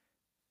doesn't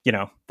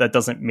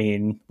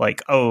mean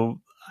like,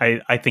 oh,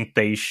 I think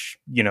they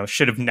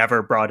should have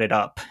never brought it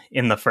up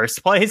in the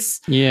first place.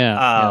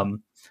 Yeah.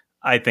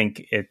 I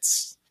think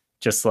it's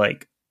just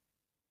like,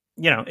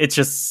 it's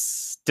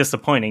just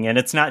disappointing. And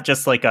it's not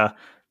just like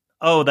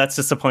oh, that's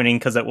disappointing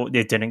because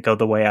it didn't go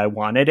the way I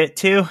wanted it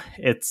to.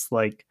 It's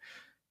like,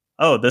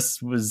 oh,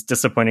 this was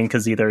disappointing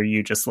because either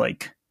you just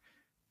like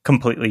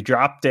completely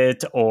dropped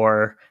it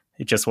or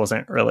it just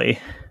wasn't really,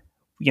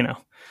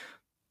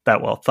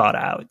 that well thought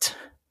out.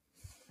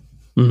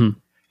 Mm-hmm.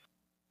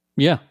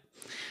 Yeah.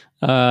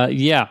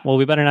 Well,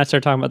 we better not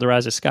start talking about the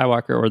Rise of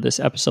Skywalker or this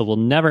episode will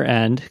never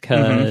end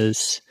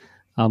because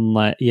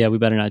we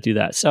better not do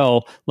that.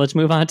 So let's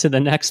move on to the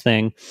next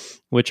thing,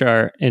 which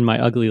are in my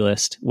ugly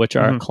list, which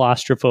are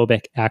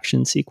claustrophobic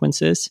action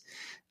sequences.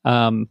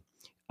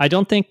 I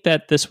don't think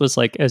that this was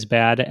like as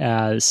bad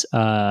as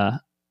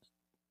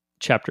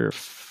chapter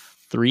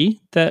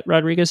 3 that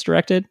Rodriguez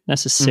directed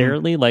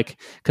necessarily, like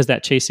because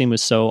that chase scene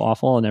was so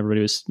awful and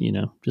everybody was,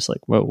 just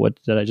like, well,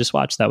 what did I just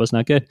watch? That was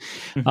not good.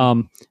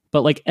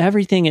 But like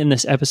everything in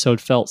this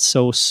episode felt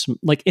so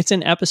like it's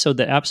an episode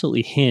that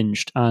absolutely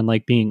hinged on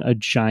like being a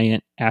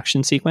giant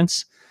action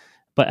sequence,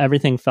 but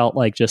everything felt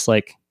like just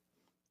like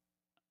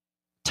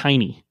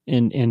tiny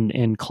and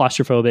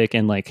claustrophobic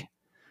and like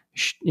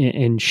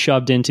and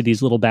shoved into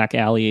these little back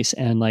alleys.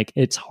 And like,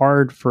 it's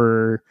hard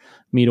for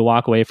me to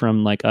walk away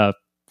from like a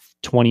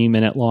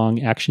 20-minute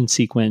long action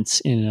sequence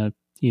in a,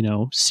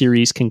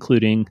 series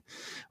concluding,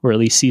 or at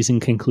least season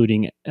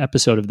concluding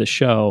episode of the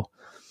show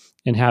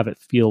and have it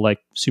feel like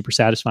super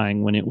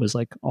satisfying when it was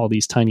like all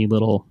these tiny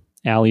little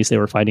alleys they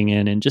were fighting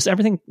in and just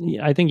everything.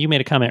 I think you made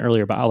a comment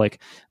earlier about how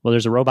like, well,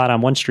 there's a robot on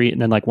one street and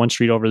then like one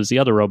street over is the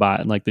other robot.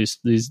 And like these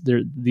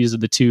are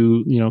the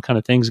two, kind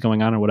of things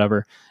going on or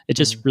whatever. It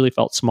just really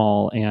felt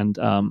small and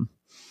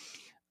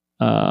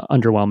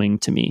underwhelming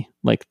to me.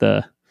 Like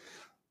the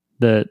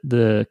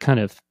kind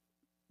of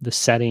the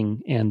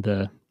setting and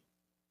the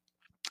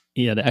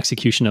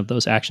execution of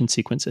those action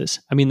sequences.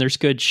 I mean, there's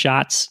good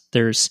shots.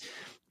 There's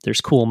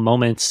cool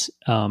moments.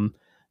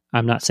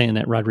 I'm not saying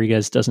that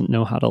Rodriguez doesn't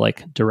know how to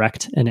like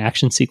direct an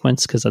action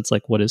sequence because that's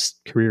like what his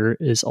career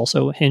is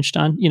also hinged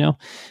on,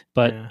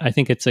 but yeah. I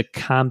think it's a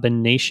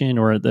combination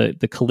or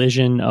the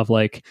collision of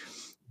like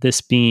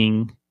this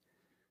being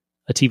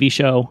a TV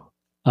show,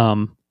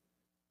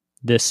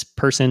 this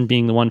person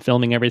being the one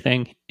filming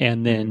everything,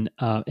 and then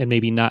and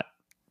maybe not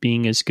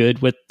being as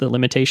good with the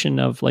limitation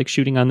of like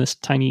shooting on this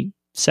tiny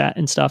set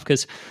and stuff.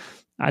 Cause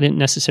I didn't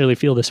necessarily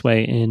feel this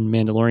way in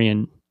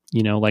Mandalorian,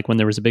 like when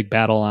there was a big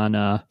battle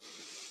on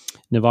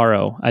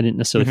Navarro, I didn't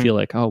necessarily feel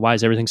like, oh, why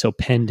is everything so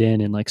penned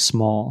in and like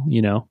small,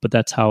 but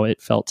that's how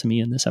it felt to me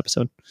in this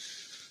episode.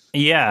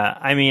 Yeah.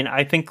 I mean,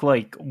 I think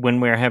like when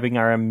we're having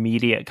our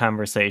immediate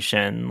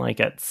conversation, like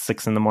at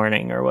 6 a.m.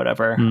 or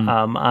whatever,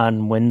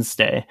 on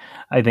Wednesday,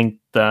 I think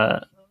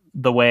the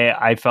way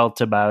I felt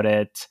about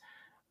it,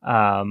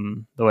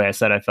 the way I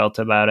said I felt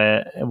about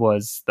it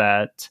was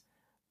that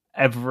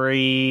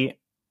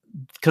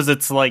because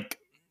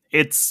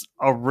it's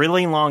a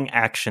really long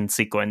action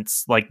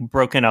sequence, like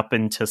broken up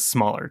into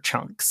smaller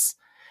chunks.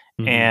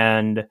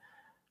 And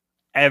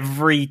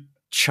every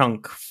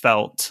chunk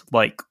felt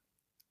like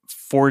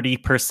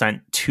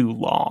 40% too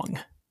long.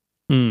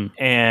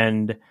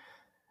 And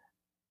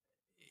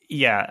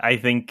yeah, I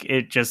think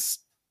it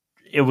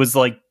was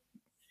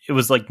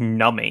like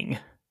numbing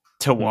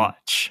to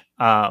watch.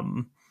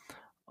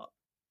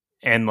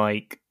 And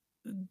like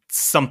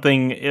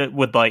something it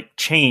would like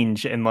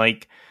change and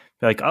like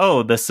be like,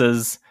 oh, this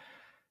is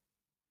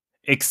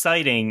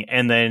exciting,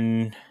 and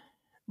then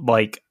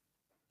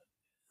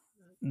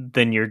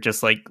you're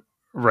just like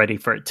ready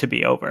for it to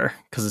be over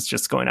because it's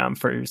just going on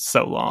for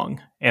so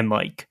long. And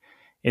like,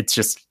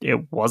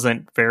 it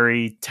wasn't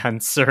very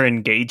tense or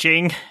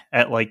engaging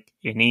at like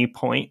any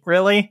point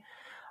really.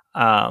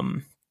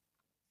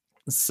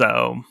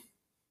 So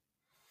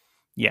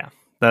yeah,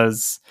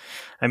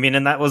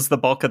 and that was the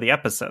bulk of the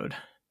episode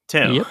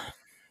too. Yep.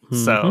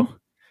 So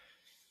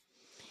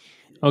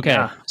okay.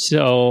 yeah.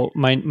 So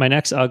my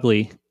next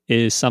ugly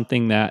is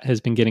something that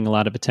has been getting a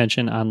lot of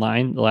attention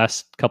online the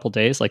last couple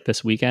days, like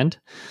this weekend.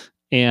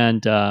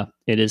 And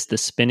it is the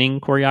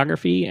spinning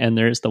choreography. And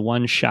there's the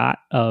one shot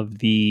of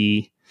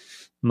the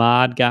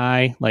mod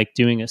guy like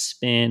doing a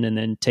spin and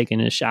then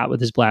taking a shot with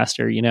his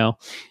blaster,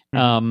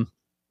 Mm-hmm.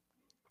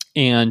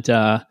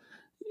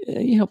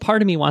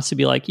 Part of me wants to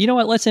be like, you know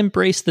what, let's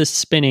embrace this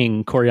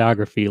spinning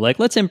choreography. Like,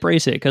 let's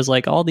embrace it. Cause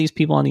like all these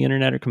people on the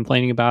internet are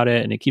complaining about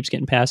it and it keeps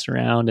getting passed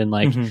around and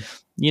like,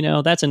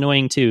 that's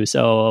annoying too.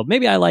 So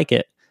maybe I like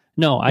it.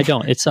 No, I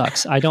don't. It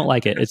sucks. I don't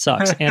like it. It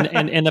sucks.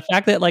 And the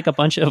fact that like a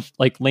bunch of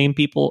like lame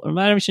people, or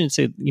I shouldn't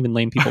say even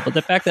lame people, but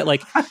the fact that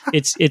like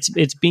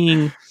it's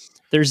being,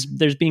 there's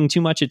being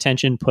too much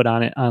attention put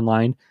on it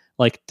online,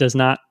 like does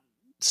not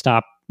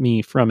stop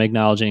me from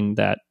acknowledging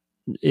that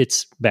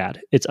it's bad.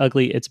 It's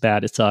ugly. It's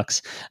bad. It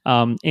sucks.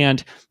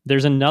 And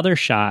there's another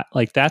shot,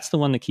 like that's the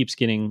one that keeps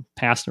getting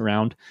passed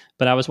around.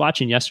 But I was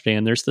watching yesterday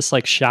and there's this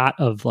like shot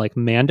of like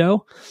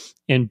Mando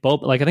and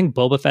Boba, like I think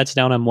Boba Fett's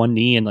down on one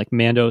knee and like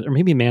Mando, or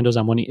maybe Mando's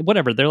on one knee,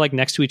 whatever. They're like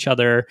next to each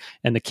other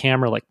and the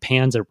camera like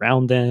pans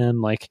around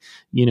them, like,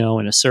 in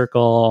a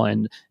circle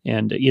and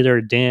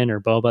either Din or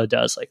Boba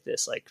does like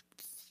this,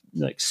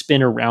 like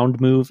spin around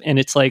move. And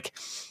it's like,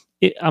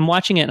 I'm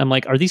watching it and I'm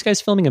like, are these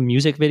guys filming a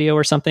music video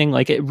or something?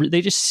 Like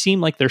they just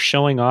seem like they're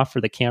showing off for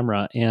the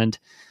camera, and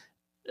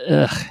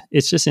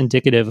it's just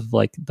indicative of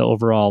like the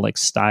overall like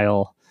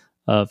style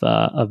of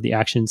the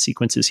action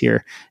sequences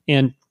here.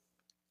 And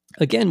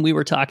again, we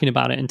were talking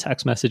about it in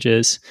text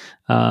messages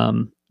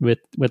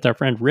with our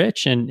friend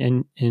Rich,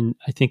 and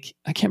I think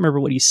I can't remember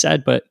what he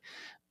said, but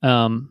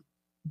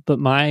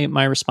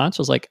my response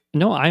was like,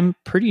 no, I'm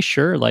pretty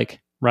sure like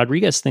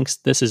Rodriguez thinks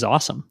this is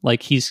awesome.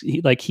 Like this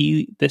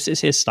is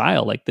his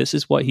style. Like this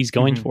is what he's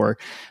going for.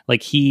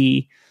 Like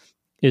he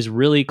is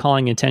really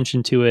calling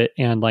attention to it.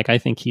 And like, I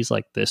think he's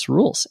like, this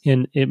rules.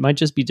 And it might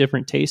just be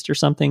different taste or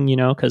something,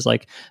 cause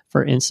like,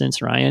 for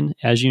instance, Ryan,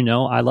 as you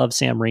know, I love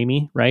Sam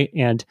Raimi. Right.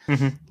 And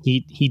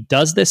he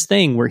does this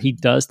thing where he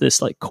does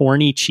this like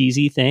corny,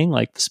 cheesy thing.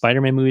 Like the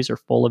Spider-Man movies are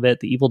full of it.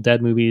 The Evil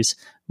Dead movies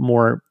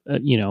more,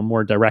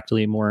 more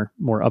directly, more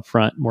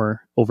upfront,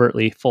 more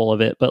overtly full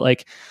of it. But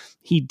like,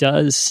 he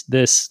does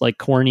this like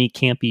corny,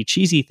 campy,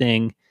 cheesy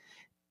thing.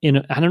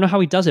 I don't know how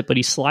he does it, but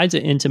he slides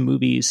it into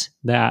movies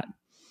that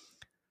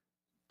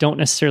don't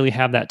necessarily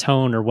have that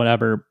tone or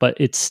whatever, but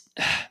it's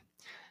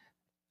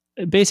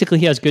basically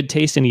he has good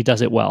taste and he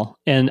does it well.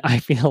 And I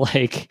feel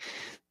like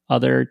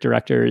other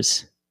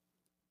directors,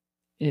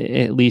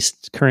 at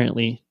least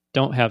currently,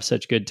 don't have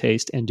such good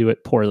taste and do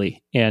it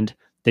poorly. And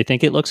they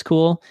think it looks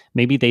cool.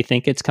 Maybe they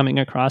think it's coming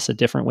across a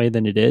different way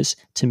than it is.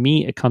 To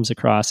me, it comes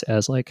across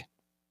as like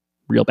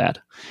real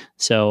bad.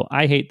 So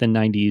I hate the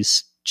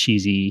 90s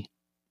cheesy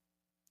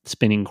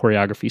spinning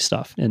choreography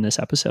stuff in this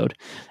episode.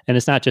 And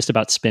it's not just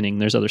about spinning.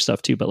 There's other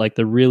stuff too, but like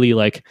the really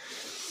like,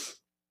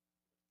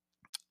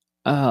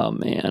 oh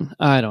man,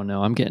 I don't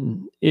know.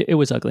 It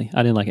was ugly.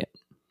 I didn't like it.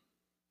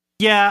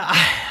 Yeah.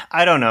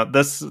 I don't know.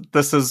 This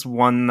is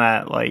one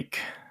that like,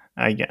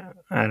 I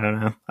don't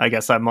know. I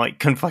guess I'm like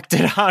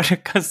conflicted on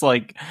it because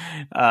like,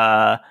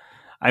 I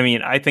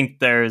think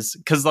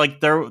because like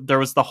there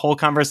was the whole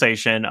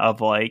conversation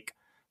of like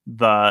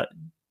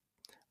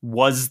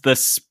was the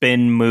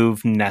spin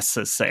move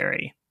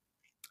necessary?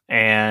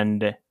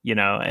 And,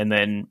 and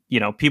then,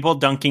 people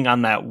dunking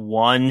on that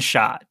one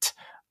shot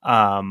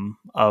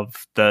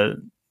of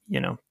the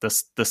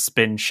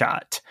spin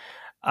shot.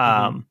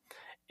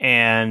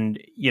 And,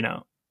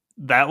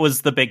 that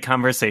was the big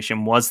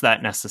conversation. Was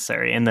that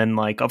necessary? And then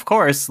like, of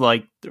course,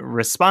 like the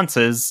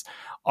responses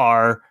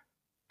are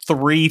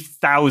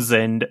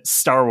 3,000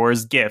 Star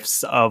Wars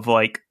gifs of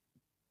like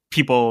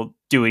people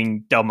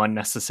doing dumb,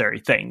 unnecessary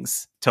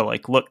things to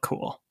like look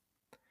cool.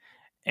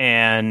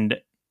 And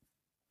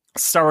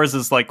Star Wars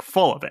is like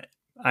full of it.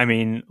 I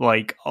mean,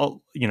 like, a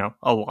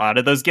lot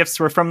of those gifts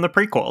were from the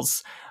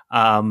prequels.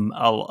 A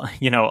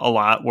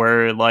lot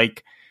were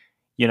like,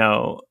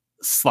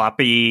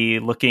 sloppy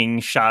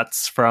looking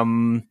shots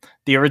from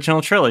the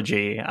original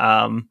trilogy.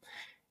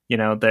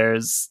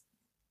 There's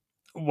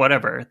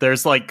whatever.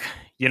 There's like,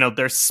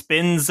 there's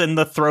spins in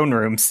the throne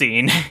room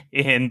scene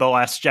in The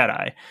Last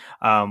Jedi,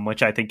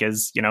 which I think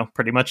is,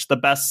 pretty much the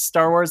best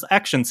Star Wars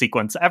action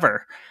sequence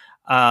ever.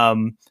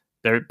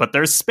 But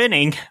there's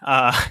spinning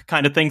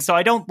kind of thing. So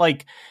I don't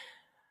like,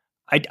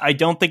 I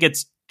don't think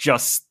it's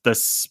just the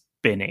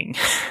spinning.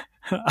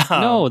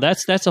 No,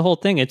 that's the whole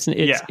thing. It's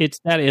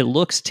that it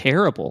looks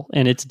terrible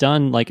and it's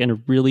done like in a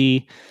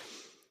really,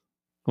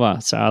 well,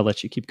 so I'll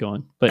let you keep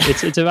going, but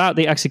it's about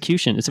the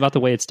execution. It's about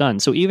the way it's done.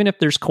 So even if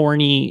there's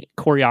corny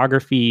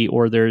choreography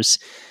or there's,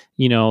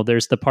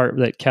 there's the part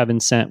that Kevin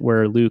sent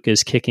where Luke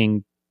is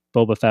kicking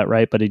Boba Fett,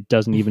 right? But it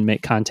doesn't even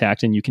make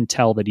contact, and you can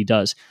tell that he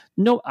does.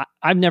 No,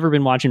 I've never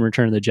been watching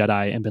Return of the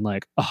Jedi and been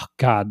like, oh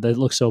God, that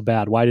looks so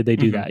bad. Why did they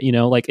do that?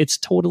 Like it's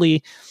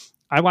totally,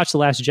 I watched The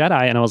Last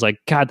Jedi and I was like,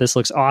 God, this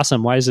looks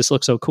awesome. Why does this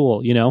look so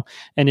cool?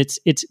 And it's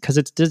because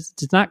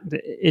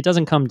it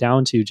doesn't come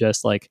down to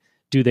just like,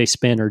 do they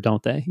spin or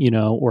don't they,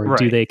 or Right.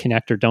 do they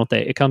connect or don't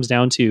they? It comes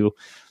down to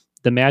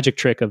the magic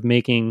trick of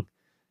making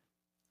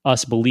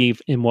us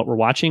believe in what we're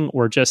watching,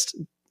 or just,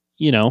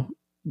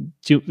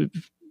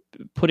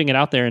 putting it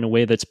out there in a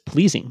way that's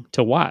pleasing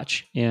to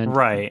watch. And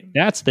right.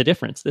 that's the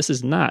difference. This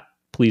is not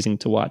pleasing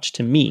to watch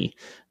to me.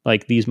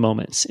 Like these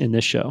moments in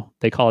this show,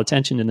 they call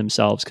attention to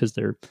themselves because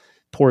they're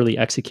poorly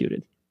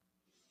executed.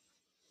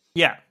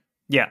 Yeah.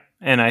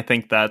 And I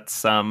think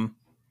that's, I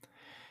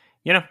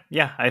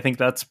think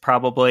that's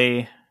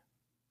probably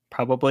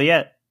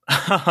it.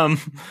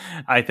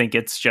 I think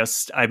it's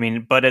just,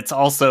 but it's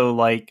also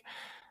like,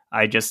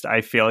 I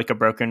feel like a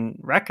broken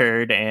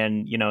record.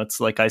 And,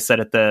 it's like I said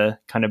at the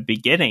kind of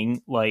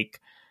beginning,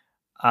 like,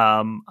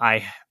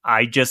 I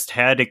just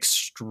had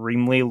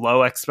extremely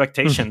low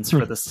expectations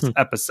for this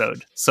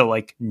episode. So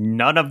like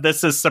none of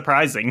this is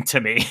surprising to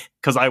me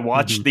because I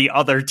watched the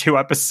other 2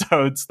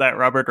 episodes that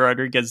Robert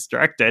Rodriguez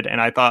directed and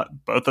I thought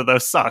both of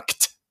those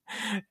sucked.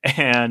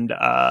 And,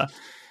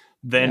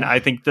 then I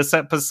think this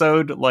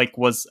episode like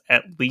was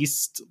at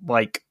least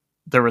like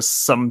there was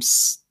some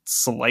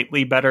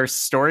slightly better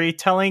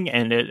storytelling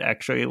and it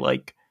actually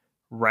like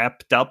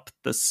wrapped up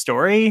the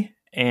story,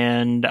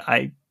 and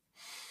I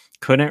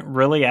couldn't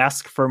really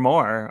ask for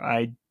more.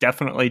 I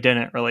definitely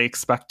didn't really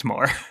expect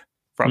more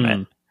from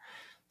it.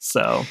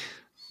 So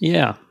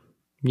yeah.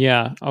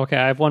 Okay,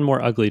 I have one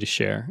more ugly to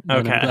share.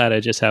 And I'm glad I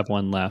just have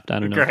one left. I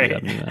don't know if you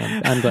have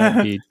any. I'm glad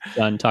to be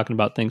done talking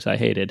about things I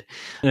hated.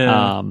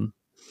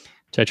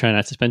 Which I try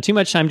not to spend too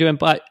much time doing.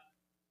 But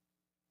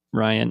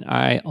Ryan,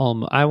 I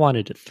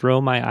wanted to throw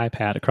my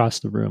iPad across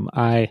the room.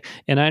 I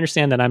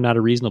understand that I'm not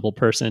a reasonable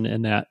person,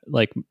 and that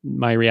like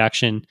my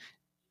reaction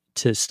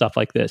to stuff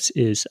like this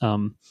is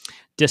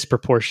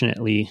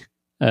disproportionately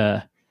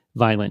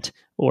violent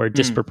or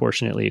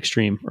disproportionately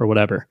extreme or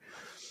whatever.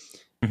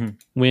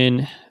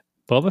 When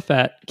Boba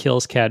Fett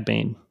kills Cad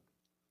Bane,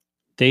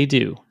 they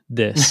do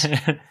this.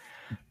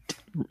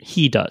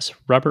 He does.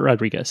 Robert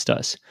Rodriguez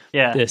does.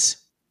 Yeah. This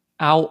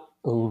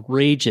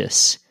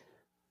outrageous,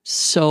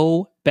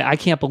 so bad. I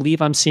can't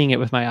believe I'm seeing it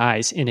with my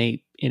eyes in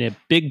a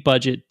big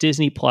budget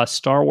Disney Plus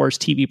Star Wars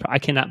TV. I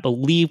cannot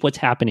believe what's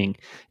happening.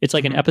 It's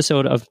like an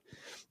episode of,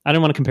 I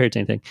don't want to compare it to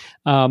anything.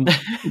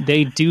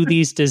 They do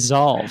these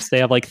dissolves. They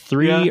have like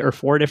 3 or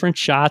 4 different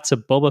shots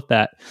of Boba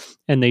Fett,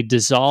 and they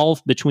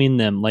dissolve between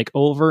them like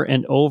over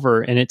and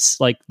over. And it's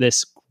like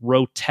this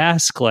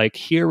grotesque, like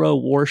hero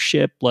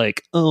worship.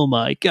 Like, oh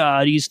my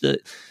God, he's the,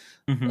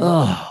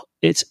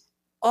 it's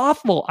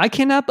awful.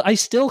 I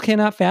still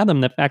cannot fathom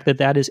the fact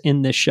that is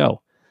in this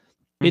show.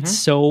 It's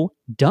so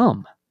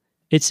dumb.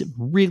 It's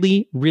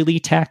really, really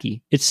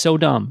tacky. It's so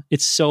dumb.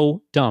 It's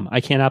so dumb. I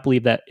cannot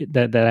believe that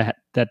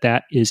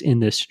is in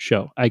this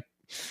show.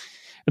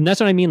 And that's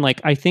what I mean. Like,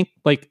 I think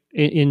like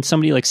in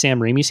somebody like Sam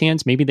Raimi's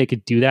hands, maybe they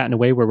could do that in a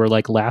way where we're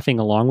like laughing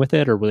along with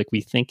it, or like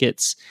we think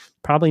it's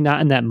probably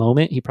not in that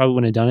moment. He probably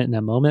wouldn't have done it in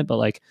that moment. But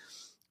like,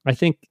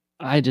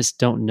 I just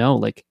don't know.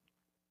 Like,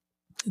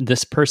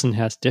 this person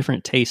has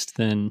different taste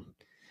than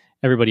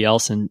everybody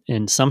else,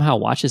 and somehow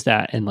watches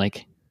that and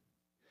like,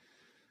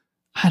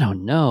 I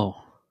don't know.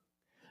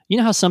 You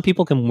know how some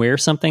people can wear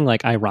something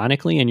like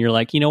ironically and you're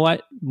like, you know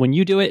what? When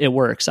you do it, it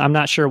works. I'm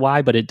not sure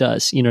why, but it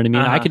does. You know what I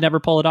mean? I could never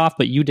pull it off,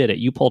 but you did it.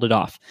 You pulled it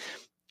off.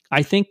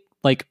 I think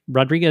like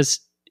Rodriguez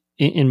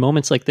in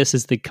moments like this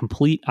is the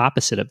complete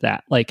opposite of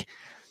that. Like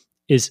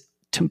is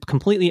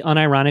completely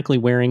unironically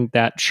wearing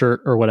that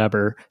shirt or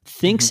whatever,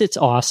 thinks it's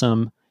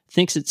awesome,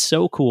 thinks it's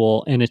so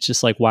cool, and it's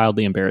just like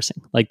wildly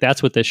embarrassing. Like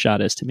that's what this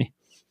shot is to me.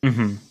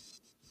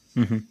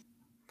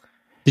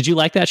 Did you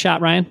like that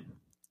shot, Ryan?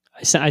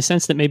 I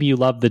sense that maybe you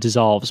love the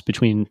dissolves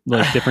between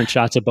like different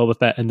shots of Boba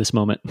Fett in this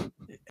moment.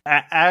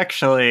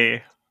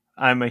 Actually,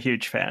 I'm a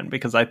huge fan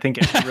because I think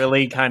it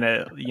really kind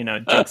of,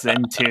 digs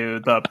into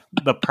the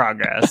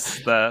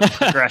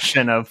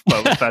progression of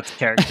Boba Fett's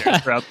character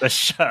throughout the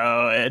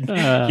show. And,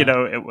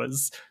 it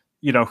was,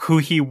 who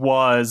he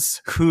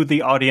was, who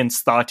the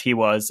audience thought he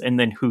was, and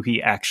then who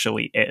he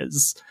actually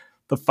is.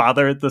 The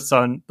Father, the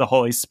Son, the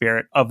Holy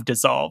Spirit of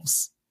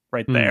dissolves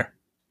right there.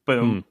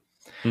 Boom.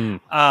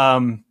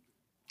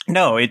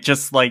 No, it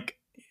just like,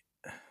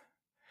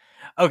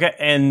 okay.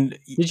 And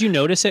did you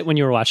notice it when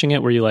you were watching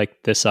it? Were you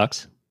like, this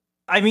sucks?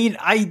 I mean,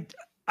 I've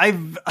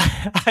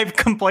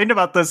complained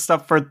about this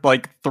stuff for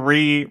like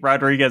 3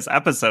 Rodriguez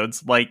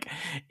episodes. Like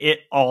it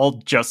all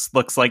just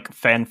looks like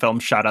fan film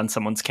shot on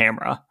someone's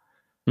camera,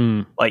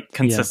 like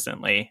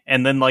consistently.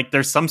 And then like,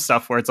 there's some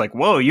stuff where it's like,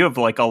 whoa, you have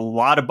like a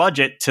lot of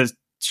budget to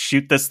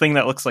shoot this thing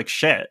that looks like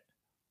shit.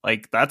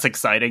 Like that's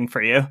exciting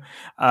for you.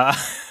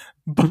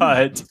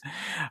 But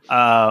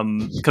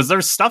because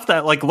there's stuff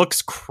that like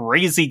looks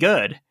crazy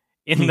good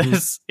in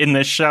this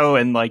show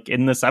and like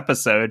in this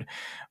episode,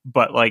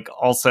 but like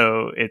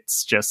also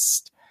it's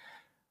just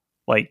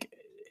like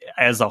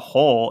as a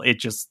whole, it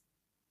just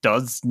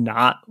does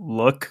not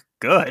look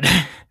good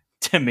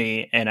to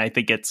me. And I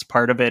think it's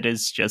part of it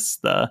is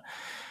just the,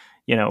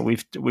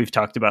 we've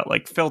talked about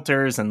like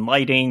filters and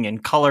lighting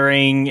and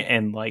coloring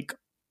and like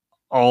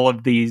all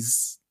of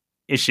these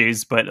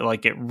issues, but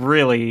like it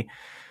really,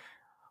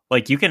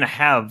 like you can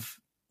have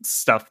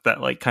stuff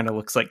that like kind of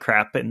looks like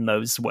crap in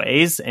those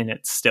ways and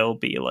it still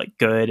be like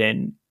good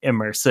and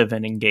immersive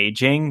and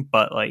engaging,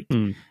 but like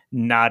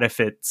not if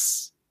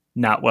it's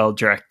not well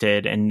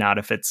directed and not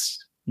if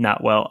it's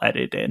not well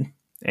edited.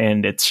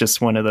 And it's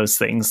just one of those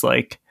things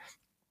like,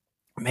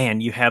 man,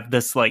 you have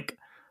this like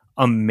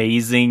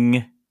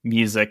amazing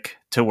music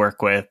to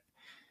work with.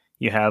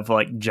 You have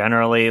like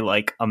generally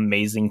like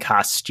amazing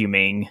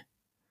costuming.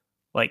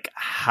 Like,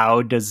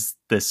 how does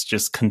this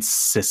just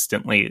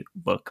consistently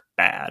look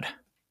bad?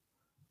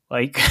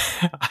 Like,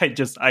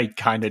 I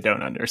kind of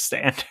don't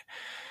understand.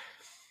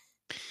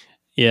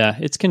 Yeah,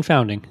 it's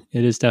confounding.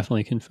 It is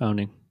definitely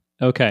confounding.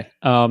 Okay.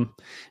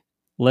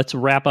 Let's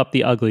wrap up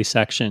the ugly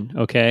section.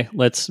 Okay.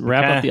 Let's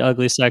wrap up the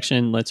ugly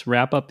section. Let's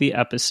wrap up the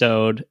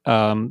episode.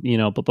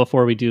 But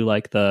before we do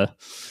like the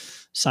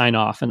sign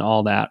off and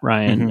all that,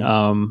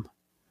 Ryan,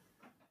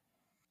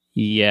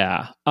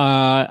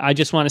 I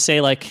just want to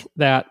say like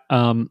that.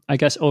 I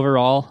guess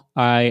overall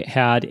I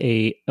had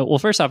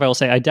first off, I will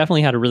say I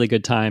definitely had a really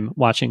good time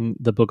watching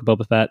the Book of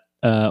Boba Fett,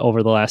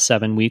 over the last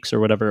 7 weeks or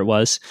whatever it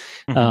was.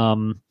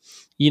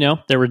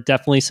 There were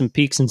definitely some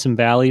peaks and some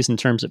valleys in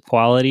terms of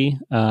quality.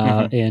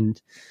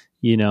 And,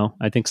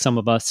 I think some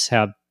of us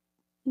have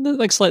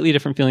like slightly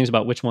different feelings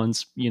about which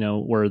ones,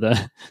 were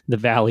the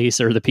valleys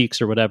or the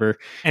peaks or whatever.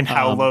 And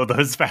how low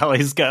those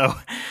valleys go.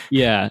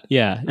 Yeah.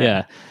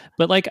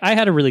 But like, I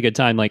had a really good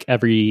time, like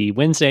every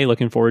Wednesday,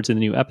 looking forward to the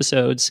new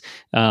episodes.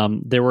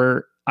 There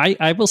were,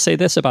 I will say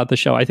this about the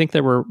show. I think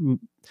there were,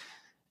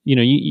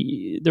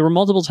 there were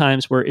multiple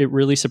times where it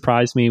really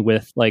surprised me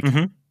with like,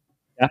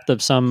 depth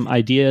of some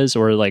ideas,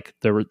 or like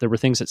there were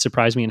things that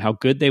surprised me in how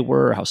good they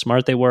were, how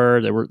smart they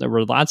were. There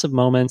were lots of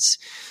moments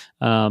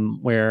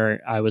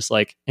where I was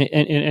like,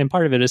 and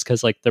part of it is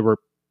because like there were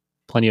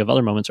plenty of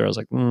other moments where I was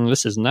like,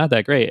 this is not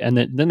that great, and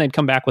then they'd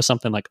come back with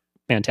something like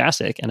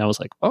fantastic, and I was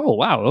like, oh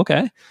wow,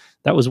 okay,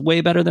 that was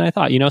way better than I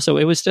thought. So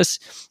it was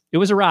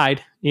a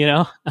ride,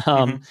 and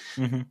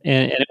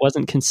it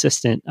wasn't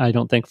consistent, I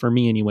don't think, for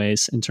me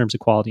anyways, in terms of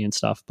quality and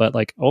stuff. But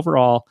like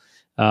overall,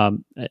 I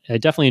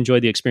definitely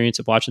enjoyed the experience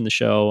of watching the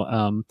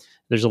show.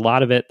 There's a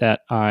lot of it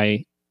that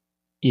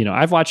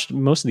I've watched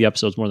most of the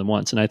episodes more than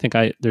once, and I think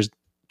there's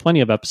plenty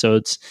of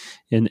episodes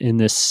in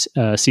this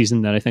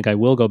season that I think I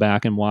will go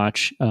back and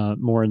watch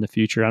more in the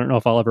future. I don't know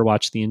if I'll ever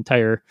watch the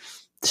entire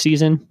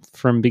season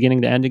from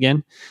beginning to end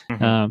again.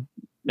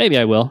 Maybe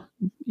I will,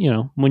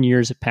 when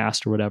years have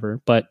passed or whatever.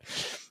 But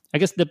I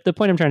guess the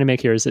point I'm trying to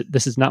make here is that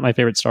this is not my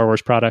favorite Star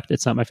Wars product.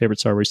 It's not my favorite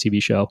Star Wars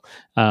TV show.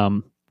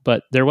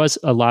 But there was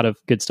a lot of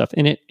good stuff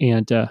in it,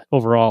 and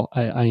overall,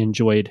 I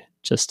enjoyed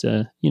just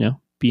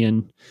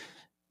being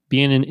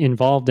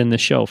involved in the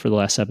show for the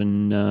last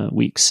 7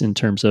 weeks in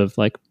terms of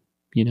like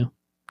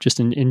just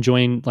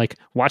enjoying like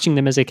watching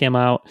them as they came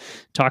out,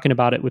 talking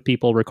about it with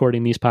people,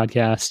 recording these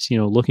podcasts,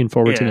 looking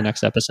forward to the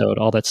next episode,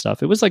 all that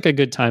stuff. It was like a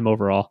good time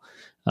overall,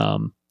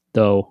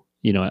 though.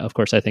 Of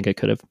course, I think it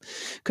could have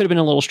been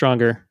a little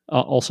stronger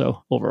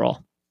also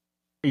overall.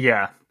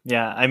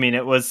 Yeah, I mean,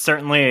 it was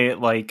certainly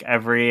like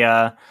every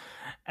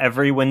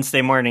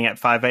Wednesday morning at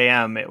 5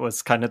 a.m. it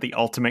was kind of the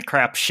ultimate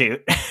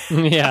crapshoot.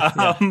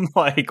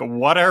 Like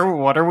what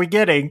are we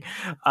getting?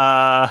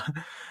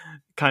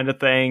 Kind of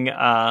thing.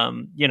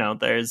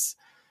 There's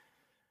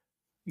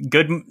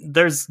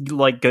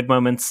like good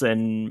moments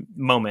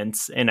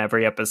in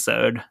every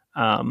episode.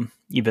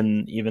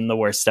 Even the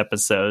worst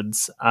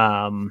episodes.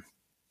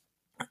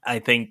 I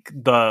think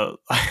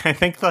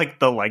like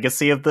the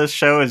legacy of this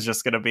show is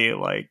just going to be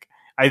like,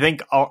 I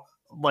think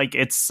like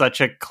it's such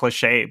a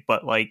cliche,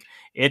 but like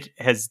it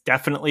has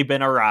definitely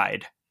been a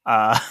ride.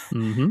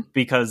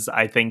 Because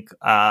I think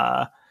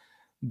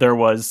there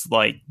was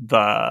like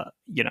the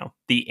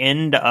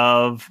end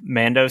of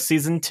Mando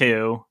season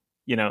 2,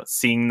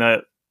 seeing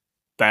that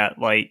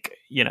like,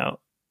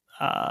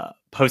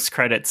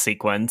 post-credit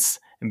sequence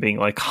and being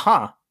like,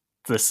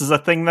 this is a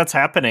thing that's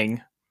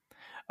happening.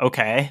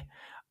 Okay.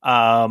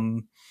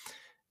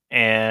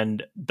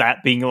 And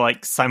that being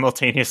like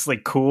simultaneously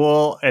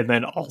cool, and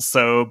then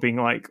also being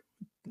like,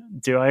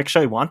 do I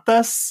actually want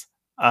this?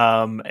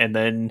 And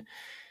then,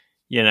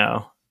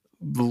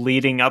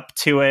 leading up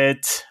to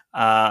it,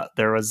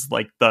 there was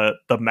like the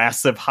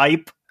massive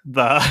hype,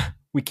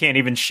 we can't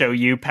even show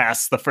you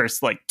past the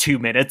first like 2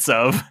 minutes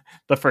of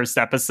the first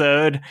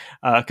episode,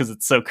 because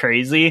it's so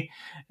crazy.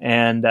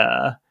 And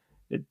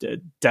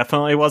it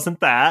definitely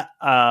wasn't that.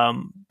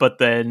 But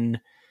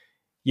then,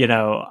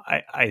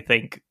 I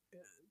think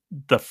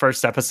the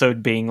first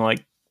episode being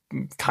like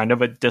kind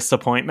of a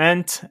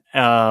disappointment,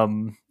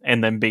 and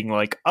then being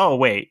like, oh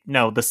wait,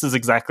 no, this is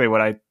exactly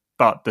what I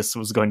thought this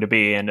was going to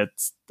be, and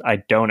I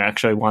don't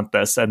actually want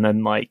this. And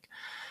then like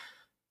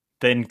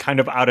then kind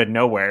of out of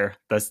nowhere,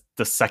 the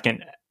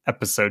second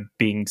episode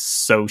being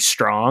so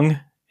strong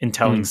and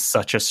telling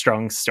such a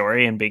strong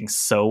story and being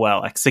so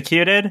well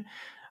executed,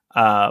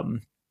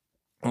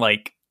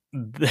 like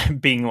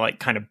being like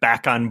kind of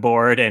back on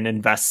board and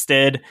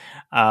invested,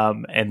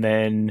 and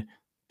then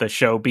the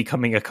show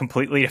becoming a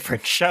completely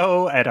different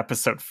show at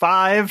episode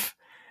 5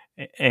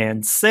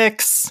 and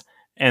 6,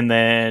 and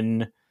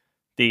then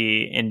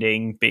the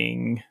ending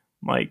being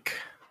like,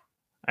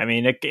 I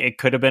mean, it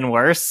could have been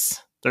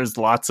worse. There's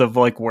lots of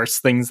like worse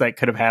things that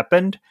could have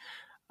happened,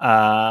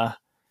 but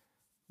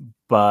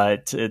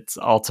it's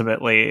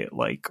ultimately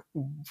like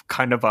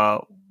kind of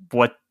a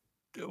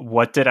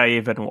what did I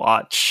even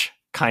watch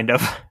kind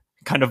of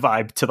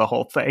vibe to the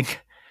whole thing.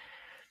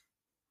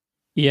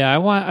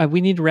 Yeah,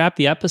 we need to wrap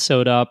the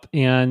episode up,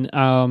 and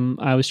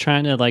I was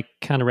trying to like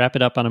kind of wrap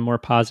it up on a more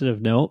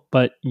positive note,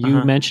 but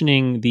you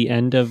mentioning the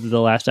end of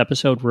the last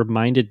episode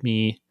reminded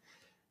me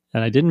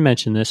that I didn't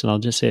mention this, and I'll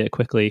just say it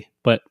quickly,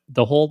 but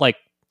the whole like,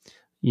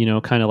 you know,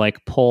 kind of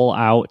like pull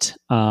out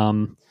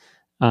on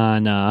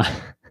the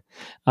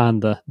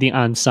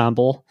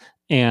ensemble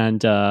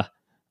and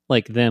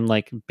like them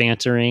like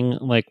bantering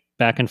like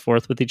back and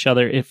forth with each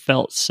other. It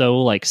felt so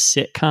like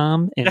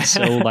sitcom and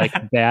so like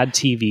bad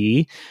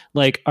TV.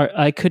 Like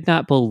I could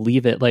not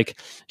believe it. Like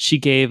she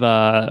gave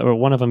or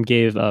one of them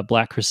gave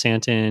Black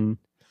Chrysanthemum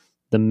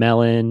the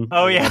melon,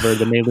 whatever,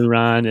 the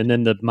Meluron, and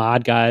then the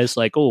mod guys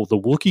like, oh, the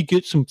Wookiee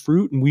gets some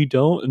fruit and we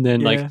don't, and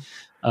then like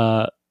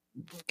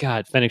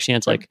God, Fennec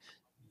Shan's like,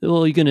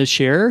 well, you gonna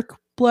share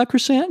Black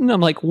Chrysanthemum? I'm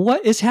like,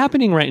 what is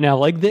happening right now?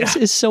 Like, this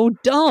is so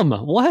dumb.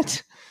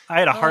 What? I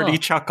had a hearty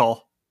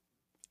chuckle.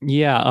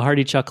 Yeah, a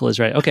hearty chuckle is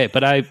right. Okay,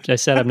 but I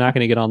said I'm not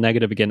going to get all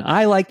negative again.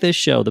 I like this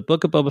show. The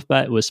Book of Boba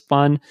Fett was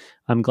fun.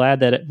 I'm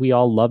glad that we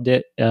all loved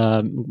it.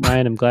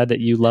 Ryan, I'm glad that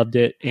you loved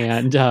it,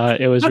 and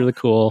it was really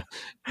cool.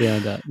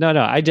 And no,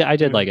 I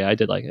did like it. I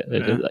did like it.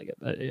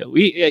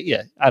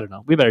 I don't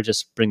know. We better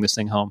just bring this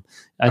thing home.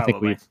 I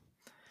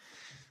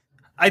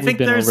think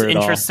there's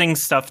interesting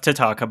stuff to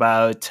talk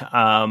about.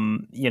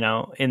 You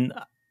know,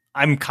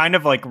 I'm kind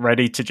of like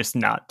ready to just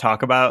not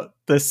talk about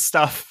this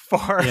stuff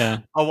for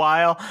a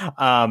while.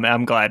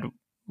 I'm glad,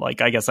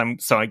 like, I guess I'm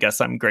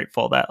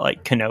grateful that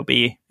like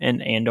Kenobi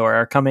and Andor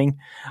are coming.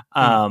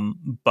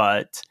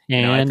 But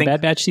I think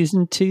Bad Batch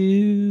season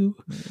 2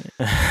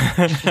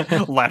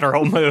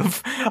 lateral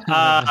move.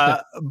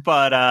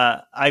 But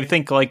I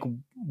think like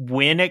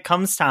when it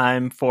comes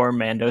time for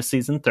Mando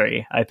season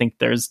 3, I think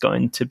there's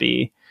going to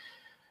be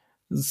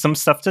some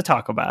stuff to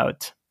talk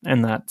about,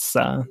 and that's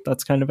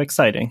kind of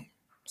exciting.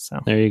 So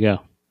there you go.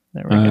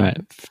 There we go. All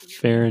right,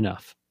 fair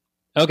enough.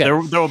 Okay, there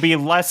will be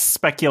less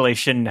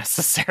speculation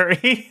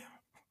necessary.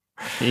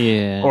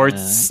 Yeah, or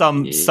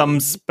some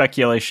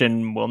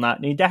speculation will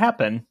not need to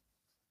happen.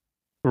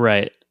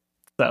 Right.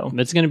 So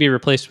it's going to be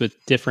replaced with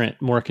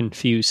different, more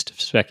confused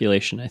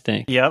speculation, I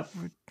think. Yep.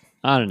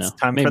 I don't know. It's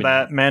time for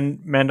that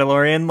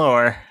Mandalorian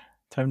lore.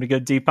 Time to go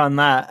deep on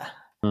that.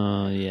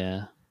 Oh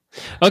yeah.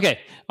 Okay.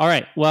 All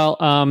right.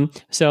 Well,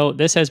 so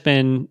this has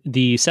been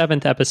the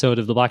 7th episode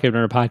of the Blockade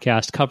Runner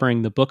podcast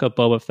covering the Book of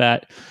Boba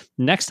Fett.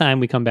 Next time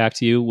we come back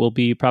to you, we'll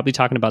be probably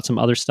talking about some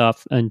other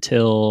stuff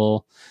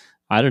until,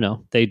 I don't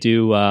know, they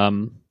do a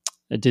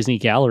Disney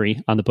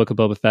Gallery on the Book of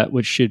Boba Fett,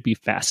 which should be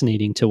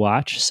fascinating to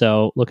watch.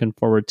 So looking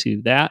forward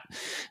to that.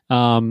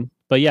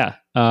 But yeah,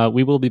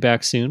 we will be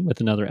back soon with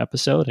another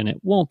episode, and it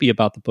won't be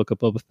about the Book of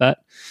Boba Fett.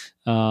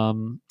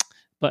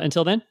 But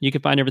until then, you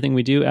can find everything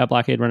we do at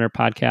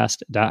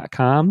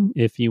blockaderunnerpodcast.com.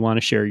 If you want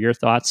to share your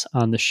thoughts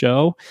on the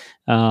show,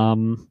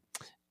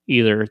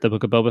 either the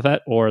Book of Boba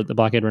Fett or the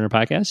Blockade Runner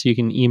Podcast, you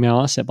can email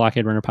us at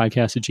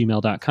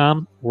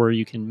blockaderunnerpodcast@gmail.com, or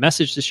you can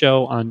message the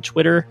show on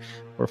Twitter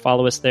or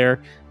follow us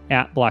there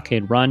at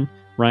Blockade Run.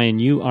 Ryan,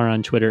 you are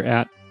on Twitter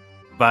at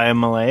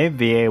Vyamalay,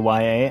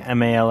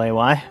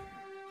 VAYAMALAY.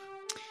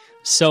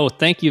 So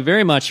thank you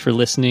very much for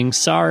listening.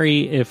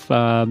 Sorry if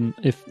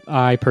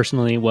I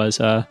personally was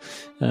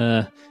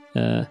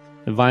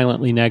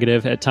violently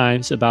negative at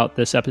times about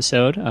this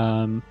episode.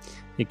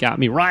 It got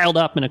me riled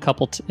up in a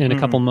couple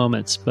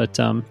moments, but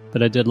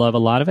I did love a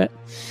lot of it.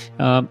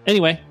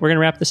 Anyway, we're gonna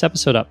wrap this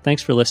episode up.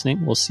 Thanks for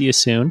listening. We'll see you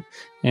soon,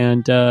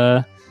 and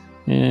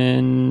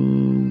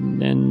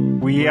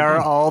we are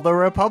all the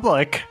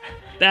Republic.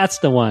 That's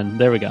the one.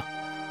 There we go.